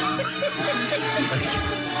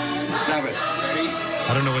 Stop it. Ready?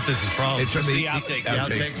 I don't know what this is from. It's from the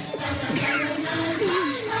outtakes.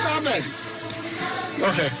 Stop it.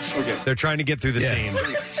 Okay. They're trying to get through the scene.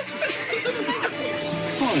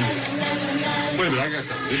 Wait a minute, I got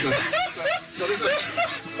something.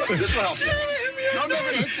 This will help you. No, I'm not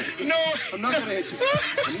going to hit you. No, I'm not going to hit you.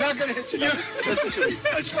 I'm not going to hit you. Listen to me.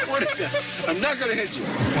 I swear to God. I'm not going to hit you.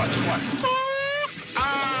 Watch.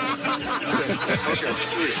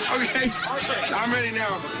 Okay. I'm ready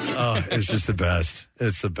now. Oh, it's just the best.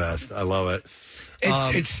 It's the best. I love it.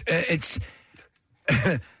 It's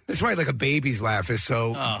that's why like a baby's laugh is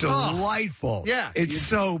so delightful. Yeah. It's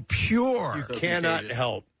so pure. You cannot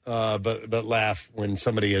help but laugh when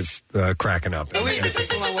somebody is cracking up. It's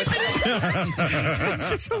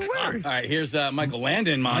just hilarious. All right, here's Michael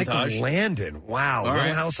Landon montage. Michael Landon. Wow. All Little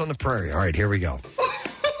right. House on the Prairie. All right, here we go.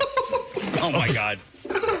 Oh, my God.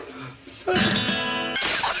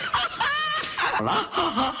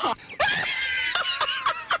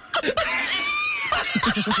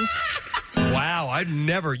 Wow, I'd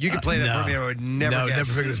never. You could play that for me. I would never guess never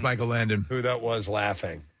figured it was Michael Landon. who that was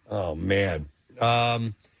laughing. Oh, man.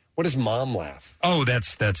 What does Mom laugh? Oh,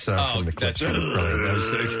 that's from the clips.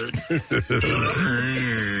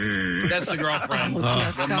 That's the girlfriend.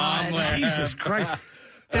 The mom laugh. Jesus Christ.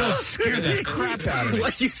 That would scare the crap out of me. Why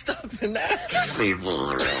are you stopping that?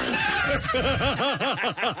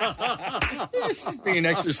 She's being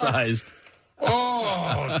exercised.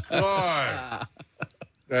 Oh, God.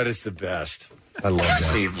 That is the best. I love that.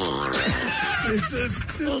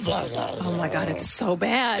 Oh my God, it's so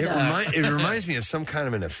bad. It reminds me of some kind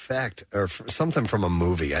of an effect or something from a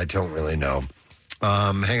movie. I don't really know.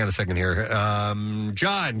 Hang on a second here.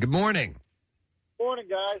 John, good morning. Morning,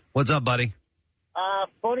 guys. What's up, buddy?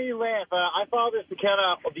 Funny laugh. I follow this account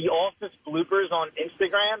of the Office bloopers on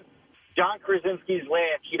Instagram. John Krasinski's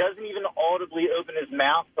laugh. He doesn't even audibly open his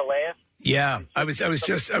mouth to laugh. Yeah, I was He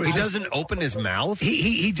doesn't open his mouth.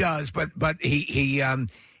 He does, but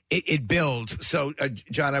it builds. So,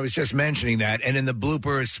 John, I was just mentioning that, and in the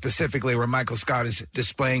bloopers specifically, where Michael Scott is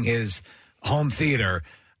displaying his home theater,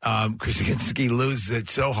 Krasinski loses it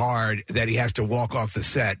so hard that he has to walk off the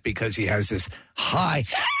set because he has this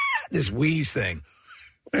this wheeze thing.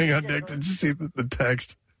 Hang on, Nick. Did you see the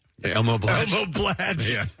text? Elmo Blatch. Elmo Blatch.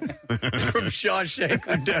 Yeah. From Shawshank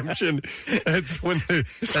Redemption. That's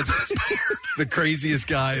that's the craziest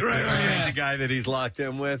guy, crazy guy that he's locked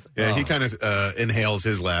in with. Yeah, he kind of inhales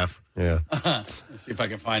his laugh. Yeah. Let's see if I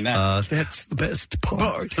can find that. That's the best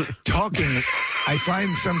part. Talking, I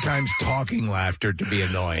find sometimes talking laughter to be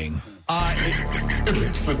annoying.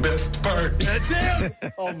 It's the best part. That's him.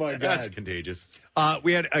 Oh, my God. That's contagious.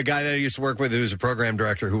 We had a guy that I used to work with who was a program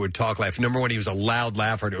director who would talk laugh. Remember when he was a loud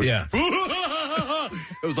laugher? And it was,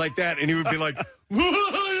 it was like that. And he would be like,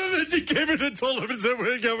 he came in and told him,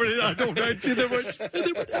 I don't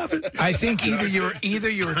I think either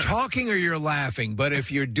you're talking or you're laughing, but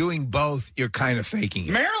if you're doing both, you're kind of faking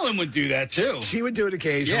it. Marilyn would do that, too. She would do it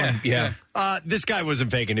occasionally. Yeah. This guy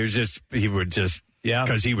wasn't faking. It was just, he would just,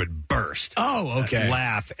 because he would burst. Oh, okay.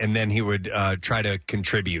 Laugh, and then he would try to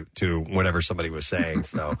contribute to whatever somebody was saying.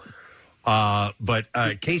 So, but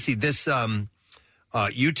Casey, this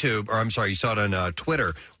YouTube, or I'm sorry, you saw it on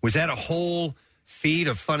Twitter. Was that a whole feed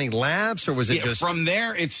of funny laughs, or was it just from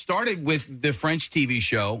there? It started with the French TV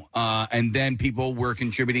show, and then people were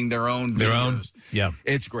contributing their own videos. Yeah,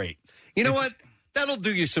 it's great. You know what? That'll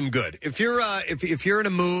do you some good. If you're if you're in a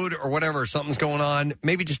mood or whatever, something's going on,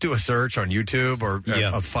 maybe just do a search on YouTube or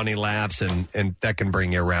of funny laughs, and that can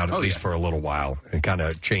bring you around at least for a little while and kind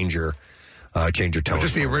of change your tone. But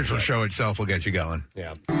just the original show itself will get you going.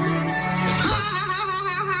 Yeah.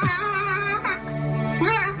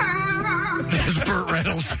 That's Burt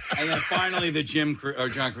Reynolds. And then finally the John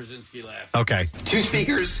Krasinski laugh. Okay. 2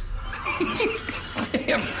 speakers.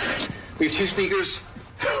 Damn. We have 2 speakers.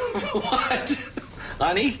 What?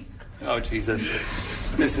 Honey? Oh, Jesus.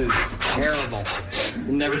 This is terrible.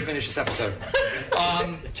 We'll never finish this episode.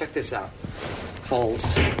 Check this out.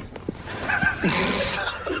 Folds.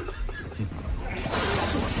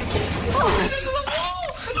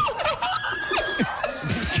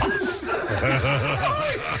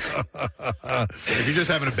 If you're just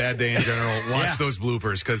having a bad day in general, watch those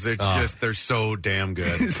bloopers because they're so damn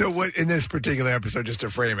good. So what in this particular episode, just to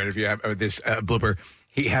frame it, if you have this blooper,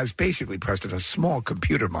 he has basically, Preston, a small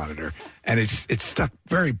computer monitor, and it's stuck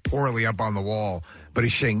very poorly up on the wall. But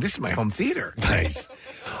he's saying, this is my home theater. Nice.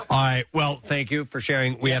 All right. Well, thank you for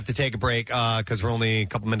sharing. We have to take a break because we're only a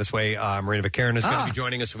couple minutes away. Marina Baccarin is going to be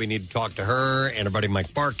joining us, so we need to talk to her and our buddy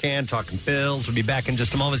Mike Barkan, talking Bills. We'll be back in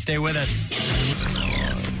just a moment. Stay with us.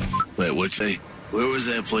 Wait, where was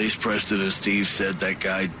that place Preston and Steve said that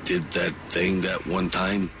guy did that thing that one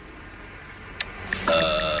time?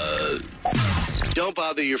 Don't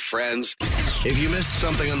bother your friends. If you missed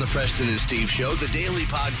something on the Preston and Steve Show, the daily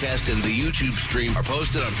podcast and the YouTube stream are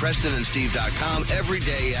posted on PrestonandSteve.com every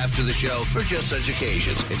day after the show for just such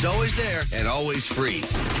occasions. It's always there and always free.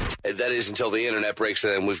 And that is until the internet breaks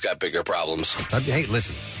and we've got bigger problems. Hey,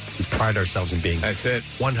 listen. We pride ourselves in being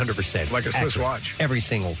 100% like a Swiss watch every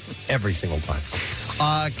single time.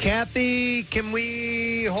 Kathy, can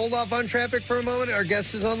we hold off on traffic for a moment? Our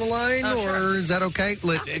guest is on the line, or is that okay?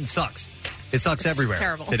 It sucks. It sucks everywhere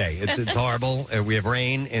terrible. Today. It's horrible. We have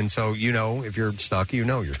rain, and so if you're stuck,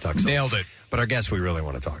 you're stuck. So. Nailed it. But our guest we really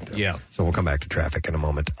want to talk to. Yeah. So we'll come back to traffic in a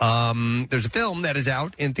moment. There's a film that is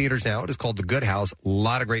out in theaters now. It is called The Good House. A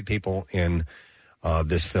lot of great people in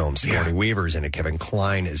this film. Sigourney Weaver is in it. Kevin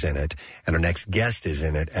Kline is in it. And our next guest is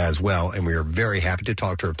in it as well. And we are very happy to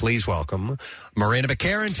talk to her. Please welcome Marina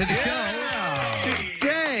Baccarin to the show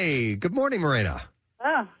today. Good morning, Marina.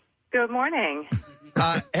 Oh, good morning.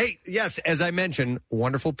 Hey, yes, as I mentioned,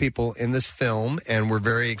 wonderful people in this film, and we're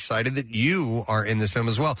very excited that you are in this film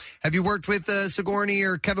as well. Have you worked with Sigourney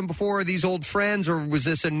or Kevin before? Are these old friends, or was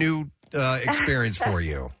this a new experience for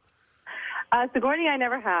you? Sigourney I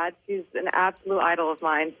never had. She's an absolute idol of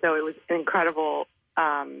mine, so it was an incredible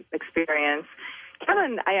experience.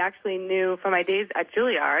 Kevin, I actually knew from my days at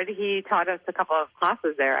Juilliard. He taught us a couple of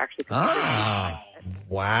classes there, actually. Wow.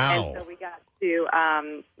 And so we got to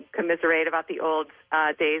commiserate about the old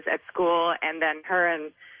days at school, and then her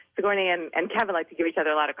and Sigourney and Kevin like to give each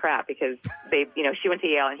other a lot of crap because they, she went to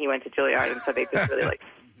Yale and he went to Juilliard, and so they just really liked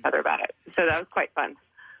each other about it. So that was quite fun.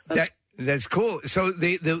 That's cool. So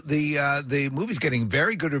the movie's getting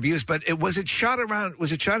very good reviews, but was it shot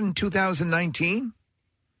in 2019?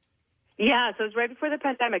 Yeah, so it was right before the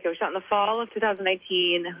pandemic. It was shot in the fall of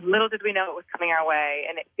 2019. Little did we know it was coming our way,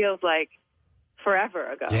 and it feels like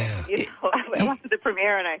forever ago. Yeah. I went to the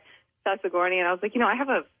premiere and I saw Sigourney, and I was like, I have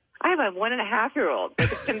a 1.5-year-old.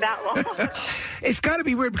 Like, it's been that long. It's got to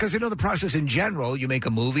be weird because I know the process in general. You make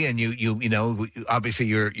a movie, and you obviously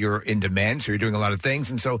you're in demand, so you're doing a lot of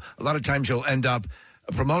things, and so a lot of times you'll end up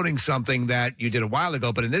promoting something that you did a while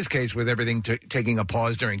ago. But in this case, with everything taking a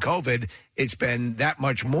pause during COVID, it's been that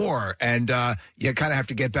much more, and you kind of have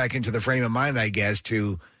to get back into the frame of mind, I guess,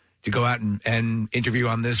 to go out and interview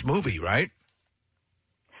on this movie, right?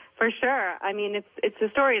 For sure. I mean, it's a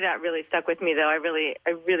story that really stuck with me, though. I really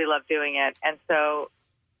love doing it, and so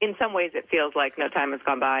in some ways, it feels like no time has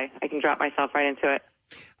gone by. I can drop myself right into it.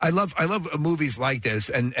 I love movies like this,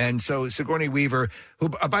 and so Sigourney Weaver, who,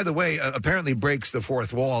 by the way, apparently breaks the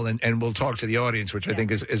fourth wall, and we'll talk to the audience, which I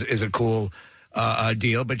think is a cool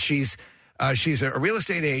deal. But she's a real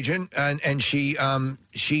estate agent, and she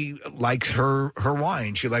likes her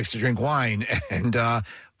wine. She likes to drink wine, and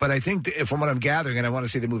but I think from what I'm gathering, and I want to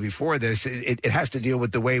see the movie for this, it has to deal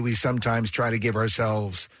with the way we sometimes try to give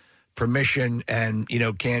ourselves permission, and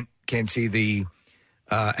can't see the.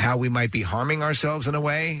 How we might be harming ourselves in a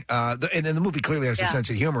way. And the movie clearly has a sense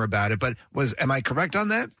of humor about it, but am I correct on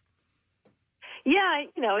that? Yeah,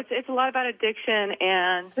 it's a lot about addiction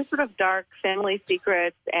and just sort of dark family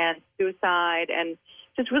secrets and suicide and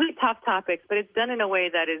just really tough topics, but it's done in a way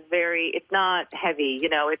that is it's not heavy,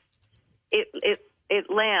 it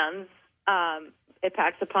lands, it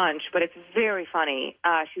packs a punch, but it's very funny.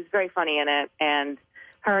 She's very funny in it, and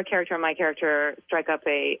her character and my character strike up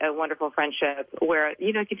a wonderful friendship where,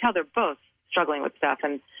 you can tell they're both struggling with stuff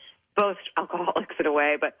and both alcoholics in a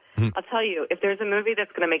way. But I'll tell you, if there's a movie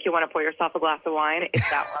that's going to make you want to pour yourself a glass of wine, it's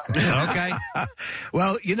that one. Okay.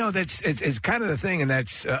 Well, it's kind of the thing, and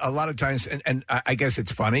that's a lot of times, and I guess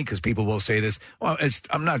it's funny because people will say this, well,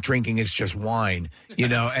 I'm not drinking, it's just wine,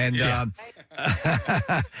 and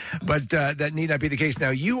but that need not be the case.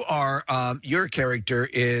 Now, you are, your character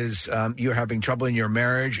is, you're having trouble in your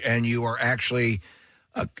marriage, and you are actually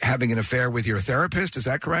having an affair with your therapist. Is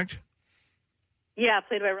that correct? Yeah,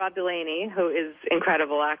 played by Rob Delaney, who is an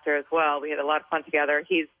incredible actor as well. We had a lot of fun together.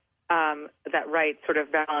 He's that right sort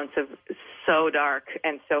of balance of so dark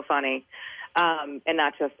and so funny, and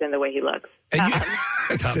not just in the way he looks.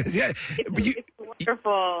 It's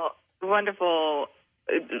wonderful, wonderful,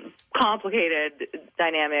 complicated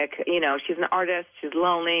dynamic. She's an artist. She's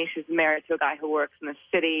lonely. She's married to a guy who works in the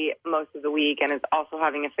city most of the week and is also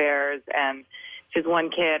having affairs. And She's one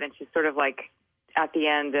kid, and she's sort of like at the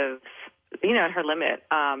end of, at her limit,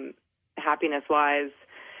 happiness-wise.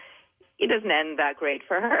 It doesn't end that great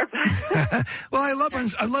for her. Well, I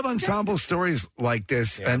love ensemble stories like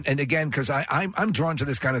this, and again, because I'm drawn to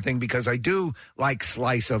this kind of thing because I do like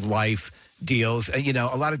slice of life deals. A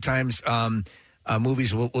lot of times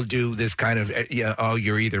movies will do this kind of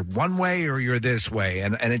you're either one way or you're this way,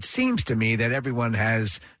 and it seems to me that everyone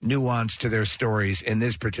has nuance to their stories in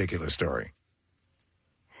this particular story.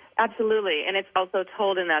 Absolutely, and it's also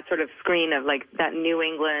told in that sort of screen of like that New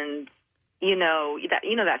England.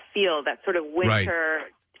 That feel, that sort of winter, right.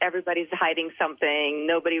 Everybody's hiding something,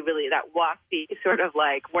 nobody really, that wafty sort of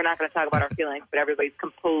like, we're not going to talk about our feelings, but everybody's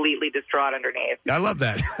completely distraught underneath. I love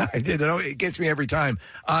that. It gets me every time.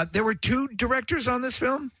 There were 2 directors on this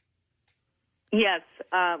film? Yes,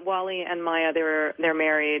 Wally and Maya, they're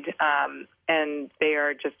married, and they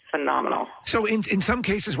are just phenomenal. So in some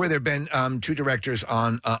cases where there have been 2 directors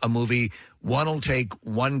on a movie, one will take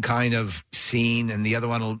one kind of scene and the other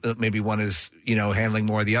one will, maybe one is, handling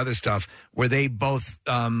more of the other stuff. Were they both,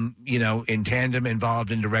 in tandem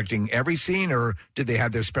involved in directing every scene, or did they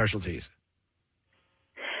have their specialties?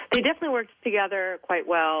 They definitely worked together quite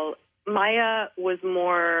well. Maya was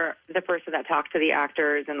more the person that talked to the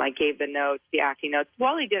actors and like gave the notes, the acting notes.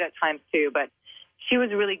 Wally did at times too, but she was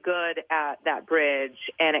really good at that bridge,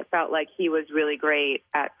 and it felt like he was really great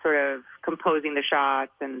at sort of composing the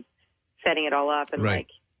shots and setting it all up and right.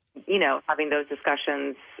 having those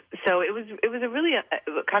discussions. So it was a really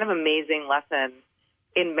kind of amazing lesson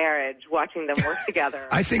in marriage, watching them work together.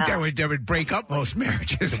 I think that would break up most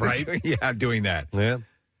marriages, right? Doing that. Yeah.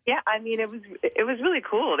 Yeah, I mean, it was really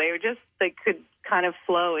cool. They could kind of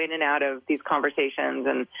flow in and out of these conversations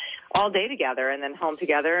and all day together and then home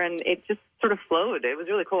together, and it just sort of flowed. It was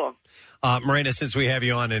really cool. Miranda, since we have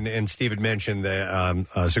you on, and Steve had mentioned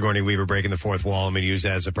the Sigourney Weaver breaking the fourth wall, I'm going to use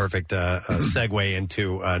that as a perfect segue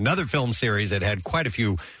into another film series that had quite a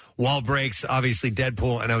few wall breaks, obviously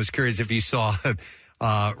Deadpool, and I was curious if you saw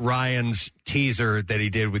Ryan's teaser that he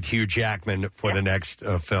did with Hugh Jackman for the next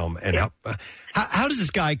film. And how does this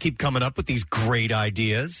guy keep coming up with these great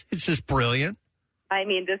ideas? It's just brilliant. I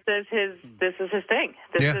mean, this is his thing.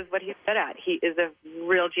 This is what he's good at. He is a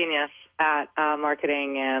real genius at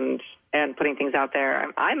marketing and putting things out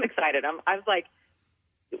there. I'm excited. I was like,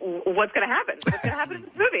 what's going to happen? What's going to happen in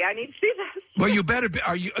this movie? I need to see this. Well, you better be.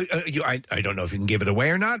 Are you? I don't know if you can give it away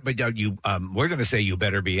or not, but you. We're going to say you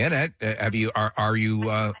better be in it. Have you? Are you?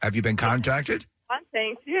 Have you been contacted? Fun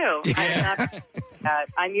thing too. Yeah.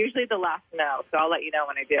 I'm usually the last to know, so I'll let you know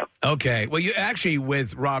when I do. Okay. Well, you actually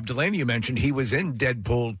with Rob Delaney, you mentioned he was in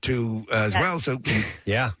Deadpool 2 as well. So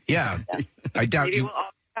yeah. I doubt you.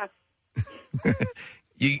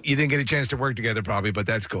 You didn't get a chance to work together, probably, but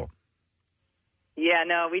that's cool. Yeah,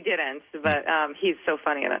 no, we didn't, but he's so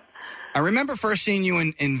funny in it. I remember first seeing you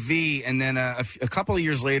in V, and then a couple of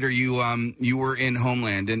years later, you were in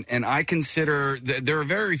Homeland, and I consider there are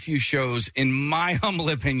very few shows, in my humble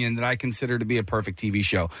opinion, that I consider to be a perfect TV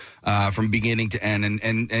show from beginning to end,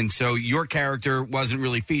 and so your character wasn't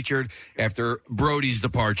really featured after Brody's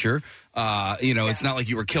departure. It's not like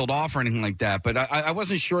you were killed off or anything like that, but I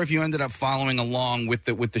wasn't sure if you ended up following along with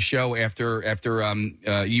the show after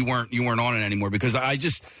you weren't on it anymore, because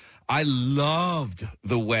I loved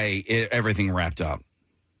the way everything wrapped up.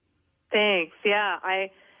 Thanks. Yeah,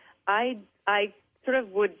 I sort of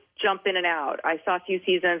would jump in and out. I saw a few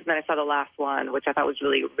seasons, and then I saw the last one, which I thought was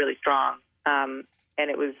really, really strong. And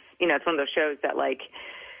it was, it's one of those shows that like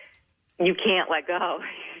you can't let go.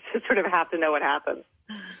 You just sort of have to know what happens.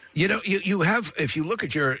 You have, if you look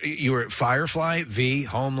at your Firefly, V,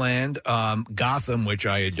 Homeland, Gotham, which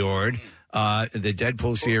I adored, the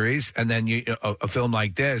Deadpool series, and then a film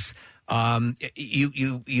like this,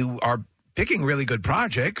 you are picking really good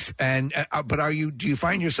projects, and but do you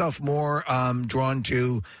find yourself more drawn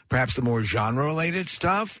to perhaps the more genre related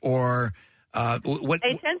stuff, or what?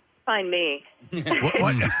 They tend to find me.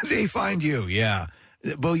 what they find you? Yeah,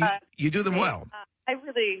 well, you do them well.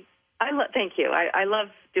 Thank you. I love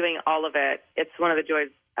doing all of it. It's one of the joys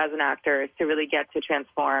as an actor is to really get to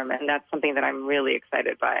transform, and that's something that I'm really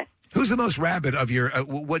excited by. Who's the most rabid of your?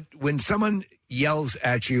 When someone yells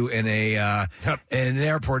at you in an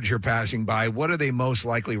airport as you're passing by, what are they most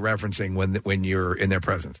likely referencing when you're in their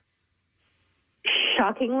presence?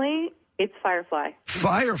 Shockingly, it's Firefly.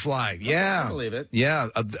 Firefly, yeah, I believe it. Yeah,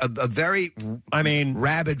 a very,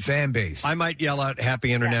 rabid fan base. I might yell out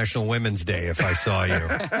 "Happy International Women's Day" if I saw you.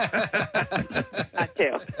 That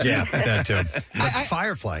too. Yeah, that too. But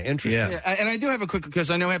Firefly, interesting. Yeah, and I do have a quick,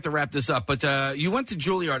 because I know I have to wrap this up. But you went to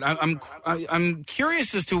Juilliard. I'm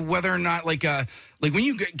curious as to whether or not like when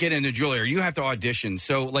you get into Juilliard, you have to audition.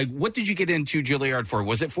 So, like, what did you get into Juilliard for?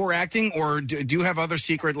 Was it for acting, or do you have other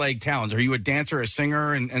secret like talents? Are you a dancer, a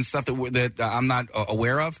singer, and stuff that I'm not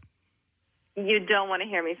aware of? You don't want to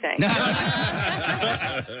hear me sing. Now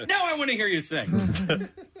I want to hear you sing.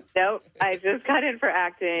 Nope. I just got in for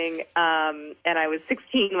acting, and I was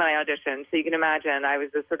 16 when I auditioned. So you can imagine I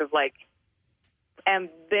was this sort of like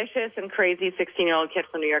ambitious and crazy 16-year-old kid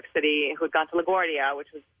from New York City who had gone to LaGuardia, which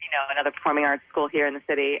was, another performing arts school here in the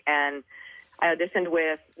city. And I auditioned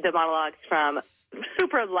with the monologues from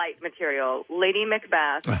super light material, Lady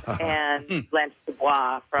Macbeth and Blanche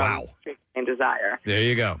Dubois from Street Named Desire. There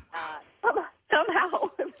you go. Somehow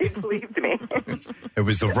they believed me. It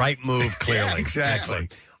was the right move, clearly. Yeah, exactly.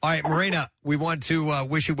 Excellent. All right, Marina, we want to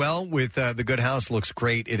wish you well with The Good House. Looks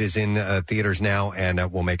great. It is in theaters now,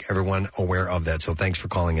 and we'll make everyone aware of that. So thanks for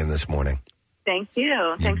calling in this morning. Thank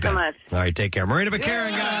you. Thanks so much. All right, take care. Marina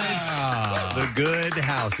McCarran, guys. The Good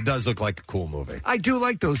House. It does look like a cool movie. I do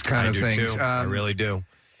like those kind of things. Too. I really do.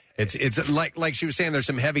 It's like she was saying, there's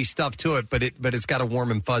some heavy stuff to it, but it's got a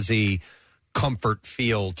warm and fuzzy comfort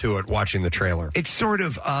feel to it watching the trailer. It sort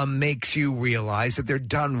of makes you realize that they're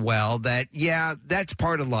done well, that, that's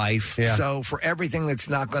part of life. Yeah. So for everything that's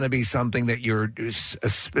not going to be something that you're,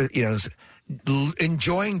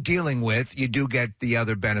 enjoying dealing with, you do get the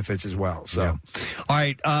other benefits as well. So, All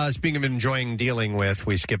right, speaking of enjoying dealing with,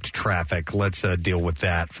 we skipped traffic. Let's deal with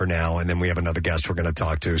that for now, and then we have another guest we're going to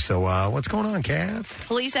talk to. So what's going on, Kath?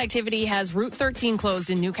 Police activity has Route 13 closed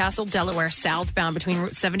in Newcastle, Delaware, southbound between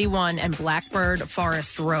Route 71 and Blackbird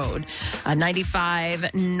Forest Road.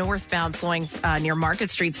 95 northbound slowing near Market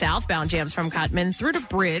Street, southbound jams from Cotman through to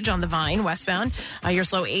Bridge on the Vine, westbound. You're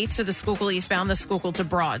slow 8th to the Schuylkill eastbound, the Schuylkill to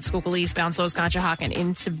Broad. Schuylkill eastbound slows Conshohocken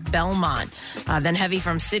into Belmont. Then heavy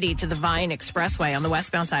from City to the Vine Expressway on the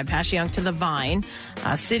westbound side, Passyunk to the Vine.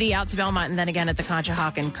 City out to Belmont, and then again at the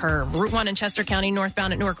Conshohocken curve. Route 1 in Chester County,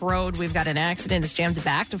 northbound at Newark Road. We've got an accident. It's jammed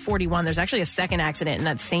back to 41. There's actually a second accident in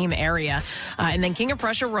that same area. And then King of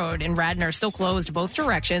Prussia Road in Radnor still closed both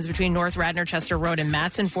directions between North Radnor Chester Road and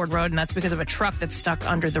Matson Ford Road, and that's because of a truck that's stuck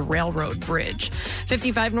under the railroad bridge.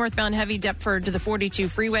 55 northbound heavy Deptford to the 42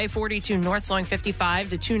 freeway. 42 north slowing 55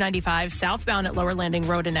 to 295 southbound at Lower Landing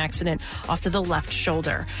Road, an accident off to the left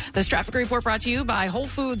shoulder. This traffic report brought to you by Whole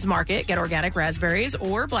Foods Market. Get organic raspberries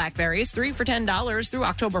or blackberries, 3 for $10 through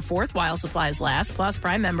October 4th while supplies last. Plus,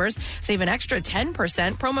 Prime members save an extra 10%.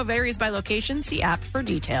 Promo varies by location. See app for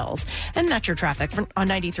details. And that's your traffic on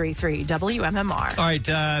 93.3 WMMR. All right,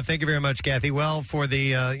 thank you very much, Kathy. Well, for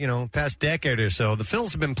the past decade or so, the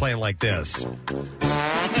Phils have been playing like this.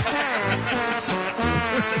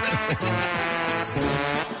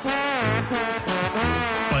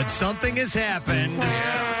 But something has happened,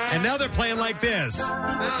 and now they're playing like this.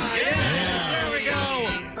 There we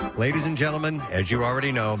go. Ladies and gentlemen, as you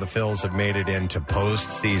already know, the Phils have made it into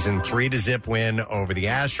postseason. 3-0 win over the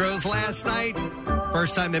Astros last night.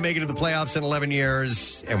 First time they make it to the playoffs in 11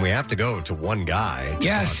 years, and we have to go to one guy.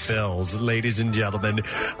 Yes. Phils, ladies and gentlemen,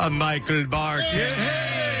 Michael Barker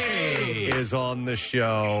is on the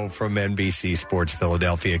show from NBC Sports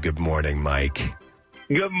Philadelphia. Good morning, Mike.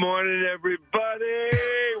 Good morning, everybody.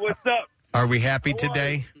 What's up? Are we happy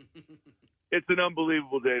today? It's an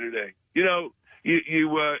unbelievable day today. You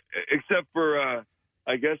except for,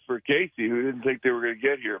 I guess, for Casey, who didn't think they were going to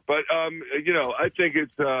get here. But, I think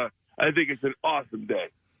it's an awesome day.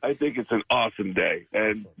 I think it's an awesome day.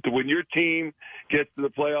 And when your team gets to the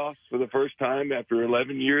playoffs for the first time after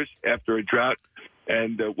 11 years, after a drought,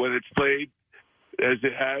 and when it's played as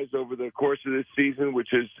it has over the course of this season, which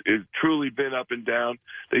has truly been up and down.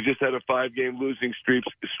 They just had a 5-game losing streak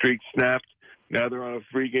snapped. Now they're on a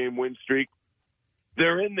 3-game win streak.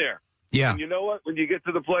 They're in there. Yeah. And you know what? When you get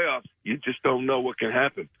to the playoffs, you just don't know what can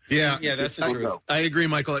happen. Yeah, that's the truth. I agree,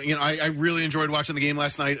 Michael. I really enjoyed watching the game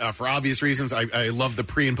last night for obvious reasons. I love the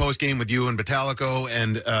pre and post game with you and Batalico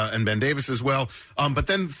and Ben Davis as well. But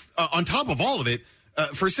then on top of all of it,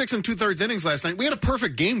 for 6 2/3 innings last night, we had a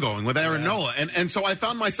perfect game going with Aaron Nola. And so I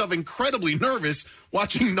found myself incredibly nervous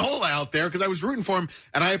watching Nola out there because I was rooting for him.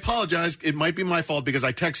 And I apologize. It might be my fault because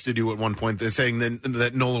I texted you at one point saying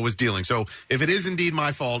that Nola was dealing. So if it is indeed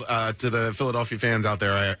my fault to the Philadelphia fans out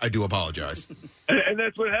there, I do apologize. And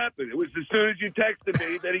that's what happened. It was as soon as you texted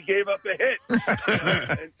me that he gave up a hit.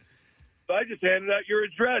 And so I just handed out your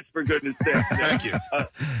address, for goodness sake. Thank you.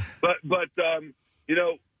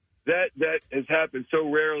 That has happened so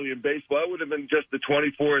rarely in baseball. It would have been just the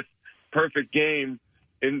 24th perfect game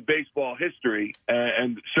in baseball history,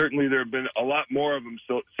 and certainly there have been a lot more of them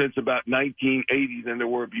since about 1980 than there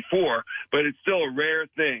were before, but it's still a rare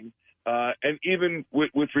thing And even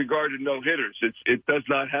with regard to no-hitters, it does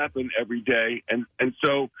not happen every day. And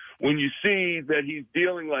so when you see that he's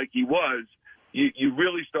dealing like he was, you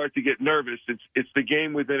really start to get nervous. It's the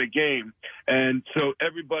game within a game. And so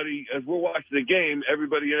everybody, as we're watching the game,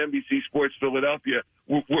 everybody at NBC Sports Philadelphia,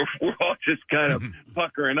 we're all just kind of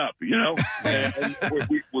puckering up, you know? And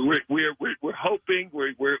we're hoping,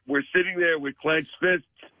 we're sitting there with clenched fists.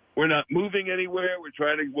 We're not moving anywhere. We're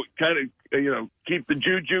trying to kind of, keep the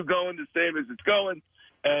juju going the same as it's going.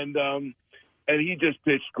 And he just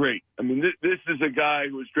pitched great. I mean, this is a guy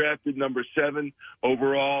who was drafted number 7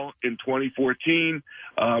 overall in 2014.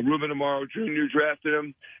 Ruben Amaro Jr. drafted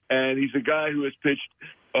him, and he's a guy who has pitched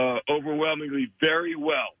overwhelmingly very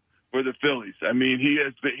well for the Phillies. I mean, he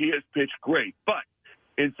has pitched great. But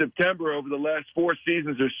in September, over the last 4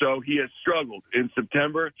 seasons or so, he has struggled. In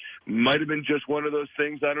September, might have been just one of those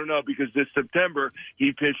things, I don't know, because this September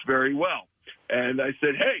he pitched very well. And I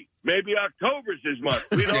said, hey, maybe October's his month.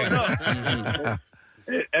 We don't know.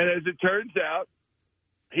 And as it turns out,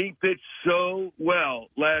 he pitched so well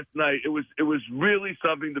last night. It was really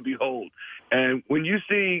something to behold. And when you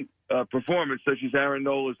see a performance such as Aaron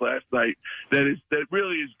Nola's last night, that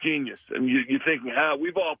really is genius. I mean, you're thinking, how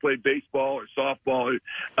we've all played baseball or softball.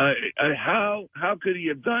 How could he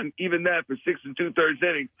have done even that for 6 2/3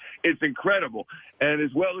 innings? It's incredible. And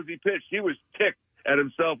as well as he pitched, he was ticked at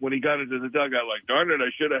himself when he got into the dugout, like, darn it,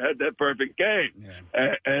 I should have had that perfect game.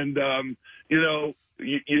 Yeah. And you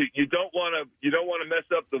don't want to mess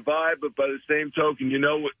up the vibe, but by the same token, you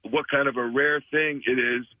know what kind of a rare thing it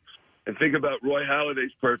is. And think about Roy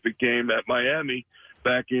Halladay's perfect game at Miami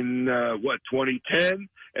back in 2010,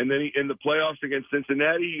 and then in the playoffs against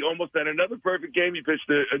Cincinnati, he almost had another perfect game. He pitched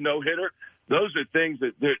a no-hitter. Those are things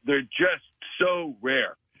that they're just so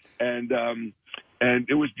rare, and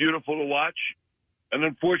it was beautiful to watch. And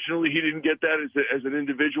unfortunately, he didn't get that as an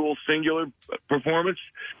individual, singular performance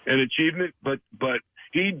and achievement. But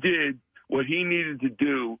he did what he needed to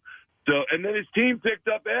do. So, and then his team picked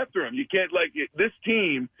up after him. You can't this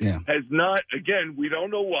team has not. Again, we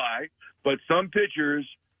don't know why, but some pitchers,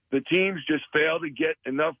 the teams just fail to get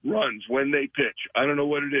enough runs when they pitch. I don't know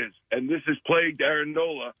what it is, and this has plagued Aaron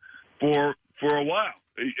Nola for a while.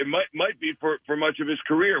 It might be for much of his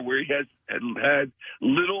career, where he has had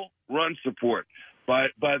little run support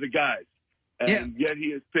by the guys. And yet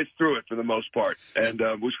he has pitched through it for the most part, and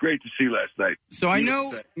it was great to see last night. So I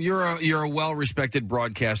know you're a well-respected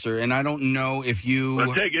broadcaster, and I don't know if you...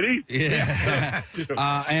 Well, take it easy. Yeah.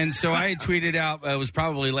 And so I had tweeted out, it was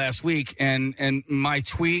probably last week, and my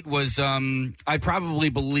tweet was, I probably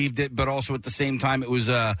believed it, but also at the same time it was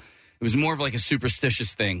more of like a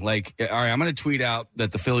superstitious thing. Like, all right, I'm going to tweet out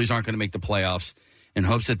that the Phillies aren't going to make the playoffs in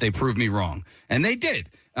hopes that they prove me wrong. And they did.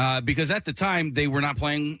 Because at the time, they were not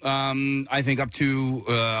playing, I think, up to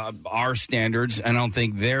our standards, and I don't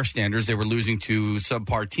think their standards. They were losing to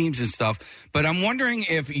subpar teams and stuff. But I'm wondering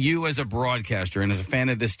if you, as a broadcaster and as a fan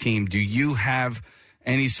of this team, do you have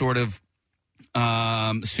any sort of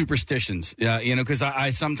superstitions? Because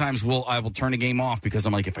I sometimes I will turn a game off because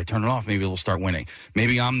I'm like, if I turn it off, maybe they'll start winning.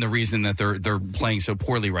 Maybe I'm the reason that they're playing so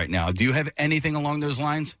poorly right now. Do you have anything along those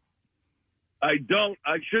lines? I don't.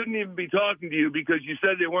 I shouldn't even be talking to you because you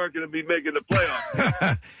said they weren't going to be making the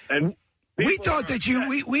playoffs. And we thought that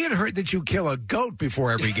we had heard that you kill a goat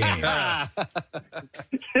before every game.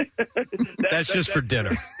 That's just for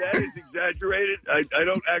dinner. That is exaggerated. I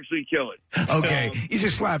don't actually kill it. Okay, you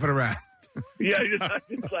just slap it around. Yeah, I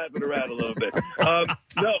just slap it around a little bit.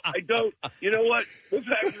 No, I don't. You know what? The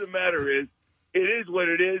fact of the matter is, it is what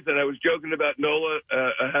it is, and I was joking about Nola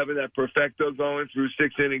having that perfecto going through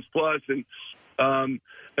 6 innings plus, and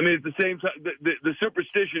I mean, at the same time, the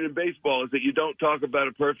superstition in baseball is that you don't talk about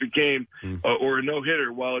a perfect game or a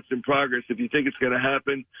no-hitter while it's in progress. If you think it's going to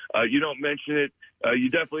happen, you don't mention it. You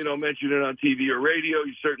definitely don't mention it on TV or radio.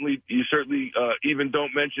 You certainly even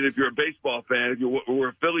don't mention it if you're a baseball fan. If you're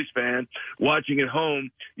a Phillies fan watching at home,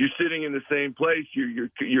 you're sitting in the same place. Your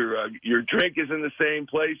drink is in the same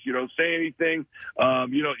place. You don't say anything.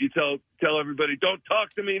 You tell everybody, don't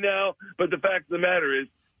talk to me now. But the fact of the matter is,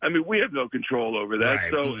 I mean, we have no control over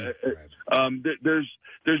that. Right. So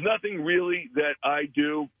there's nothing really that I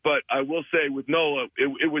do. But I will say with Nola,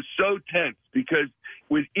 it was so tense because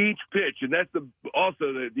with each pitch, and that's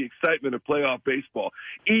also the excitement of playoff baseball,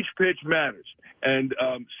 each pitch matters, and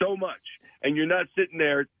so much. And you're not sitting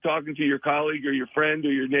there talking to your colleague or your friend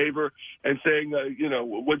or your neighbor and saying,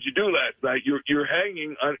 what'd you do last night? You're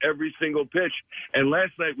hanging on every single pitch. And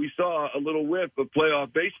last night we saw a little whiff of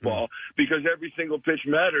playoff baseball because every single pitch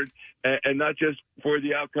mattered, and not just for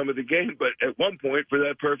the outcome of the game, but at one point for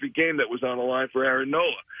that perfect game that was on the line for Aaron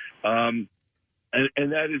Nola.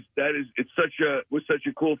 And that is it's was such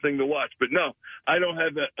a cool thing to watch. But no, I don't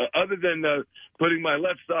have other than putting my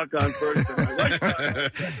left sock on first and my right sock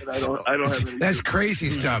on, I don't have any. That's crazy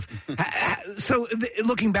stuff. So,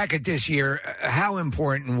 looking back at this year, how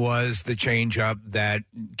important was the change-up that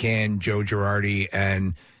Can, Joe Girardi,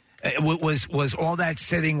 and was all that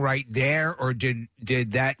sitting right there, or did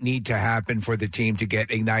that need to happen for the team to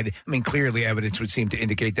get ignited? I mean, clearly evidence would seem to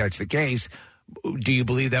indicate that's the case. Do you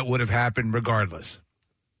believe that would have happened regardless?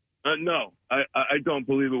 No, I don't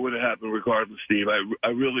believe it would have happened regardless, Steve. I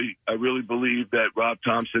really believe that Rob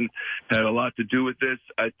Thompson had a lot to do with this.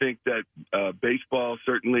 I think that baseball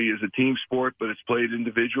certainly is a team sport, but it's played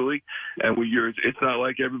individually, and it's not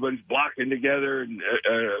like everybody's blocking together and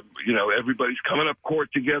everybody's coming up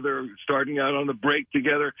court together, starting out on the break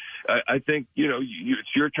together. I think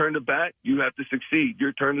it's your turn to bat. You have to succeed.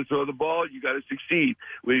 Your turn to throw the ball. You got to succeed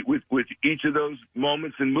with each of those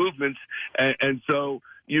moments and movements, and so.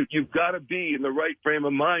 You've got to be in the right frame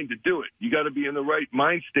of mind to do it. You got to be in the right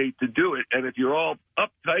mind state to do it. And if you're all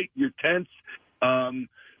uptight, you're tense,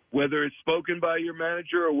 whether it's spoken by your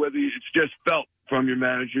manager or whether it's just felt from your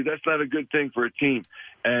manager, that's not a good thing for a team.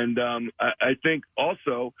 And I think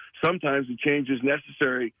also sometimes a change is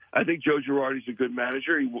necessary. I think Joe Girardi's a good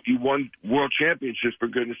manager. He won world championships, for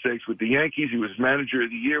goodness sakes, with the Yankees. He was manager of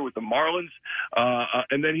the year with the Marlins.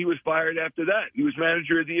 And then he was fired after that. He was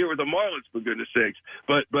manager of the year with the Marlins, for goodness sakes.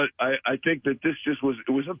 But I think that this just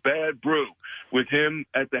was a bad brew with him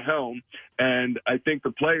at the helm. And I think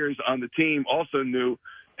the players on the team also knew,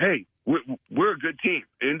 hey, we're a good team.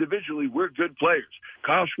 Individually, we're good players.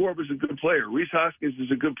 Kyle Schwarber's a good player. Rhys Hoskins is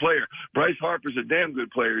a good player. Bryce Harper's a damn good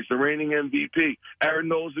player. He's the reigning MVP. Aaron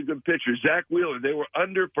Nole's a good pitcher. Zach Wheeler, they were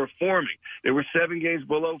underperforming. They were 7 games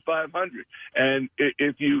below 500. And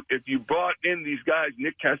if you brought in these guys,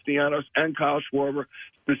 Nick Castellanos and Kyle Schwarber,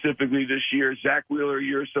 specifically this year, Zach Wheeler a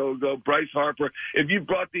year or so ago, Bryce Harper, if you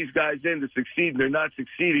brought these guys in to succeed and they're not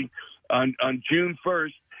succeeding on June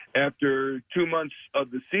 1st, after 2 months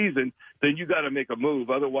of the season, then you got to make a move.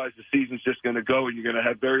 Otherwise, the season's just going to go, and you're going to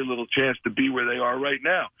have very little chance to be where they are right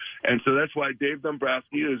now. And so that's why Dave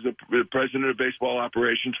Dombrowski is the president of baseball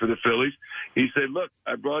operations for the Phillies. He said, "Look,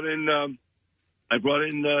 I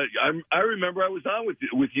remember I was on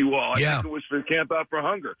with you all. I think it was for Camp Out for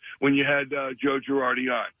Hunger when you had Joe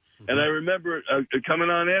Girardi on." And I remember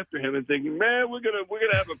coming on after him and thinking, man, we're gonna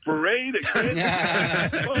have a parade again,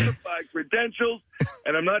 bona fide credentials.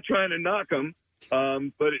 And I'm not trying to knock him,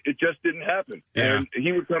 but it just didn't happen. Yeah. And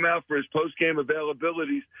he would come out for his post game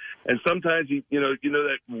availabilities, and sometimes he,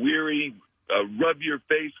 that weary rub your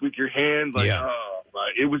face with your hand, like oh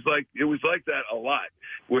my. It was like that a lot,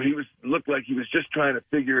 where looked like he was just trying to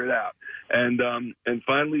figure it out. And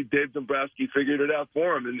finally, Dave Dombrowski figured it out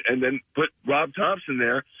for him, and then put Rob Thompson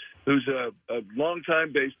there, who's a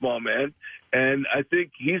longtime baseball man. And I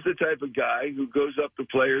think he's the type of guy who goes up to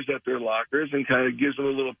players at their lockers and kind of gives them a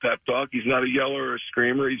little pep talk. He's not a yeller or a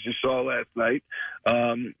screamer, as you saw last night.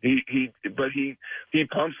 He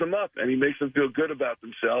pumps them up and he makes them feel good about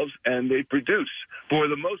themselves, and they produce for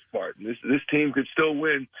the most part. And this team could still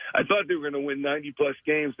win. I thought they were going to win 90-plus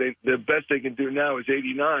games. The best they can do now is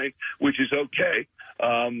 89, which is okay.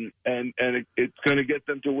 And it's going to get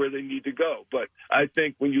them to where they need to go. But I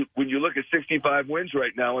think when you look at 65 wins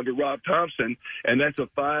right now under Rob Thompson, and that's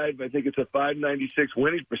I think it's a 596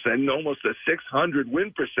 winning percent, almost a 600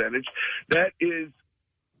 win percentage. That is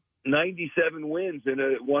 97 wins in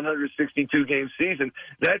a 162 game season.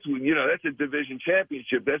 That's a division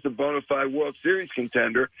championship. That's a bona fide World Series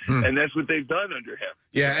contender, and that's what they've done under him.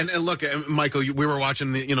 Yeah, and look, Michael, we were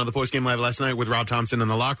watching the post game live last night with Rob Thompson in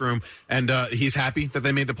the locker room, and he's happy that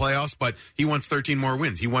they made the playoffs, but he wants 13 more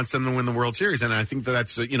wins. He wants them to win the World Series, and I think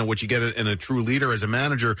that's what you get in a true leader as a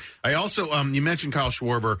manager. I also you mentioned Kyle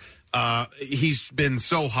Schwarber. He's been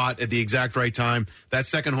so hot at the exact right time. That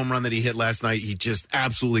second home run that he hit last night, he just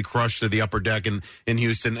absolutely crushed to the upper deck in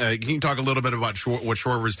Houston. Can you talk a little bit about what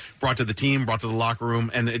Schwarber's brought to the team, brought to the locker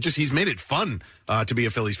room, and he's made it fun to be a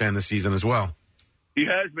Phillies fan this season as well? He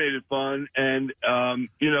has made it fun, and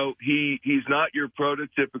he's not your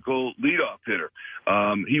prototypical leadoff hitter.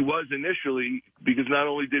 He was initially, because not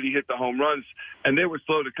only did he hit the home runs, and they were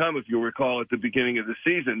slow to come, if you recall, at the beginning of the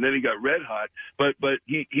season. Then he got red hot, but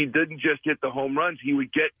he didn't just hit the home runs; he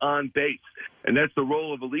would get on base, and that's the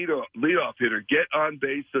role of a leadoff hitter: get on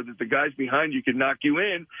base so that the guys behind you can knock you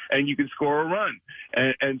in and you can score a run.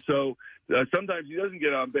 And so. Sometimes he doesn't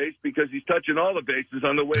get on base because he's touching all the bases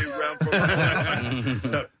on the way around from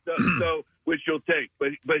so which you'll take.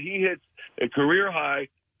 But he hits a career high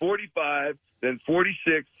 45, then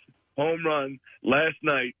 46 home run last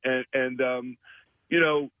night, and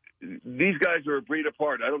these guys are a breed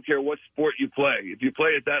apart. I don't care what sport you play. If you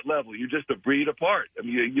play at that level, you're just a breed apart. I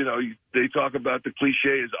mean, they talk about the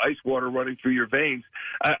cliche is ice water running through your veins.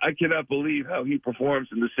 I cannot believe how he performs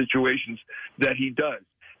in the situations that he does.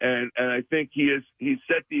 And I think he's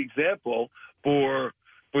set the example for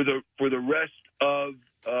the rest of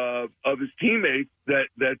his teammates that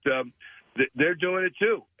they're doing it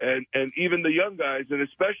too. And even the young guys, and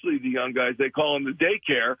especially the young guys, they call them the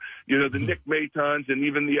daycare, the Nick Matons and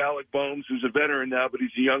even the Alec Bohms, who's a veteran now, but he's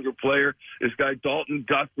a younger player. This guy Dalton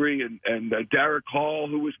Guthrie and Derek Hall,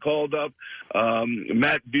 who was called up,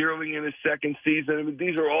 Matt Bierling in his second season. I mean,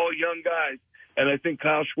 these are all young guys. And I think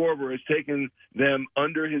Kyle Schwarber has taken them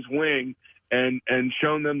under his wing and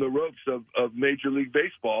shown them the ropes of Major League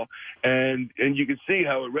Baseball, and you can see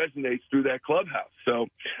how it resonates through that clubhouse. So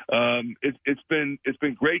it's been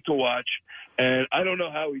great to watch, and I don't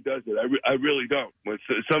know how he does it. I really don't. With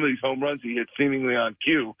some of these home runs he hits seemingly on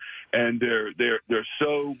cue, and they're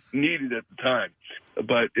so needed at the time.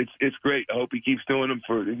 But it's great. I hope he keeps doing them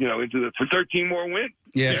for 13 more wins.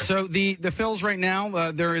 Yeah. So the Phils right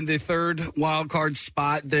now they're in the third wild card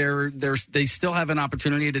spot. They still have an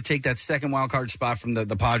opportunity to take that second wild card spot from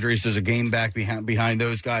the Padres. There's a game back behind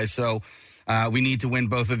those guys. So we need to win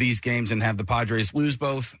both of these games and have the Padres lose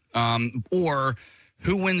both. Or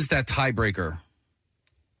who wins that tiebreaker?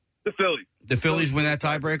 The Phillies. The Phillies win that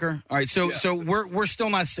tiebreaker. All right. So we're still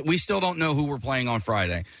not. We still don't know who we're playing on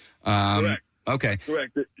Friday. Correct. Okay.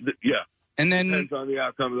 Correct. Yeah. And then depends on the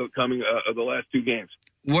outcome of the last two games.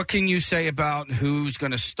 What can you say about who's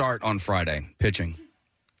going to start on Friday pitching?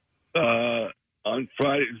 On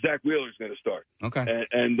Friday, Zach Wheeler's going to start. Okay.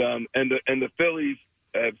 And the Phillies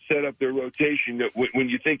have set up their rotation. That when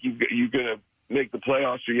you think you're going to make the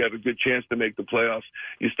playoffs, or you have a good chance to make the playoffs,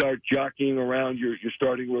 you start jockeying around your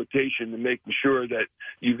starting rotation and making sure that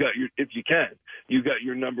you've got you've got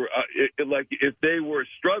your number. Like if they were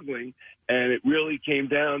struggling and it really came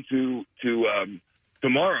down to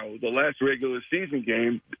tomorrow, the last regular season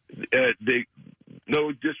game,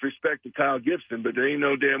 no disrespect to Kyle Gibson, but there ain't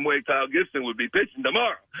no damn way Kyle Gibson would be pitching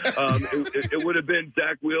tomorrow. It would have been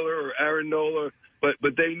Zach Wheeler or Aaron Nola.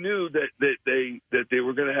 But they knew that they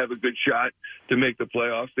were going to have a good shot to make the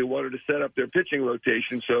playoffs. They wanted to set up their pitching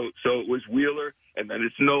rotation, so it was Wheeler, and then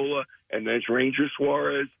it's Nola, and then it's Ranger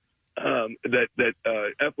Suarez. That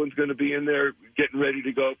Eflin's going to be in there getting ready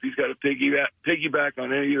to go if he's got to piggyback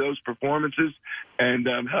on any of those performances. And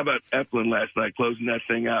how about Eflin last night closing that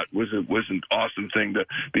thing out was an awesome thing to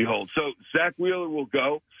behold. So Zach Wheeler will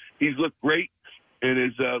go. He's looked great in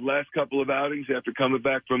his last couple of outings after coming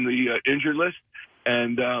back from the injured list.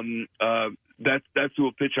 And that's who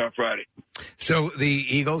will pitch on Friday. So the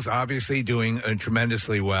Eagles obviously doing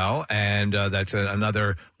tremendously well, and that's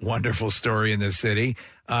another wonderful story in this city.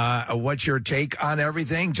 What's your take on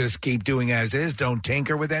everything? Just keep doing as is. Don't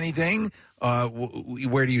tinker with anything.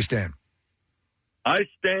 Where do you stand? I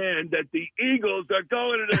stand that the Eagles are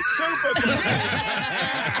going to the Super Bowl.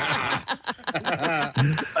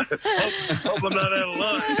 hope I'm not out of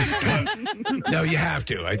line. No, you have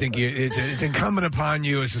to. I think it's incumbent upon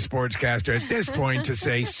you as a sportscaster at this point to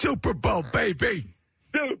say Super Bowl, baby.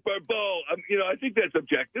 Super Bowl. I think that's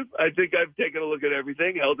objective. I think I've taken a look at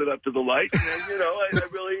everything, held it up to the light. And, I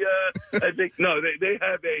really, I think, no, they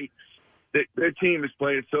have their team is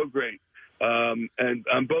playing so great. And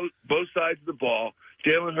on both sides of the ball,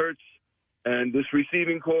 Jalen Hurts and this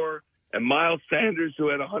receiving core, and Miles Sanders, who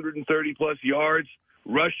had 130-plus yards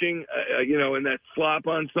rushing, in that slop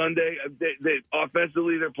on Sunday. They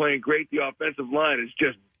offensively, they're playing great. The offensive line is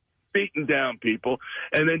just beating down people.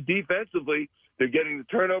 And then defensively, they're getting the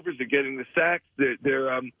turnovers, they're getting the sacks.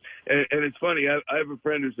 And it's funny. I have a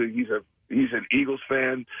friend he's an Eagles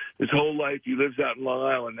fan his whole life. He lives out in Long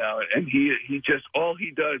Island now, and he just all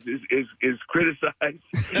he does is criticize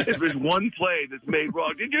if there's one play that's made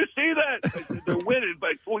wrong. Did you see that? I said, they're winning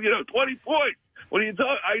by 20 points. What are you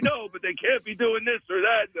talking? I know, but they can't be doing this or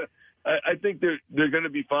that. I think they're going to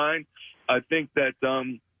be fine. I think that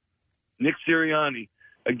Nick Sirianni.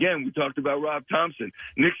 Again, we talked about Rob Thompson.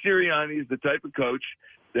 Nick Sirianni is the type of coach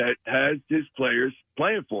that has his players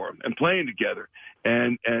playing for him and playing together.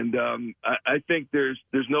 And I think there's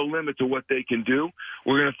no limit to what they can do.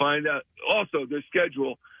 We're going to find out. Also, their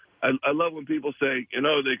schedule I love when people say,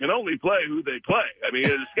 they can only play who they play. I mean,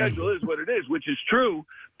 the schedule is what it is, which is true,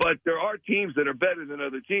 but there are teams that are better than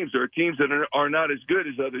other teams. There are teams that are not as good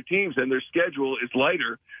as other teams, and their schedule is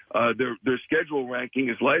lighter. Their schedule ranking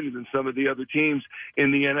is lighter than some of the other teams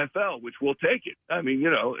in the NFL, which will take it. I mean,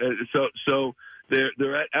 so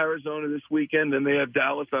they're at Arizona this weekend, then they have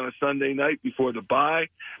Dallas on a Sunday night before the bye.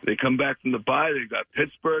 They come back from the bye. They've got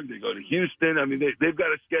Pittsburgh. They go to Houston. I mean, they've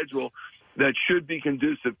got a schedule that should be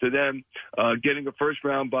conducive to them getting a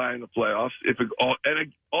first-round bye in the playoffs.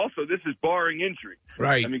 Also, this is barring injury.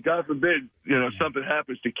 Right. I mean, God forbid, something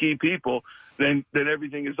happens to key people, then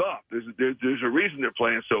everything is off. There's a reason they're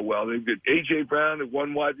playing so well. They've got A.J. Brown at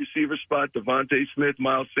one wide receiver spot, Devontae Smith,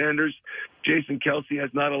 Miles Sanders. Jason Kelsey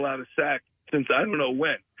has not allowed a sack since I don't know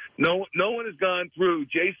when. No one has gone through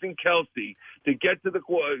Jason Kelsey to get to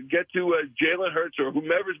Jalen Hurts or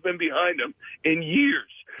whomever's been behind him in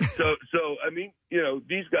years. So I mean,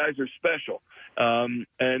 these guys are special, and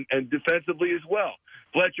defensively as well.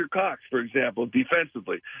 Fletcher Cox, for example,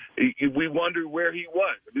 defensively, we wondered where he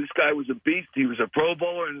was. This guy was a beast. He was a Pro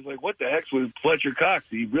Bowler, and it's like, what the heck's with Fletcher Cox?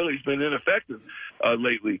 He really has been ineffective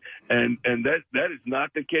lately, and that is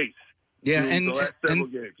not the case. Yeah, and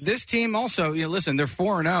this team also, listen, they're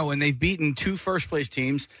 4-0, and they've beaten 2 first-place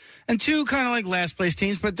teams and 2 kind of like last-place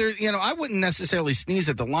teams. But they're, I wouldn't necessarily sneeze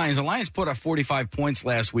at the Lions. The Lions put up 45 points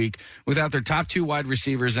last week without their top 2 wide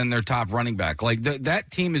receivers and their top running back. Like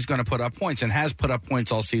that team is going to put up points and has put up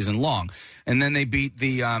points all season long. And then they beat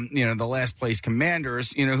the, the last-place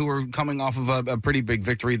Commanders, who were coming off of a pretty big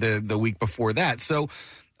victory the week before that. So.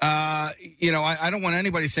 I don't want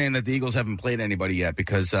anybody saying that the Eagles haven't played anybody yet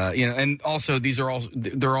because, and also they're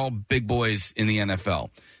all big boys in the NFL.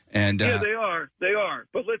 And yeah, they are.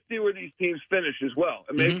 But let's see where these teams finish as well.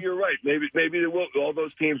 And maybe you're right. Maybe they will. All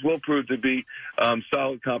those teams will prove to be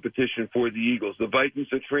solid competition for the Eagles. The Vikings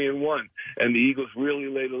are 3-1, and the Eagles really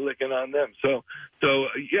laid a licking on them. So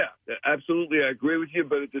yeah, absolutely, I agree with you.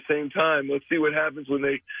 But at the same time, let's see what happens when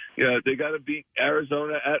they got to beat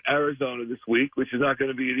Arizona at Arizona this week, which is not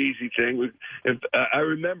going to be an easy thing. I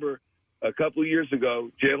remember a couple of years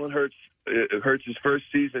ago, Jalen Hurts his first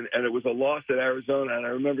season, and it was a loss at Arizona. And I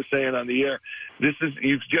remember saying on the air,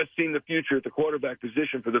 you've just seen the future at the quarterback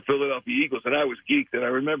position for the Philadelphia Eagles. And I was geeked. And I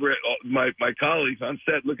remember my colleagues on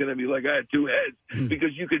set looking at me like I had 2 heads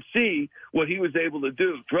because you could see what he was able to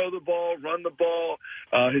do: throw the ball, run the ball,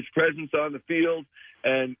 his presence on the field.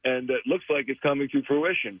 And it looks like it's coming to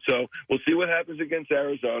fruition. So we'll see what happens against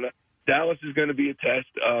Arizona. Dallas is going to be a test,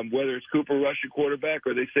 whether it's Cooper Rush at quarterback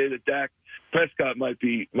or they say that Dak Prescott might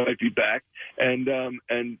be back, and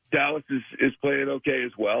Dallas is playing okay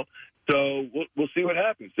as well. So we'll see what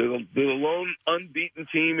happens. They're the lone unbeaten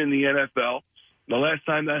team in the NFL. The last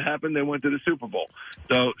time that happened, they went to the Super Bowl.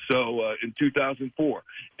 So in 2004,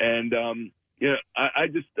 and I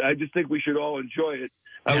just think we should all enjoy it.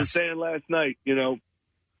 I was saying last night,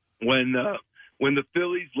 when the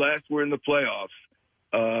Phillies last were in the playoffs.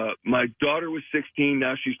 My daughter was 16.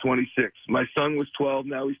 Now she's 26. My son was 12.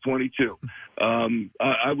 Now he's 22.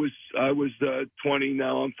 I was 20.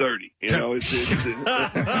 Now I'm 30.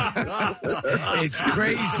 It's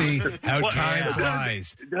crazy how time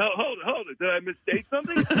flies. Hold it. Did I misstate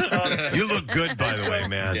something? You look good, by the way,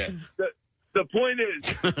 man. Yeah. The point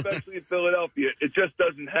is, especially in Philadelphia, it just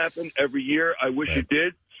doesn't happen every year. I wish it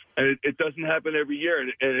did. And it doesn't happen every year,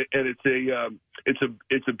 and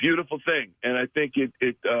it's a beautiful thing. And I think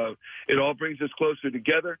it all brings us closer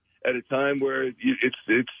together at a time where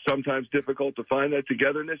it's sometimes difficult to find that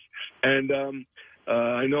togetherness. And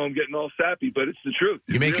I know I'm getting all sappy, but it's the truth.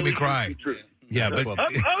 You're making me cry. Yeah, but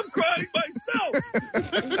I'm crying myself.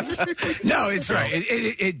 No, it's right.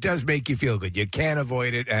 It does make you feel good. You can't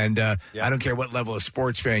avoid it, and I don't care what level of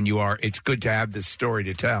sports fan you are. It's good to have this story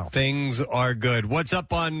to tell. Things are good. What's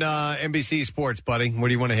up on NBC Sports, buddy? What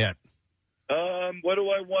do you want to hit? What do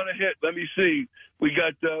I want to hit? Let me see. We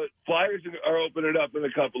got Flyers are opening up in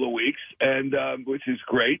a couple of weeks, and which is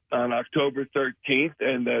great, on October 13th.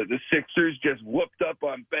 And the Sixers just whooped up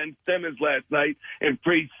on Ben Simmons last night in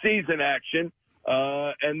preseason action.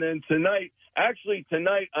 And then tonight,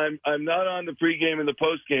 I'm not on the pregame and the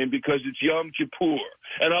postgame because it's Yom Kippur,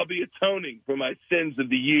 and I'll be atoning for my sins of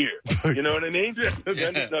the year. You know what I mean?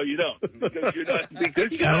 No, you don't. Because you're not.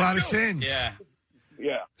 Because you got a lot of sins. Yeah.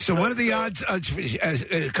 Yeah. So what are the odds,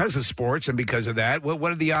 because of sports and because of that,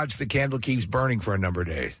 what are the odds the candle keeps burning for a number of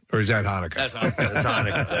days? Or is that Hanukkah? That's Hanukkah.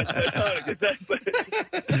 That's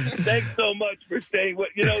Hanukkah. Thanks so much for staying.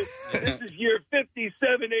 This is year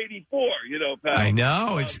 5784, Pat. I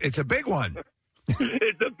know. It's a big one.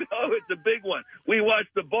 It's a big one. We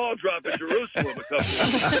watched the ball drop in Jerusalem a couple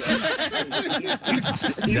of years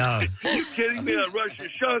ago. No. You kidding me? On Rosh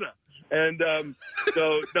Hashanah. And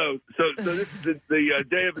so this is the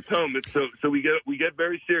Day of Atonement. So we get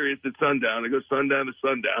very serious at sundown. It goes sundown to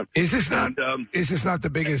sundown. Is this not? Is this not the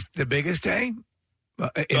biggest day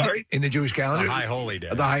in the Jewish calendar? The High Holy Day.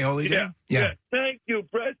 The High Holy Day. Yeah. Thank you,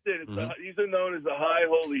 Preston. These are known as the High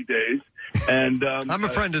Holy Days. And I'm a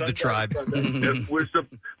friend of the tribe. We're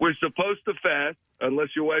supposed to fast unless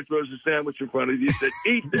your wife throws a sandwich in front of you that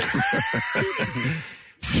eat it.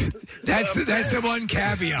 That's the one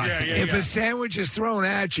caveat. If a sandwich is thrown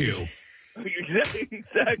at you.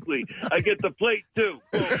 Exactly. I get the plate too.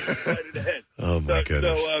 Boom, right in the head. Oh my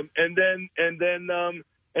goodness. So and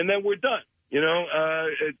then we're done.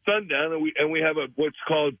 At sundown, and we have what's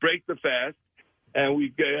called break the fast, and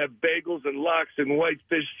we have bagels and lox and white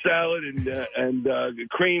fish salad and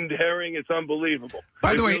creamed herring. It's unbelievable.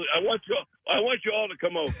 By the way, I want you all to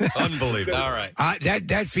come over. Unbelievable. All right.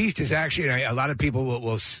 That feast is actually a lot of people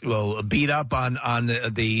will beat up on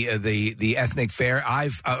the ethnic fair.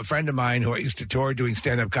 A friend of mine who I used to tour doing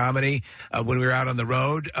stand up comedy when we were out on the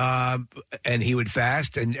road, and he would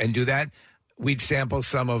fast and do that. We'd sample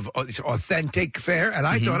some of authentic fare, and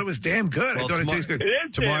I thought it was damn good. I thought it tastes good.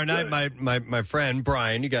 Tomorrow night, my friend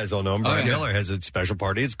Brian, you guys all know him, Brian Miller, has a special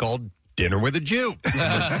party. It's called Dinner with a Jew.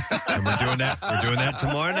 And we're doing that. We're doing that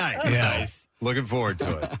tomorrow night. Yeah. Nice. Looking forward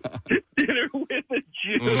to it. Dinner with a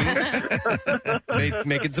Jew. They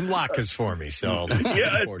making some latkes for me, so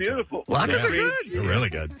yeah, it's beautiful. Latkes are good. They're really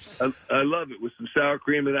good. I love it with some sour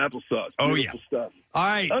cream and applesauce. Oh, Beautiful stuff. All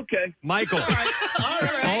right. Okay. Michael.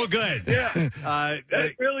 All good. Yeah.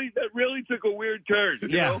 That really took a weird turn. You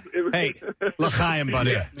know? Hey, l'chaim,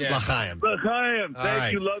 buddy. Yeah. L'chaim. L'chaim.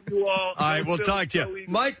 Thank you. Love you all. All right, we'll talk to you.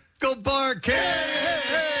 Michael Barkey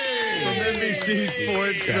from NBC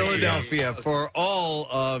Sports Philadelphia for all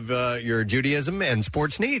of your Judaism and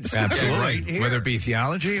sports needs. Absolutely. Right here. Whether it be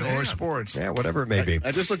theology or sports. Yeah, whatever it may be.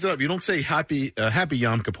 I just looked it up. You don't say happy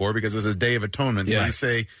Yom Kippur because it's a Day of Atonement. So you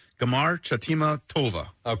say Gamar Chatima Tova.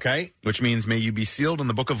 Okay. Which means may you be sealed in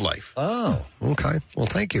the book of life. Oh, okay. Well,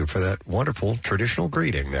 thank you for that wonderful traditional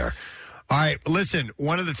greeting there. All right, listen,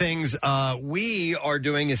 one of the things we are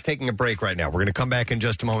doing is taking a break right now. We're going to come back in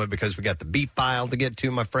just a moment because we got the beat file to get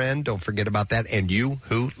to, my friend. Don't forget about that. And You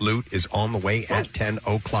Who Loot is on the way at 10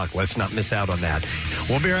 o'clock. Let's not miss out on that.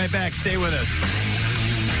 We'll be right back. Stay with us.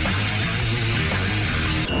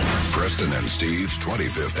 Preston and Steve's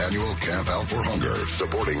 25th annual Camp Out for Hunger,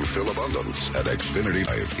 supporting Philabundance at Xfinity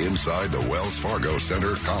Life inside the Wells Fargo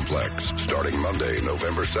Center complex. Starting Monday,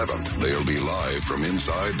 November 7th, they'll be live from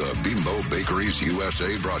inside the Bimbo Bakeries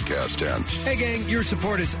USA broadcast tent. Hey, gang, your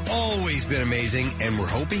support has always been amazing, and we're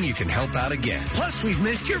hoping you can help out again. Plus, we've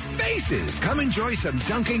missed your faces. Come enjoy some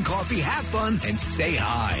Dunkin' coffee, have fun, and say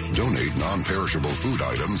hi. Donate non-perishable food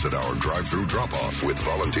items at our drive-thru drop-off with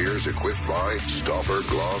volunteers equipped by Stauffer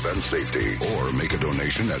Glove and Safety, or make a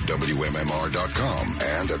donation at WMMR.com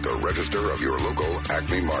and at the register of your local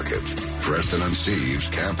Acme Market. Preston and Steve's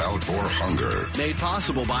Camp Out for Hunger. Made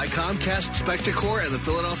possible by Comcast Spectacor and the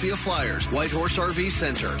Philadelphia Flyers, Whitehorse RV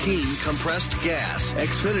Center, Keen Compressed Gas,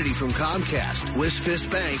 Xfinity from Comcast, Wisfist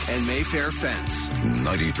Bank, and Mayfair Fence.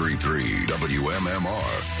 93.3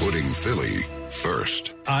 WMMR, putting Philly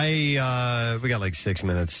first. We got like 6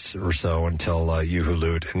 minutes or so until You Who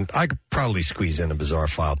Loot, and I could probably squeeze in a bizarre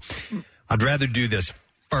file. I'd rather do this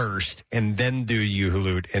first and then do You Who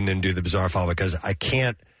Loot and then do the bizarre file because I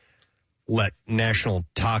can't let National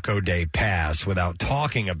Taco Day pass without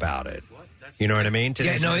talking about it. You know what I mean?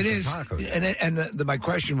 Today's it National is. Taco Day. And my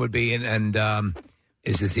question would be,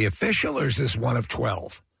 is this the official or is this one of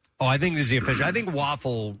 12? Oh, I think this is the official. I think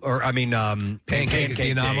Pancake is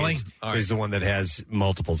the anomaly? Is the one that has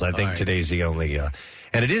multiples. I think today's the only,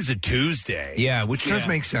 and it is a Tuesday. Yeah, which does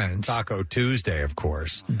make sense. Taco Tuesday, of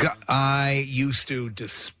course. I used to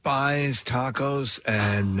despise tacos,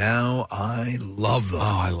 and now I love them.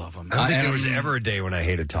 Oh, I love them. I don't think there was ever a day when I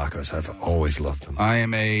hated tacos. I've always loved them. I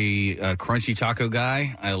am a crunchy taco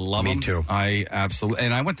guy. I love them. Me too. I absolutely.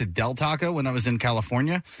 And I went to Del Taco when I was in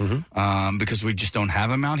California because we just don't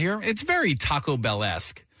have them out here. It's very Taco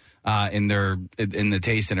Bell-esque in the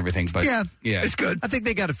taste and everything. But yeah, it's good. I think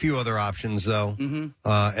they got a few other options though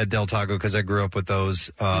at Del Taco because I grew up with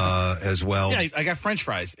those as well. Yeah, I got French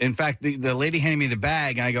fries. In fact, the lady handed me the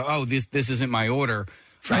bag and I go, "Oh, this isn't my order."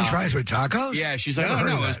 French fries with tacos? Yeah, she's like, Never oh,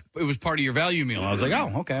 heard no, of it was part of your value meal. I was like,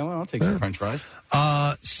 oh, okay, well, I'll take some French fries.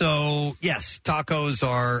 So, yes, tacos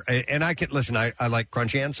are, and I can, listen, I like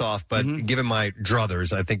crunchy and soft, but given my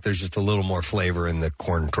druthers, I think there's just a little more flavor in the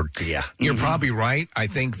corn tortilla. You're probably right. I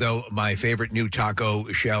think, though, my favorite new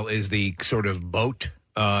taco shell is the sort of boat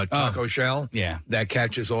taco shell. Yeah. That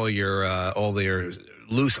catches all your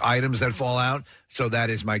loose items that fall out. So that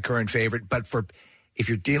is my current favorite. But if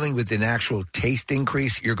you're dealing with an actual taste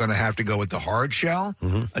increase, you're going to have to go with the hard shell,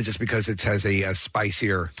 just because it has a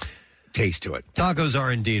spicier taste to it. Tacos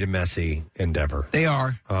are indeed a messy endeavor. They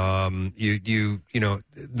are. You know,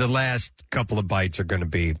 the last couple of bites are going to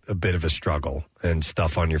be a bit of a struggle and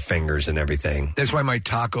stuff on your fingers and everything. That's why my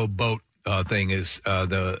taco boat thing is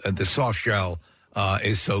the soft shell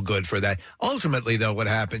is so good for that. Ultimately, though, what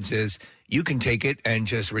happens is you can take it and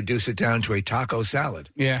just reduce it down to a taco salad.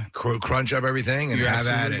 Yeah. Crunch up everything and You're have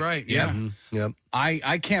at absolutely it. right. Yeah. Yep.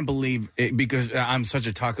 I can't believe it, because I'm such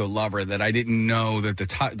a taco lover that I didn't know that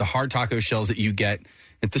the hard taco shells that you get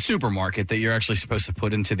at the supermarket that you're actually supposed to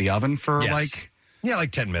put into the oven for like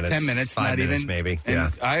 10 minutes. 10 minutes, 5 not minutes even maybe. And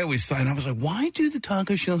Yeah. I always thought, and I was like, why do the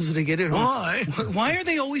taco shells that I get at home? Why are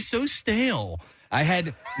they always so stale? I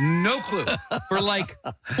had no clue for like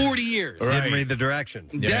 40 years. Didn't read the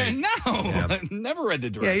directions. No, never read the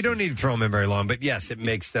directions. Yeah, you don't need to throw them in very long, but yes, it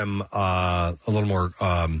makes them a little more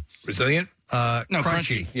resilient.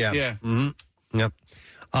 Crunchy. Yeah. Mm-hmm. Yep.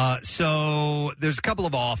 So there's a couple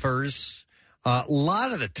of offers. A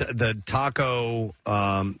lot of the taco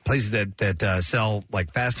places that sell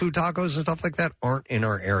like fast food tacos and stuff like that aren't in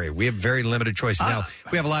our area. We have very limited choices. Now,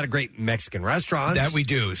 we have a lot of great Mexican restaurants. That we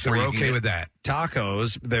do, so where we're you can okay get with that.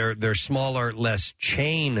 Tacos, they're smaller, less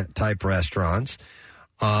chain type restaurants.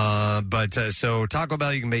 But so Taco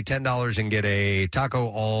Bell, you can pay $10 and get a taco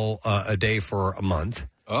all a day for a month.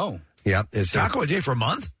 Oh. Yeah. Taco a day for a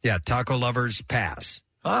month? Yeah, Taco Lovers Pass.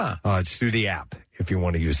 It's through the app if you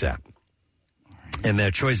want to use that. And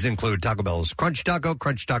the choices include Taco Bell's Crunch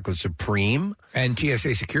Taco Supreme. And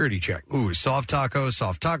TSA security check. Ooh, Soft Taco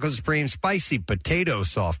Supreme, Spicy Potato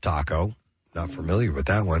Soft Taco. Not familiar with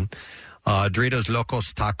that one. Doritos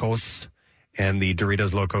Locos Tacos. And the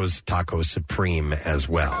Doritos Locos Taco Supreme as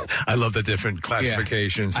well. I love the different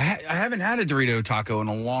classifications. Yeah. I haven't had a Dorito taco in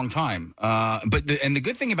a long time. But the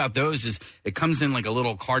good thing about those is it comes in like a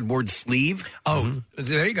little cardboard sleeve. Oh,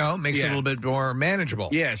 there you go. Makes it a little bit more manageable.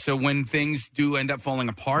 Yeah, so when things do end up falling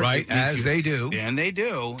apart. Right, as they do. And they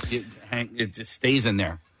do. It just stays in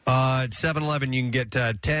there. At 7-Eleven, you can get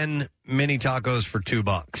 10 mini tacos for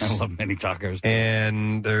 $2. I love mini tacos.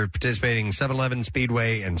 And they're participating in 7-Eleven,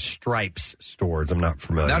 Speedway, and Stripes stores. I'm not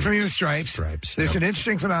familiar. Not familiar with Stripes. Stripes. There's an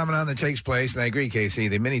interesting phenomenon that takes place, and I agree, Casey.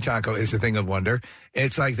 The mini taco is a thing of wonder.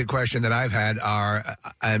 It's like the question that I've had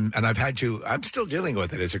and I'm still dealing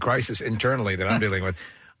with it. It's a crisis internally that I'm dealing with.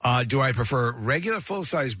 Do I prefer regular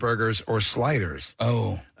full-size burgers or sliders?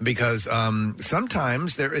 Oh. Because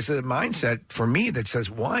sometimes there is a mindset for me that says,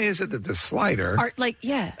 why is it that the slider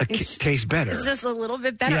tastes better? It's just a little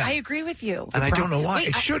bit better. Yeah. I agree with you. And I don't know why. Wait,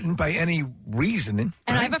 it shouldn't by any reason. And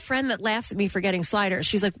I have a friend that laughs at me for getting sliders.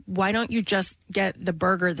 She's like, why don't you just get the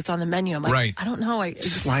burger that's on the menu? I'm like, right. I don't know.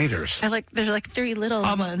 Sliders. There's like 3 little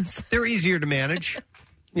ones. They're easier to manage.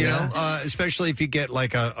 You know, especially if you get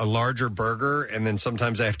like a larger burger, and then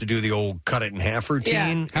sometimes I have to do the old cut it in half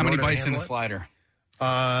routine. Yeah. How many bites in a handle it. slider?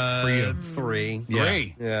 For you? 3. Yeah.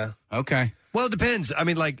 3? Yeah. Okay. Well, it depends. I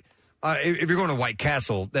mean, like, if you're going to White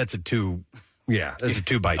Castle, that's a 2. Yeah, that's a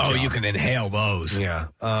 2-bite Oh, job. you can inhale those. Yeah.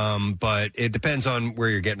 But it depends on where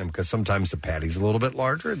you're getting them, because sometimes the patty's a little bit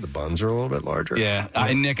larger, the buns are a little bit larger. Yeah.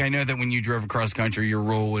 Nick, I know that when you drove across country, your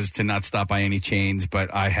rule was to not stop by any chains,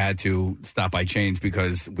 but I had to stop by chains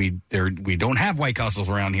because we don't have White Castles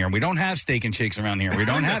around here. We don't have Steak and Shakes around here. We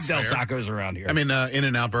don't have Del Tacos around here. I mean,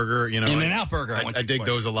 In-N-Out Burger, In-N-Out Burger. I dig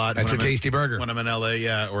those a lot. That's a tasty burger. When I'm in L.A.,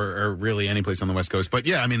 yeah, or really any place on the West Coast. But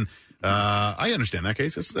yeah, I mean, I understand that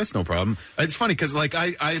case. That's no problem. It's funny because, like,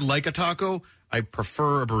 I like a taco. I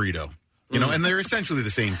prefer a burrito. You know, and they're essentially the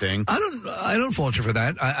same thing. I don't fault you for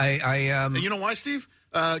that. And you know why, Steve?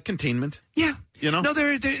 Containment. Yeah. You know? No,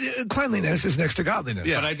 cleanliness is next to godliness.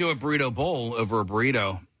 Yeah. But I do a burrito bowl over a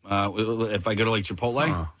burrito if I go to, like,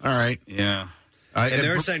 Chipotle. All right. Yeah. And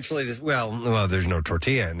they're essentially this. Well, there's no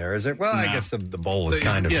tortilla in there, is there? Well, I guess the bowl is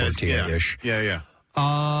kind of tortilla-ish. Yeah.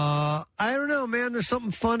 I don't know, man. There's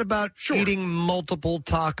something fun about eating multiple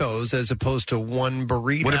tacos as opposed to one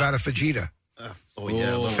burrito. What about a fajita?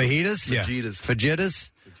 Fajitas? Yeah.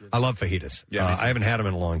 Fajitas? I love fajitas. Yeah, I haven't had them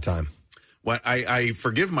in a long time. I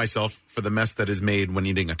forgive myself for the mess that is made when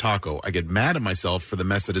eating a taco. I get mad at myself for the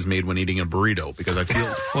mess that is made when eating a burrito because I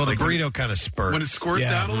feel well, the burrito kind of spurts when it squirts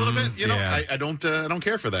out a little bit. You know, I don't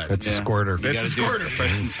care for that. That's a squirter. That's a squirter.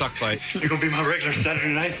 Preston suck bite. You're gonna be my regular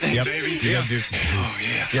Saturday night thing, baby. You gotta do, oh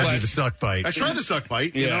yeah. You gotta do the suck bite. I try the suck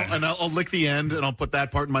bite, you know, and I'll lick the end and I'll put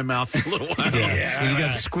that part in my mouth for a little while. And you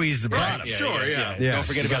gotta squeeze the bottom. Sure. Don't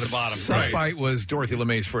forget about the bottom. Suck Bite was Dorothy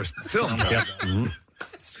LeMay's first film.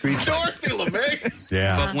 Dorothy LeMay.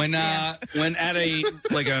 Yeah. But when at a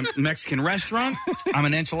Mexican restaurant, I'm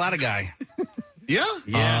an enchilada guy. Yeah?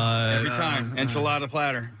 Every time. Enchilada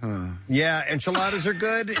platter. Yeah, enchiladas are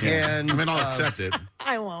good. And I mean, I'll accept it.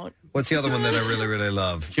 I won't. What's the other one that I really, really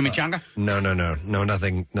love? Chimichanga? No,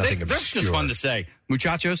 nothing obscure. They're just fun to say.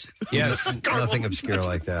 Muchachos? Yes, nothing obscure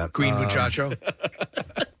like that. Green muchacho.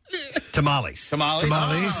 Tamales. Tamales.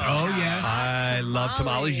 Oh, yes. I love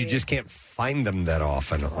tamales. You just can't find them that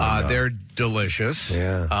often. They're delicious.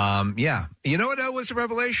 Yeah. Yeah. You know what was a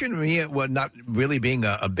revelation? Me, not really being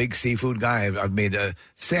a big seafood guy, I've made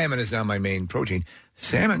salmon is now my main protein.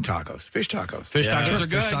 Salmon tacos, fish tacos. Fish tacos are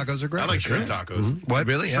good. Fish tacos are great. I like shrimp tacos. Mm-hmm. What?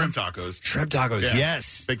 Really? Shrimp tacos. Shrimp tacos, Yeah.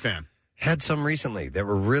 yes. Big fan. Had some recently that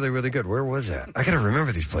were really, really good. Where was that? I got to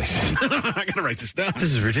remember these places. I got to write this down.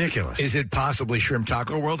 This is ridiculous. Is it possibly Shrimp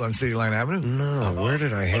Taco World on City Line Avenue? No. Where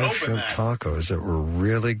did I have shrimp tacos that were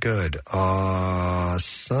really good?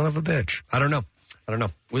 Son of a bitch. I don't know.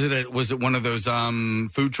 Was it one of those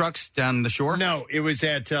food trucks down the shore? No, it was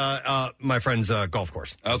at my friend's golf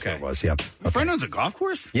course. Okay. That's what it was, yep. My friend owns a golf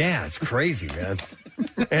course? Yeah, it's crazy, man.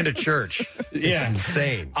 And a church. It's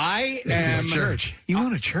insane. I It's am his church. You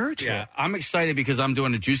own a church? Yeah, I'm excited because I'm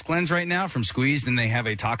doing a juice cleanse right now from Squeezed, and they have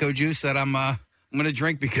a taco juice that I'm going to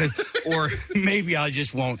drink because, or maybe I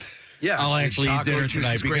just won't. Yeah, I'll actually eat taco dinner juice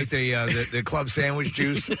tonight is great. because The club sandwich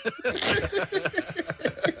juice.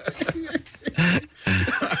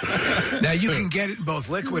 Now you can get it in both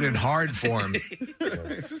liquid and hard form.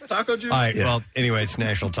 Is this taco juice? All right, well, anyway, it's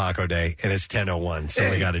National Taco Day, and it's 10:01, so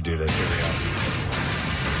we got to do this. Here we go.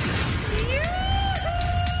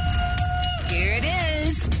 Here it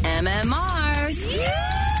is, MMR's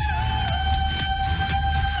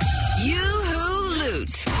Yoo-Hoo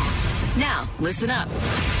Loot. Now, listen up.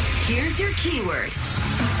 Here's your keyword.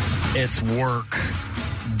 It's work.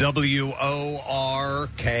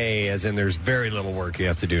 W-O-R-K, as in there's very little work you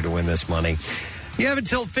have to do to win this money. You have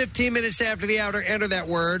until 15 minutes after the hour to enter that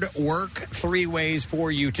word, work. 3 ways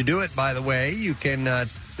for you to do it, by the way. You can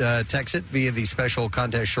text it via the special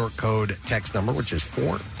contest short code text number, which is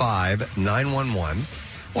 45911.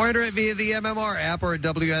 Or enter it via the MMR app or at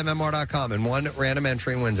WMMR.com. And one random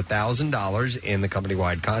entry wins $1,000 in the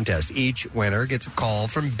company-wide contest. Each winner gets a call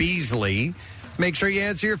from Beasley. Make sure you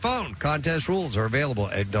answer your phone. Contest rules are available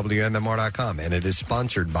at WMMR.com. And it is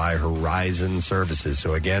sponsored by Horizon Services.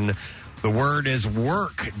 So again, the word is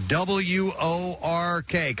work.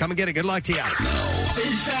 W-O-R-K. Come and get it. Good luck to you.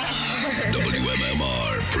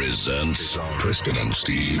 WMMR presents Preston and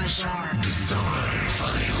Steve's Bizarre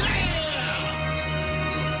File.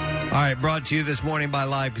 All right, brought to you this morning by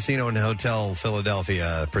Live Casino and Hotel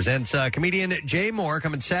Philadelphia. Presents comedian Jay Moore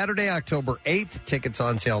coming Saturday, October 8th. Tickets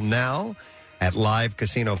on sale now at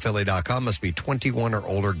livecasinophilly.com. Must be 21 or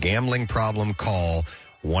older. Gambling problem, call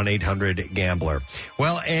 1-800-GAMBLER.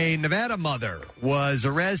 Well, a Nevada mother was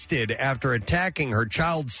arrested after attacking her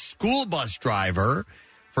child's school bus driver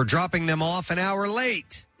for dropping them off an hour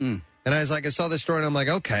late. And I was like, I saw this story and I'm like,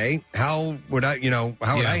 okay, how would I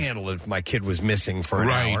handle it if my kid was missing for an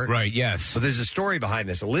hour? Right, yes. But there's a story behind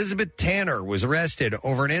this. Elizabeth Tanner was arrested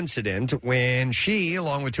over an incident when she,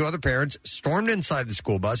 along with 2 other parents, stormed inside the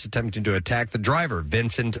school bus attempting to attack the driver,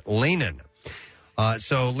 Vincent Lehnan.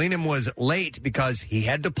 So Lehnan was late because he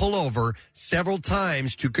had to pull over several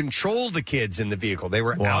times to control the kids in the vehicle. They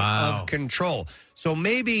were out of control. So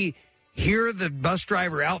maybe hear the bus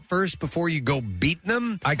driver out first before you go beat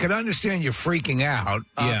them. I could understand you freaking out.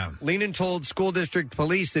 Yeah. Lehnan told school district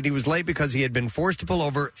police that he was late because he had been forced to pull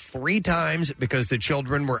over 3 times because the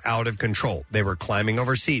children were out of control. They were climbing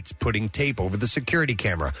over seats, putting tape over the security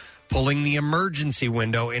camera, pulling the emergency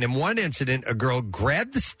window, and in one incident, a girl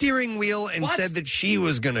grabbed the steering wheel and said that she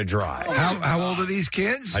was going to drive. How old are these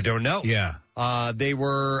kids? I don't know. Yeah. I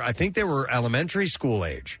think they were elementary school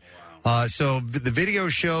age. So the video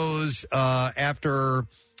shows after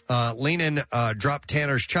Lehnan dropped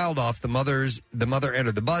Tanner's child off, the mother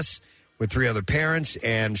entered the bus with 3 other parents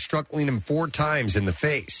and struck Lehnan 4 times in the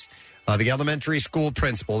face. The elementary school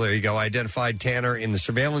principal, there you go, identified Tanner in the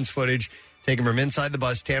surveillance footage, Taken from inside the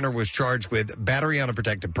bus, Tanner was charged with battery on a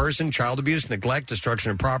protected person, child abuse, neglect,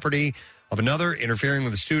 destruction of property of another, interfering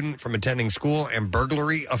with a student from attending school, and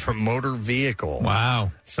burglary of a motor vehicle.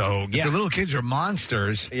 Wow. So, yeah. The little kids are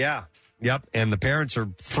monsters. Yeah. Yep. And the parents are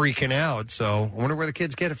freaking out. So I wonder where the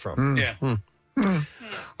kids get it from. Yeah.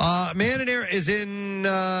 A man in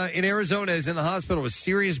Arizona is in the hospital with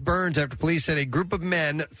serious burns after police said a group of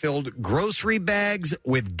men filled grocery bags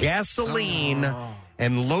with gasoline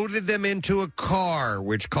and loaded them into a car,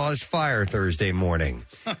 which caused fire Thursday morning.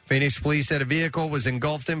 Phoenix police said a vehicle was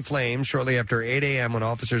engulfed in flames shortly after 8 a.m. when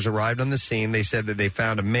officers arrived on the scene. They said that they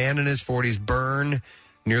found a man in his 40s burn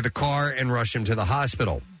near the car and rushed him to the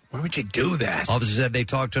hospital. Why would you do that? Officers said they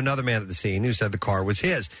talked to another man at the scene who said the car was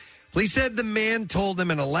his. Police said the man told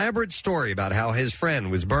them an elaborate story about how his friend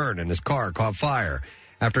was burned and his car caught fire.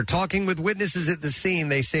 After talking with witnesses at the scene,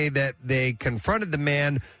 they say that they confronted the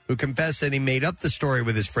man who confessed that he made up the story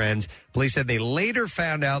with his friends. Police said they later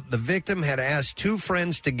found out the victim had asked two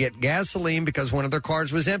friends to get gasoline because one of their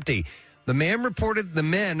cars was empty. The men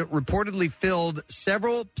reportedly filled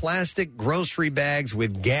several plastic grocery bags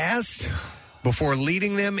with gas before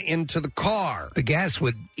leading them into the car. The gas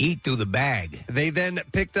would eat through the bag. They then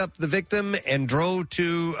picked up the victim and drove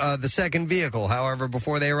to the second vehicle. However,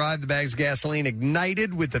 before they arrived, the bag's gasoline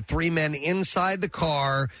ignited with the three men inside the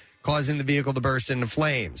car, causing the vehicle to burst into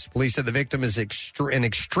flames. Police said the victim is in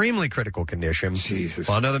extremely critical condition. Jesus.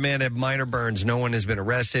 While another man had minor burns, no one has been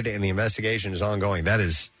arrested, and the investigation is ongoing. That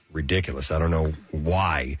is ridiculous. I don't know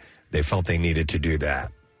why they felt they needed to do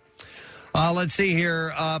that. Let's see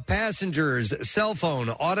here. Passengers' cell phone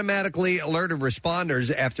automatically alerted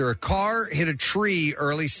responders after a car hit a tree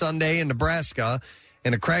early Sunday in Nebraska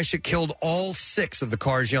in a crash that killed all 6 of the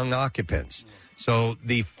car's young occupants. So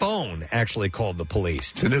the phone actually called the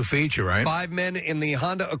police. It's a new feature, right? 5 men in the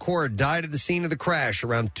Honda Accord died at the scene of the crash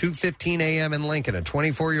around 2:15 a.m. in Lincoln. A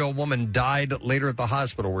 24-year-old woman died later at the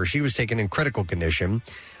hospital where she was taken in critical condition.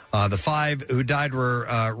 The 5 who died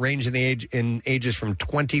were ranged in ages from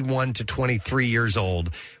 21 to 23 years old.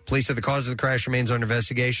 Police said the cause of the crash remains under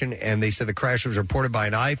investigation, and they said the crash was reported by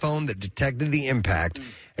an iPhone that detected the impact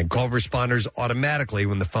and called responders automatically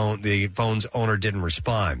when the phone's owner didn't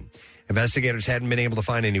respond. Investigators hadn't been able to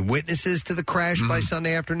find any witnesses to the crash by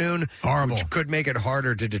Sunday afternoon, Horrible. which could make it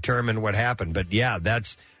harder to determine what happened. But yeah,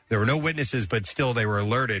 there were no witnesses, but still they were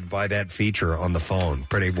alerted by that feature on the phone.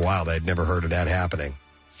 Pretty wild. I'd never heard of that happening.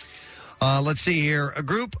 Let's see here. A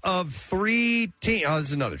group of 3 teens. Oh, this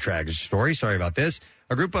is another tragic story. Sorry about this.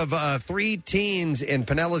 A group of 3 teens in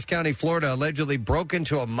Pinellas County, Florida, allegedly broke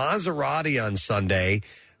into a Maserati on Sunday,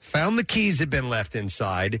 found the keys had been left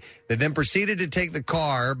inside. They then proceeded to take the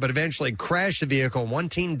car, but eventually crashed the vehicle. 1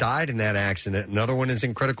 teen died in that accident. Another one is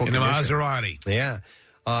in critical condition. In a Maserati. Yeah.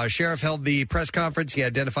 Sheriff held the press conference. He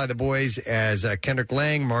identified the boys as Kendrick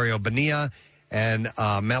Lang, Mario Bonilla, and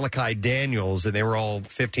Malachi Daniels, and they were all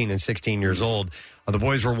 15 and 16 years old. The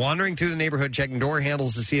boys were wandering through the neighborhood, checking door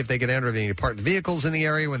handles to see if they could enter any parked vehicles in the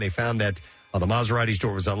area. When they found that the Maserati's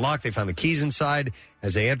door was unlocked, they found the keys inside.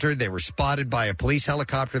 As they entered, they were spotted by a police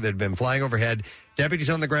helicopter that had been flying overhead. Deputies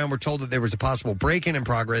on the ground were told that there was a possible break-in in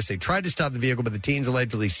progress. They tried to stop the vehicle, but the teens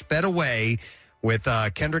allegedly sped away with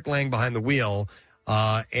Kendrick Lang behind the wheel.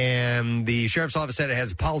 And the sheriff's office said it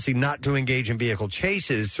has a policy not to engage in vehicle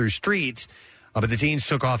chases through streets. But the teens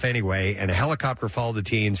took off anyway, and a helicopter followed the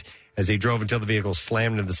teens as they drove until the vehicle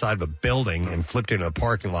slammed into the side of a building and flipped into a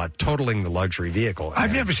parking lot, totaling the luxury vehicle.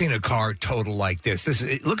 I've never seen a car total like this.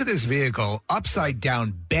 Look at this vehicle, upside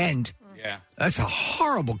down, bent. Yeah. That's a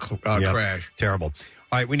horrible crash. Terrible.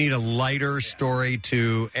 All right, we need a lighter story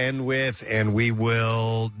to end with, and we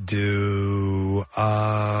will do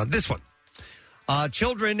this one.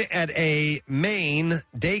 Children at a Maine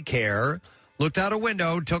daycare looked out a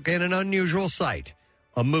window, took in an unusual sight.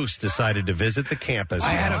 A moose decided to visit the campus.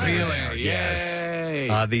 I had a feeling.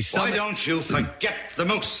 Yes. Why don't you forget the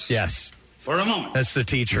moose? Yes. For a moment. That's the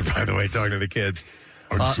teacher, by the way, talking to the kids.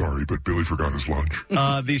 I'm sorry, but Billy forgot his lunch.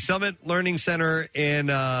 The Summit Learning Center in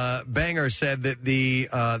Bangor said that the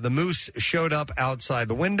moose showed up outside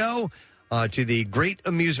the window to the great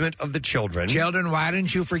amusement of the children. Children, why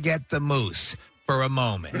didn't you forget the moose? For a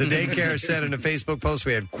moment. The daycare said in a Facebook post,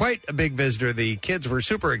 we had quite a big visitor. The kids were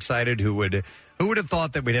super excited. Who would have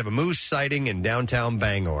thought that we'd have a moose sighting in downtown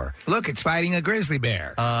Bangor? Look, it's fighting a grizzly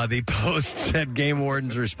bear. The post said game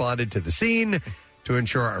wardens responded to the scene to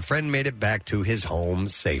ensure our friend made it back to his home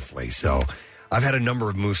safely. So I've had a number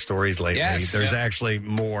of moose stories lately. Yes. There's actually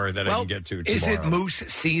more that I can get to tomorrow. Is it moose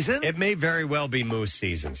season? It may very well be moose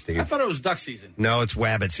season, Steve. I thought it was duck season. No, it's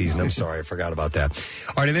wabbit season. I'm sorry. I forgot about that.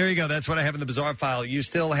 All right, and there you go. That's what I have in the bizarre file. You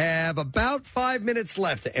still have about 5 minutes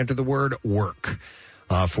left to enter the word work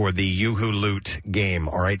for the Yoo-Hoo Loot game.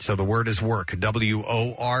 All right, so the word is work,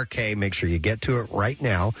 W-O-R-K. Make sure you get to it right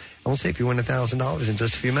now, and we'll see if you win $1,000 in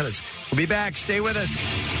just a few minutes. We'll be back. Stay with us.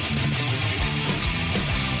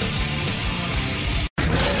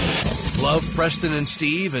 Love Preston and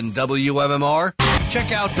Steve and WMMR?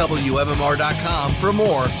 Check out WMMR.com for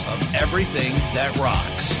more of everything that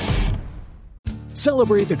rocks.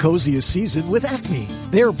 Celebrate the coziest season with Acme.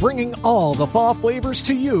 They're bringing all the fall flavors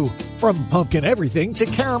to you, from pumpkin everything to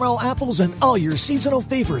caramel apples and all your seasonal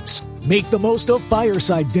favorites. Make the most of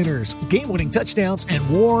fireside dinners, game-winning touchdowns, and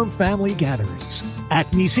warm family gatherings.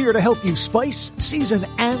 Acme's here to help you spice, season,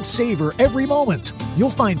 and savor every moment. You'll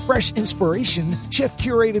find fresh inspiration,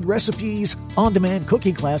 chef-curated recipes, on-demand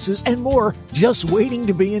cooking classes, and more just waiting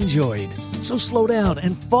to be enjoyed. So slow down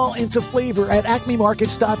and fall into flavor at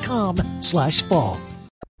acmemarkets.com/fall.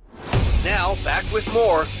 Now, back with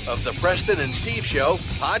more of the Preston and Steve Show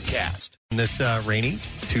podcast. This rainy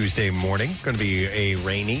Tuesday morning. Going to be a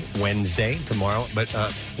rainy Wednesday tomorrow, but a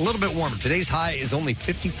little bit warmer. Today's high is only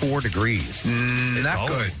 54 degrees. It's Not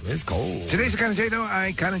cold. good. It's cold. Today's the kind of day, though,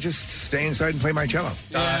 I kind of just stay inside and play my cello.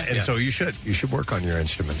 So you should work on your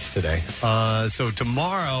instruments today. So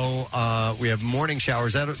tomorrow we have morning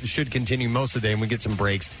showers. That should continue most of the day, and we get some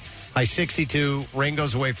breaks. High 62. Rain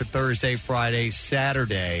goes away for Thursday, Friday,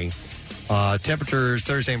 Saturday. Temperatures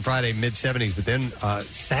Thursday and Friday mid-70s, but then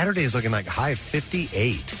Saturday is looking like high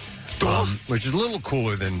 58, which is a little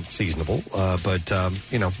cooler than seasonable, but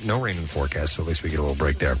no rain in the forecast, so at least we get a little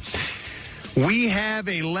break there. We have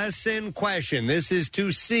a lesson question. This is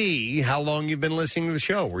to see how long you've been listening to the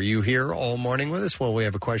show. Were you here all morning with us? Well, we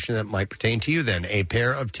have a question that might pertain to you then. A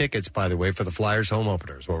pair of tickets, by the way, for the Flyers home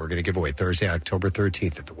openers, what we're going to give away Thursday, October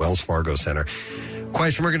 13th at the Wells Fargo Center.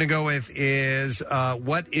 Question we're going to go with is,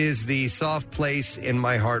 what is the soft place in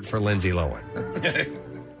my heart for Lindsay Lohan?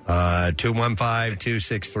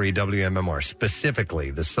 215-263-WMMR.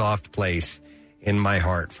 Specifically, the soft place in my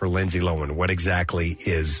heart for Lindsay Lohan. What exactly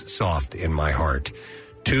is soft in my heart?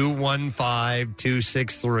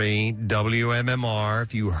 215-263-WMMR.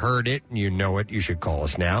 If you heard it and you know it, you should call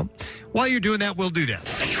us now. While you're doing that, we'll do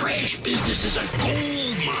this. The trash business is a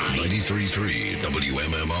gold mine. 93.3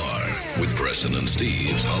 WMMR with Preston and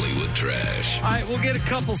Steve's Hollywood Trash. All right, we'll get a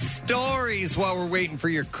couple stories while we're waiting for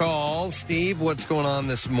your calls. Steve, what's going on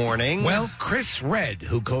this morning? Well, Chris Redd,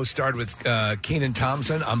 who co-starred with Kenan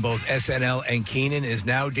Thompson on both SNL and Kenan, is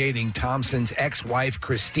now dating Thompson's ex-wife,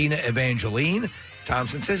 Christina Evangeline.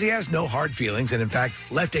 Thompson says he has no hard feelings and, in fact,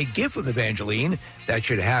 left a gift with Evangeline that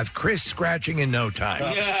should have Chris scratching in no time.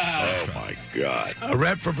 Oh, my God. A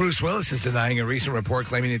rep for Bruce Willis is denying a recent report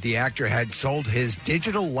claiming that the actor had sold his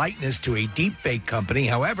digital likeness to a deepfake company.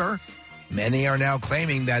 However, many are now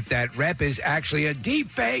claiming that that rep is actually a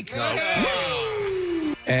deepfake.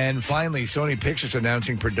 And finally, Sony Pictures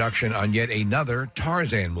announcing production on yet another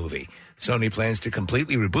Tarzan movie. Sony plans to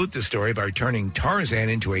completely reboot the story by turning Tarzan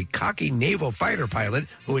into a cocky naval fighter pilot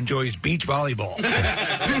who enjoys beach volleyball.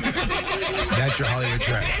 That's your Hollywood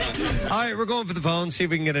Trash. All right, we're going for the phone, see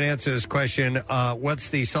if we can get an answer to this question. What's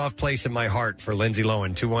the soft place in my heart for Lindsay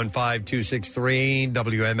Lohan?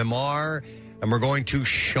 215-263-WMMR. And we're going to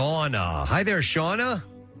Shauna. Hi there, Shauna.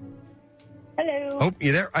 Hello. Oh,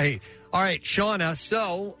 you there? All right, Shauna.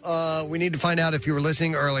 So we need to find out if you were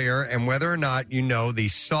listening earlier and whether or not you know the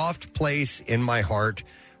soft place in my heart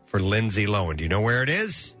for Lindsay Lohan. Do you know where it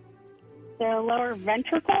is? The lower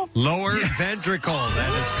ventricle? Lower ventricle.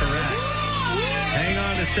 That is correct. Hang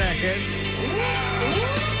on a second.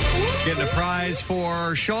 Getting a prize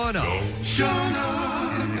for Shauna.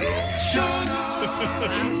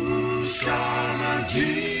 Shauna,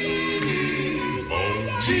 Genie,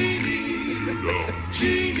 Genie,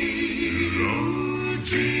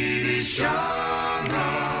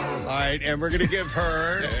 Shauna. All right, and we're going to give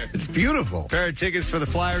her... It's beautiful. Pair of tickets for the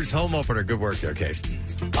Flyers home opener. Good work there, Case.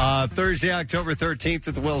 Thursday, October 13th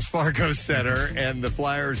at the Wells Fargo Center, and the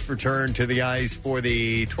Flyers return to the ice for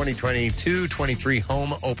the 2022-23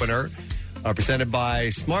 home opener. Presented by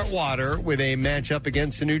Smart Water with a matchup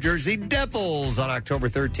against the New Jersey Devils on October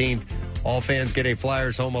 13th. All fans get a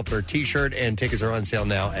Flyers home opener t-shirt, and tickets are on sale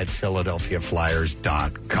now at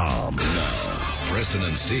PhiladelphiaFlyers.com. Now, Preston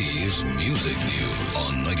and Steve's Music News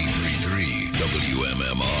on 93.3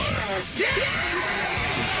 WMMR.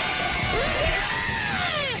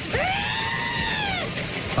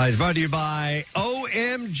 It's brought to you by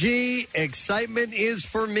OMG, excitement is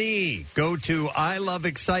for me. Go to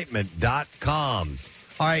iloveexcitement.com.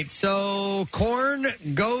 All right, so Korn,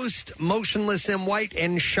 Ghost, Motionless in White,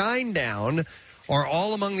 and Shinedown are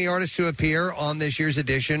all among the artists to appear on this year's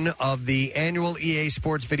edition of the annual EA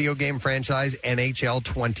Sports video game franchise NHL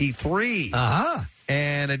 23. Uh-huh.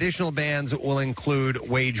 And additional bands will include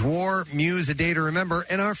Wage War, Muse, A Day to Remember,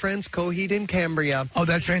 and our friends Coheed and Cambria. Oh,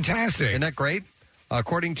 that's fantastic. Isn't that great?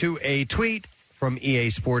 According to a tweet from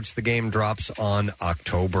EA Sports, the game drops on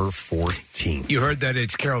October 14th. You heard that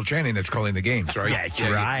it's Carol Channing that's calling the games, right? That's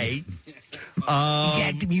right.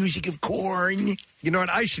 Got the music of Korn. You know what?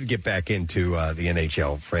 I should get back into the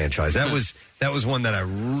NHL franchise. That was one that I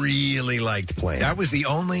really liked playing. That was the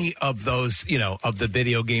only of those, of the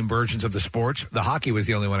video game versions of the sports. The hockey was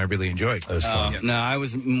the only one I really enjoyed. That was fun. No, I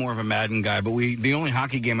was more of a Madden guy, but the only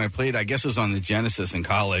hockey game I played, I guess, was on the Genesis in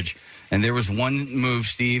college. And there was one move,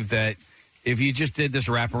 Steve, that if you just did this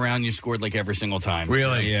wraparound, you scored like every single time.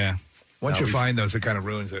 Really? Yeah. Once you find those, it kind of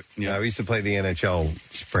ruins it. Yeah, we used to play the NHL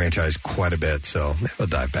franchise quite a bit, so maybe I'll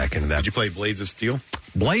dive back into that. Did you play Blades of Steel?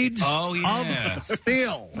 Blades of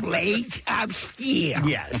Steel. Blades of Steel.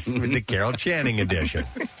 Yes, with the Carol Channing edition.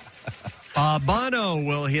 Bono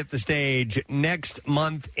will hit the stage next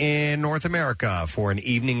month in North America for an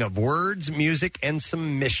evening of words, music, and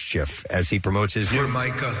some mischief as he promotes his new...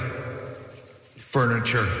 Formica,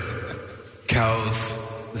 furniture, cows.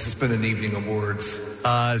 This has been an evening of words.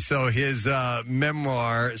 So his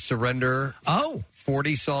memoir, Surrender,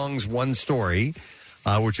 40 Songs, One Story,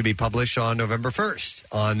 which will be published on November 1st.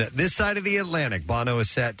 On this side of the Atlantic, Bono is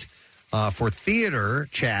set for theater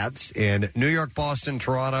chats in New York, Boston,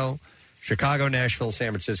 Toronto, Chicago, Nashville,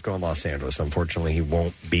 San Francisco, and Los Angeles. Unfortunately, he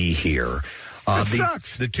won't be here. That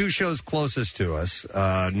sucks. The two shows closest to us,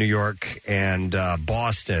 New York and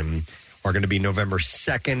Boston, are going to be November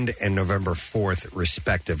 2nd and November 4th,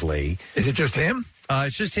 respectively. Is it just him?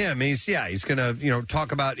 It's just him. He's going to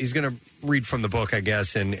talk about. He's going to read from the book, I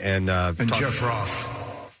guess, and Jeff Ross.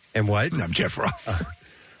 And what? I'm Jeff Ross.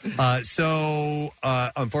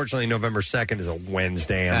 Unfortunately, November 2nd is a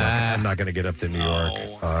Wednesday. I'm not going to get up to New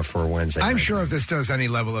York for a Wednesday. I'm night. sure if this does any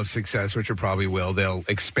level of success, which it probably will, they'll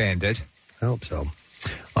expand it. I hope so.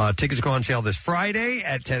 Tickets go on sale this Friday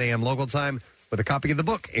at 10 a.m. local time, with a copy of the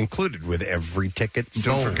book included with every ticket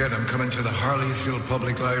sold. Don't forget, I'm coming to the Harleysville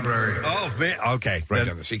Public Library. Oh, man. Okay. Right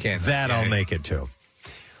down the sea can. I'll make it to.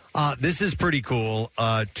 This is pretty cool.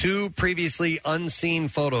 Two previously unseen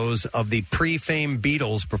photos of the pre-fame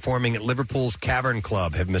Beatles performing at Liverpool's Cavern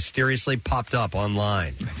Club have mysteriously popped up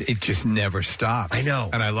online. It just never stops. I know.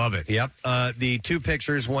 And I love it. Yep. The two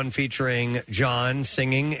pictures, one featuring John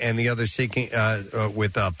singing and the other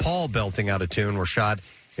with Paul belting out a tune, were shot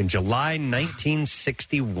in July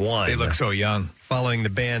 1961. They look so young. Following the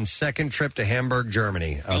band's second trip to Hamburg,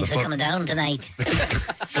 Germany. Thanks for coming down tonight.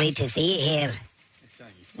 Great to see you here.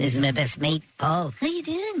 This is my best mate, Paul. How you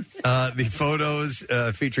doing? The photos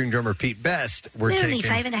featuring drummer Pete Best were only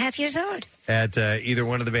taken 5.5 years old. at either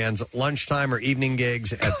one of the band's lunchtime or evening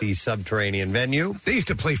gigs at the Subterranean venue. They used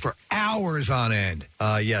to play for hours on end.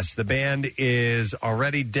 Yes, the band is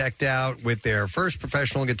already decked out with their first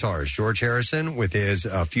professional guitars. George Harrison with his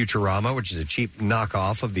Futurama, which is a cheap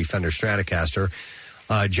knockoff of the Fender Stratocaster.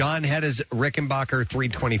 John had his Rickenbacker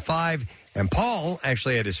 325. And Paul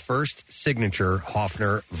actually had his first signature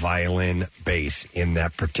Hofner violin bass in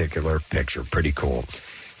that particular picture. Pretty cool.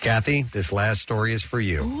 Kathy, this last story is for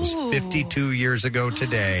you. It was 52 years ago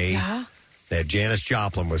today that Janis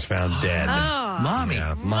Joplin was found dead. Mommy.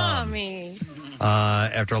 Yeah, Mommy.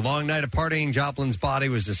 After a long night of partying, Joplin's body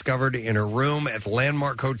was discovered in her room at the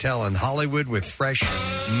Landmark Hotel in Hollywood with fresh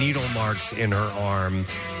needle marks in her arm.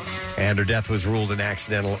 And her death was ruled an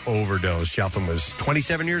accidental overdose. Joplin was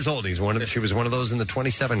 27 years old. She was one of those in the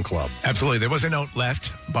 27 club. Absolutely. There was a note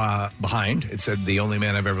left behind. It said, "The only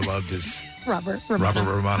man I've ever loved is Robert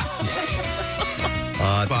Romano."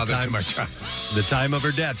 Father to my child. The time of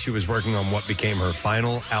her death, she was working on what became her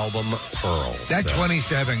final album, Pearl. That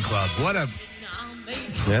 27 club. What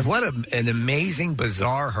an amazing,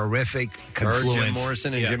 bizarre, horrific confluence. Her, Jim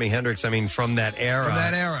Morrison, and Jimi Hendrix. I mean, from that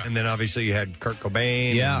era. And then obviously you had Kurt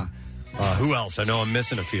Cobain. Yeah. Who else? I know I'm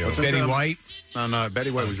missing a few. Betty White. No,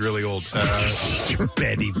 Betty White was really old.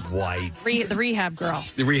 Betty White. The Rehab girl.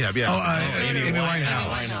 The Rehab, yeah. Amy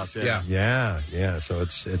Winehouse. Yeah. So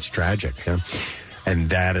it's tragic. Yeah. And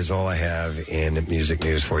that is all I have in music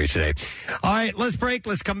news for you today. All right, let's break.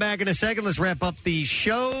 Let's come back in a second. Let's wrap up the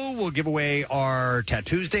show. We'll give away our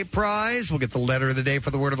Tattoos Day prize. We'll get the letter of the day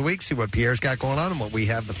for the word of the week, see what Pierre's got going on and what we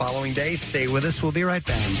have the following day. Stay with us. We'll be right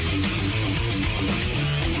back.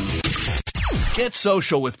 Get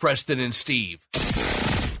social with Preston and Steve.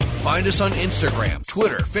 Find us on Instagram,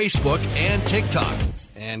 Twitter, Facebook, and TikTok.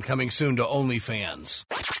 And coming soon to OnlyFans.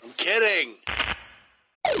 I'm kidding.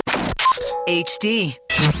 HD.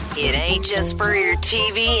 It ain't just for your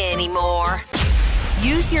TV anymore.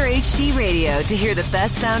 Use your HD radio to hear the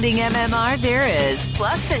best sounding MMR there is.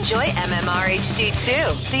 Plus, enjoy MMR HD 2,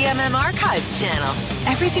 the MM Archives channel.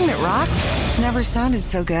 Everything that rocks never sounded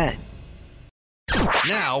so good.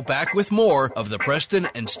 Now, back with more of the Preston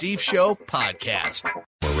and Steve Show podcast.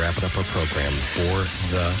 We're wrapping up our program for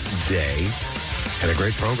the day. And a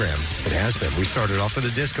great program. It has been. We started off with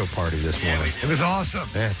a disco party this morning. It was awesome.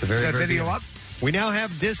 Yeah, at the very, Is that very video beginning. up? We now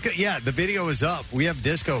have disco. Yeah, the video is up. We have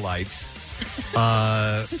disco lights.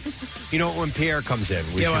 You know, when Pierre comes in,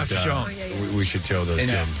 we we'll have should to show him. we should show those to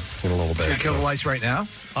him in a little bit. Should we kill the lights right now?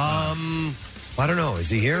 I don't know. Is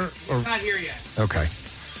he here? Or? Not here yet. Okay.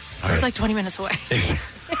 It's like 20 minutes away.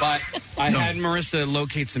 But I had Marissa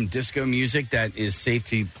locate some disco music that is safe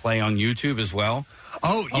to play on YouTube as well.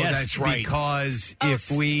 Oh, yes, that's right. Because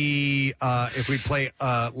if we play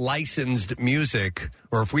licensed music,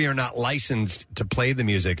 or if we are not licensed to play the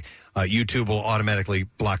music, YouTube will automatically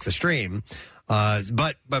block the stream.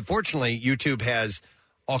 But fortunately, YouTube has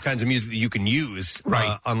all kinds of music that you can use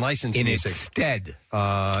unlicensed in music instead,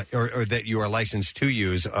 or that you are licensed to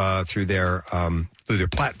use through their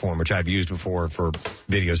platform, which I've used before for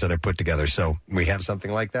videos that I put together. So we have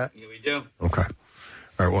something like that. Yeah, we do. Okay.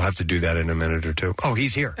 All right, we'll have to do that in a minute or two. Oh,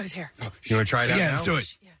 he's here. Oh, he's here. You want to try it out now? let's do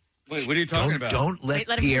it. Wait, what are you talking about? Don't let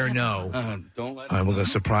let him Pierre use know. Don't let All right, we're going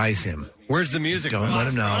to surprise him. Where's the music? Don't let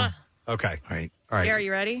him know. Okay. All right. All right. Pierre, are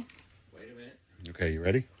you ready? Okay, you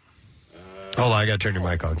ready? Hold on, I got to turn your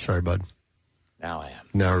mic on. Sorry, bud. Now I am.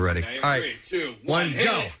 Now we're ready. All right. 3, 2, 1,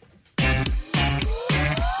 go.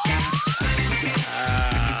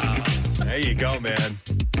 There you go, man.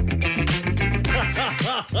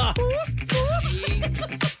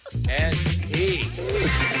 S.E.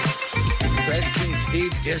 Preston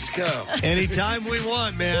Steve Disco. Anytime we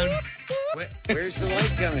want, man. Where's the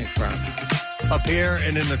light coming from? Up here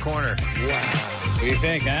and in the corner. Wow. What do you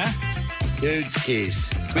think, huh? Huge skis.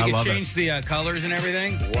 We I can love change the colors and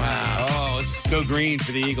everything. Wow. Oh, let's go green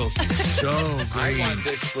for the Eagles. So green. I want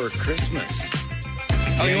this for Christmas.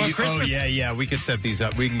 Oh, you want Christmas? Oh, yeah. We could set these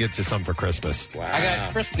up. We can get to some for Christmas. Wow. I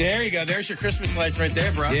got Christmas. There you go. There's your Christmas lights right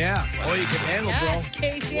there, bro. Yeah. Oh, you can handle, Yes, bro.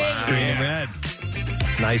 Casey. Wow. Green and red.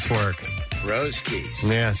 Nice work. Rose keys.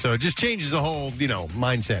 Yeah, so it just changes the whole,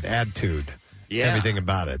 mindset, attitude, everything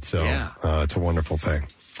about it. So it's a wonderful thing.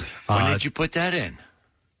 When did you put that in?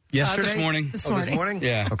 Yesterday? This morning. This This morning?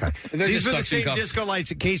 Yeah. Okay. They're These just were the suction same cups. disco lights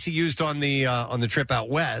that Casey used on the trip out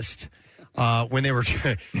west when they were.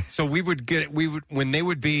 So we would when they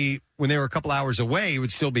were a couple hours away, it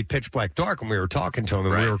would still be pitch black dark when we were talking to them,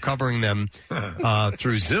 and we were covering them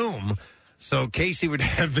through Zoom. So Casey would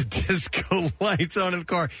have the disco lights on his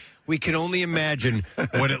car. We could only imagine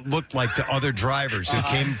what it looked like to other drivers who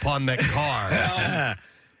came upon that car.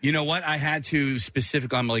 You know what? I had to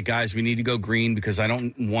specifically, I'm like, guys, we need to go green because I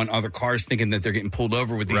don't want other cars thinking that they're getting pulled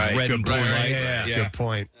over with these red and blue lights. Yeah. Good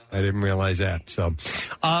point. I didn't realize that. So,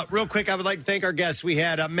 real quick, I would like to thank our guests. We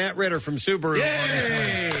had Matt Ritter from Subaru.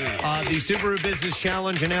 The Subaru Business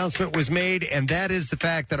Challenge announcement was made, and that is the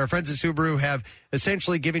fact that our friends at Subaru have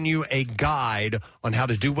essentially given you a guide on how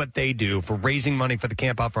to do what they do for raising money for the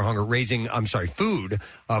Camp Out for Hunger, food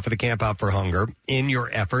for the Camp Out for Hunger in your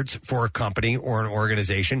efforts for a company or an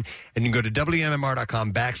organization. And you can go to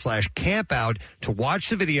WMMR.com/campout to watch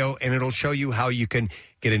the video, and it'll show you how you can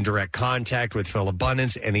get in direct contact with Phil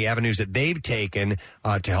Abundance and the avenues that they've taken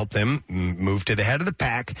to help them move to the head of the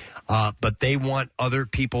pack. But they want other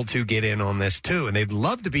people to get in on this too, and they'd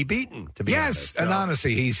love to be beaten. To be honest. And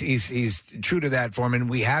honestly, he's true to that form, and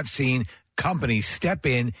we have seen companies step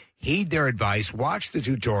in, heed their advice, watch the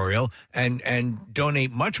tutorial, and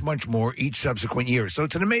donate much, much more each subsequent year. So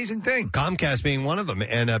it's an amazing thing. Comcast being one of them.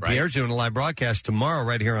 And Pierre's doing a live broadcast tomorrow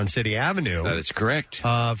right here on City Avenue. That is correct.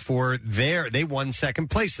 They won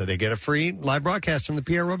second place, so they get a free live broadcast from the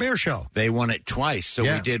Pierre Robert Show. They won it twice. So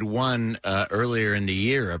we did one earlier in the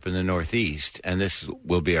year up in the Northeast, and this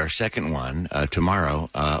will be our second one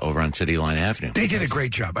tomorrow over on City Line Avenue. They did a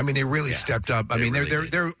great job. I mean, they really stepped up. I mean,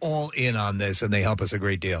 they're all in on this, and they help us a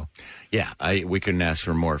great deal. Yeah, we couldn't ask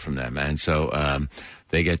for more from them, and so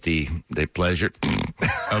they get the pleasure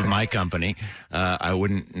of my company. I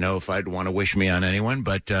wouldn't know if I'd want to wish me on anyone,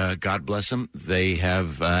 but God bless them. They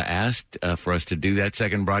have asked for us to do that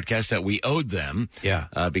second broadcast that we owed them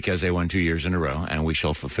because they won 2 years in a row, and we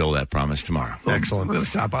shall fulfill that promise tomorrow. Excellent. We'll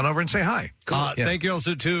stop on over and say hi. Thank you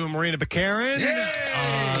also to Marina Baccarin.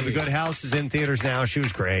 The Good House is in theaters now. She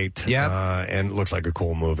was great. And looks like a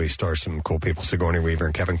cool movie. Stars some cool people. Sigourney Weaver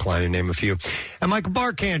and Kevin Kline, to name a few. And Michael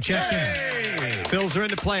Barkan checked in. Phils are in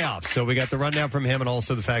the playoffs, so we got the rundown from him, and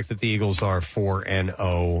also the fact that the Eagles are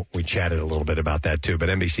 4-0. We chatted a little bit about that, too. But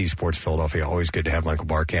NBC Sports Philadelphia, always good to have Michael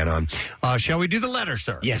Barkan on. Shall we do the letter,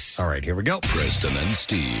 sir? Yes. All right, here we go. Preston and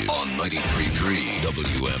Steve on 93.3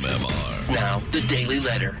 WMMR. Now, the Daily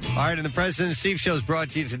Letter. All right, and the Preston and Steve Show is brought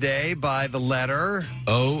to you today by the letter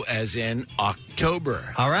O as in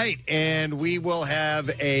October. All right, and we will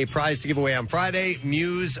have a prize to give away on Friday,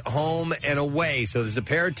 Muse Home and Away. So there's a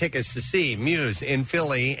pair of tickets to see Muse in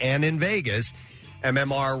Philly and in Vegas.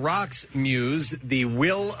 MMR rocks Muse, the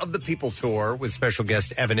Will of the People Tour with special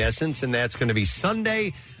guest Evanescence, and that's going to be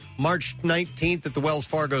Sunday, March 19th at the Wells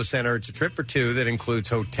Fargo Center. It's a trip for two that includes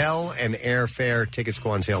hotel and airfare. Tickets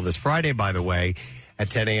go on sale this Friday, by the way, at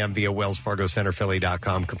 10 a.m. via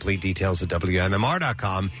wellsfargocenterphilly.com. Complete details at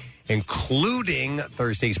WMMR.com, including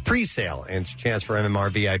Thursday's pre-sale. And it's a chance for MMR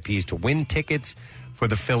VIPs to win tickets for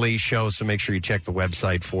the Philly show, so make sure you check the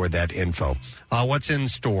website for that info. What's in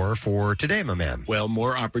store for today, my man? Well,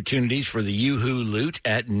 more opportunities for the Yoo-Hoo Loot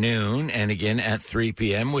at noon, and again at 3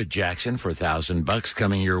 p.m. with Jackson for $1,000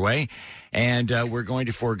 coming your way. And we're going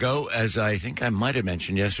to forego, as I think I might have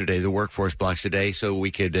mentioned yesterday, the workforce blocks today, so we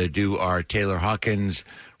could do our Taylor Hawkins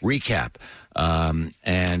recap. And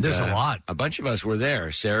there's a lot. A bunch of us were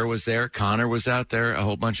there. Sarah was there. Connor was out there. A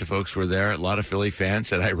whole bunch of folks were there. A lot of Philly fans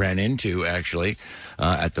that I ran into, actually,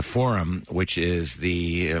 at the Forum, which is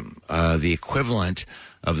the equivalent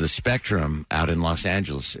of the Spectrum out in Los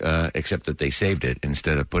Angeles, except that they saved it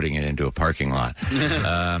instead of putting it into a parking lot.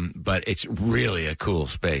 But it's really a cool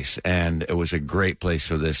space, and it was a great place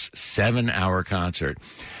for this 7-hour concert.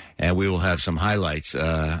 And we will have some highlights.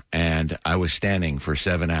 And I was standing for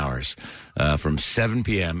 7 hours. From 7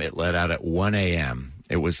 p.m., it let out at 1 a.m.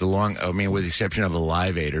 It was the with the exception of a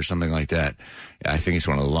Live Aid or something like that, I think it's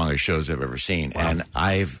one of the longest shows I've ever seen. Wow. And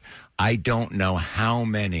I don't know how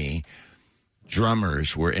many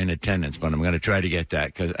drummers were in attendance, but I'm going to try to get that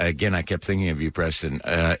because, again, I kept thinking of you, Preston.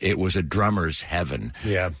 It was a drummer's heaven.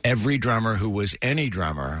 Yeah. Every drummer who was any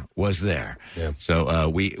drummer was there. Yeah. So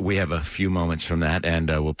we have a few moments from that, and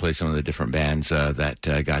we'll play some of the different bands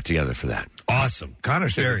that got together for that. Awesome. Connor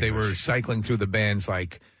said that they were cycling through the bands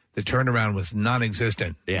like the turnaround was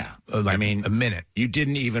non-existent. Yeah. Like a minute. You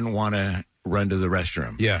didn't even want to run to the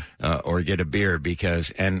restroom, or get a beer because,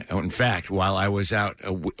 and in fact, while I was out,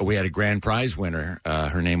 we had a grand prize winner.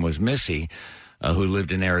 Her name was Missy, who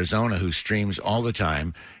lived in Arizona, who streams all the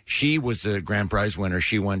time. She was the grand prize winner.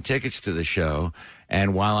 She won tickets to the show,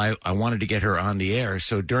 and while I wanted to get her on the air,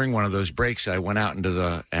 so during one of those breaks, I went out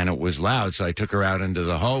and it was loud, so I took her out into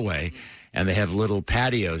the hallway. And they have little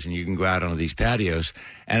patios, and you can go out onto these patios.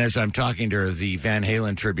 And as I'm talking to her, the Van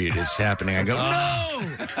Halen tribute is happening. I go, no!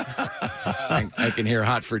 I can hear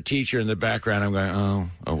Hot for Teacher in the background. I'm going,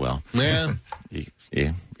 oh well. Yeah.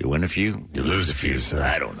 You win a few, you lose a few. Sir.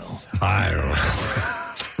 I don't know.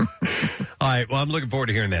 All right, well, I'm looking forward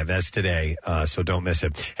to hearing that. That's today, so don't miss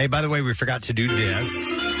it. Hey, by the way, we forgot to do this.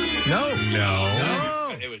 No.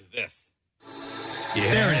 It was this.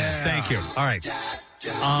 Yeah. There it is. Thank you. All right.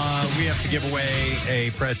 We have to give away a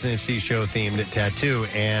Preston and Steve Show themed tattoo,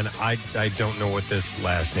 and I don't know what this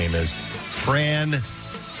last name is. Fran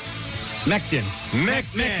Mecton.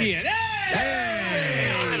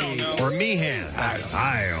 Hey! I don't know. Or Meehan. I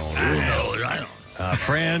don't know.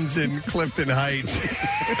 Fran's in Clifton Heights.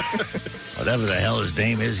 Whatever the hell his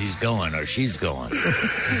name is, he's going, or she's going.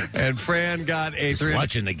 And Fran got a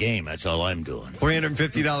watching the game. That's all I'm doing.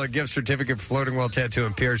 $350 gift certificate for Floating World Tattoo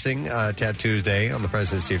and Piercing. Tattoos Day on the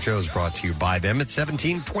President Steve Show is brought to you by them at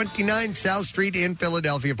 1729 South Street in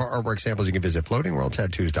Philadelphia. For artwork samples, you can visit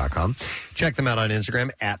floatingworldtattoos.com. Check them out on Instagram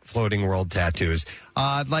at Floating World Tattoos.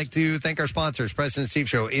 I'd like to thank our sponsors. President Steve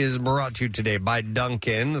Show is brought to you today by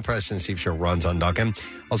Dunkin'. The President Steve Show runs on Dunkin'.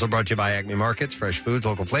 Also brought to you by Acme Markets, fresh foods,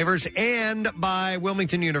 local flavors, and by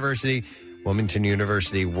Wilmington University. Wilmington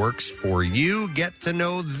University works for you. Get to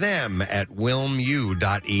know them at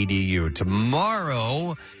wilmu.edu.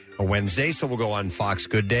 Tomorrow, a Wednesday, so we'll go on Fox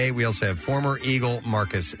Good Day. We also have former Eagle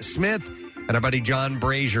Marcus Smith and our buddy John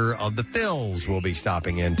Brazier of the Phils will be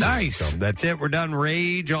stopping in too. Nice. So that's it. We're done.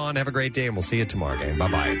 Rage on. Have a great day, and we'll see you tomorrow, gang.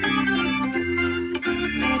 Bye-bye.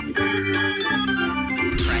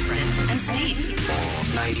 Preston and Steve.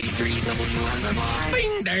 93 WMMR.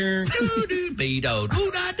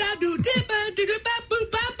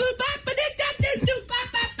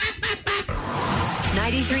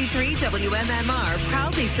 93.3 WMMR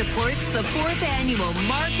proudly supports the 4th annual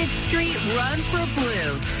Market Street Run for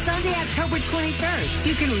Blue, Sunday, October 23rd.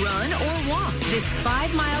 You can run or walk this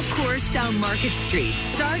 5-mile course down Market Street,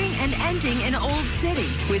 starting and ending in Old City,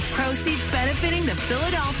 with proceeds benefiting the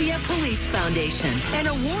Philadelphia Police Foundation and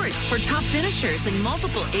awards for top finishers in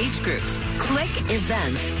multiple age groups. Click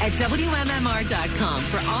events at WMMR.com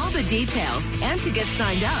for all the details and to get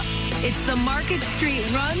signed up. It's the Market Street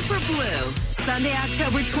Run for Blue, Sunday,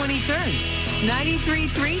 October 23rd.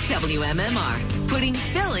 93.3 WMMR, putting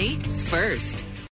Philly first.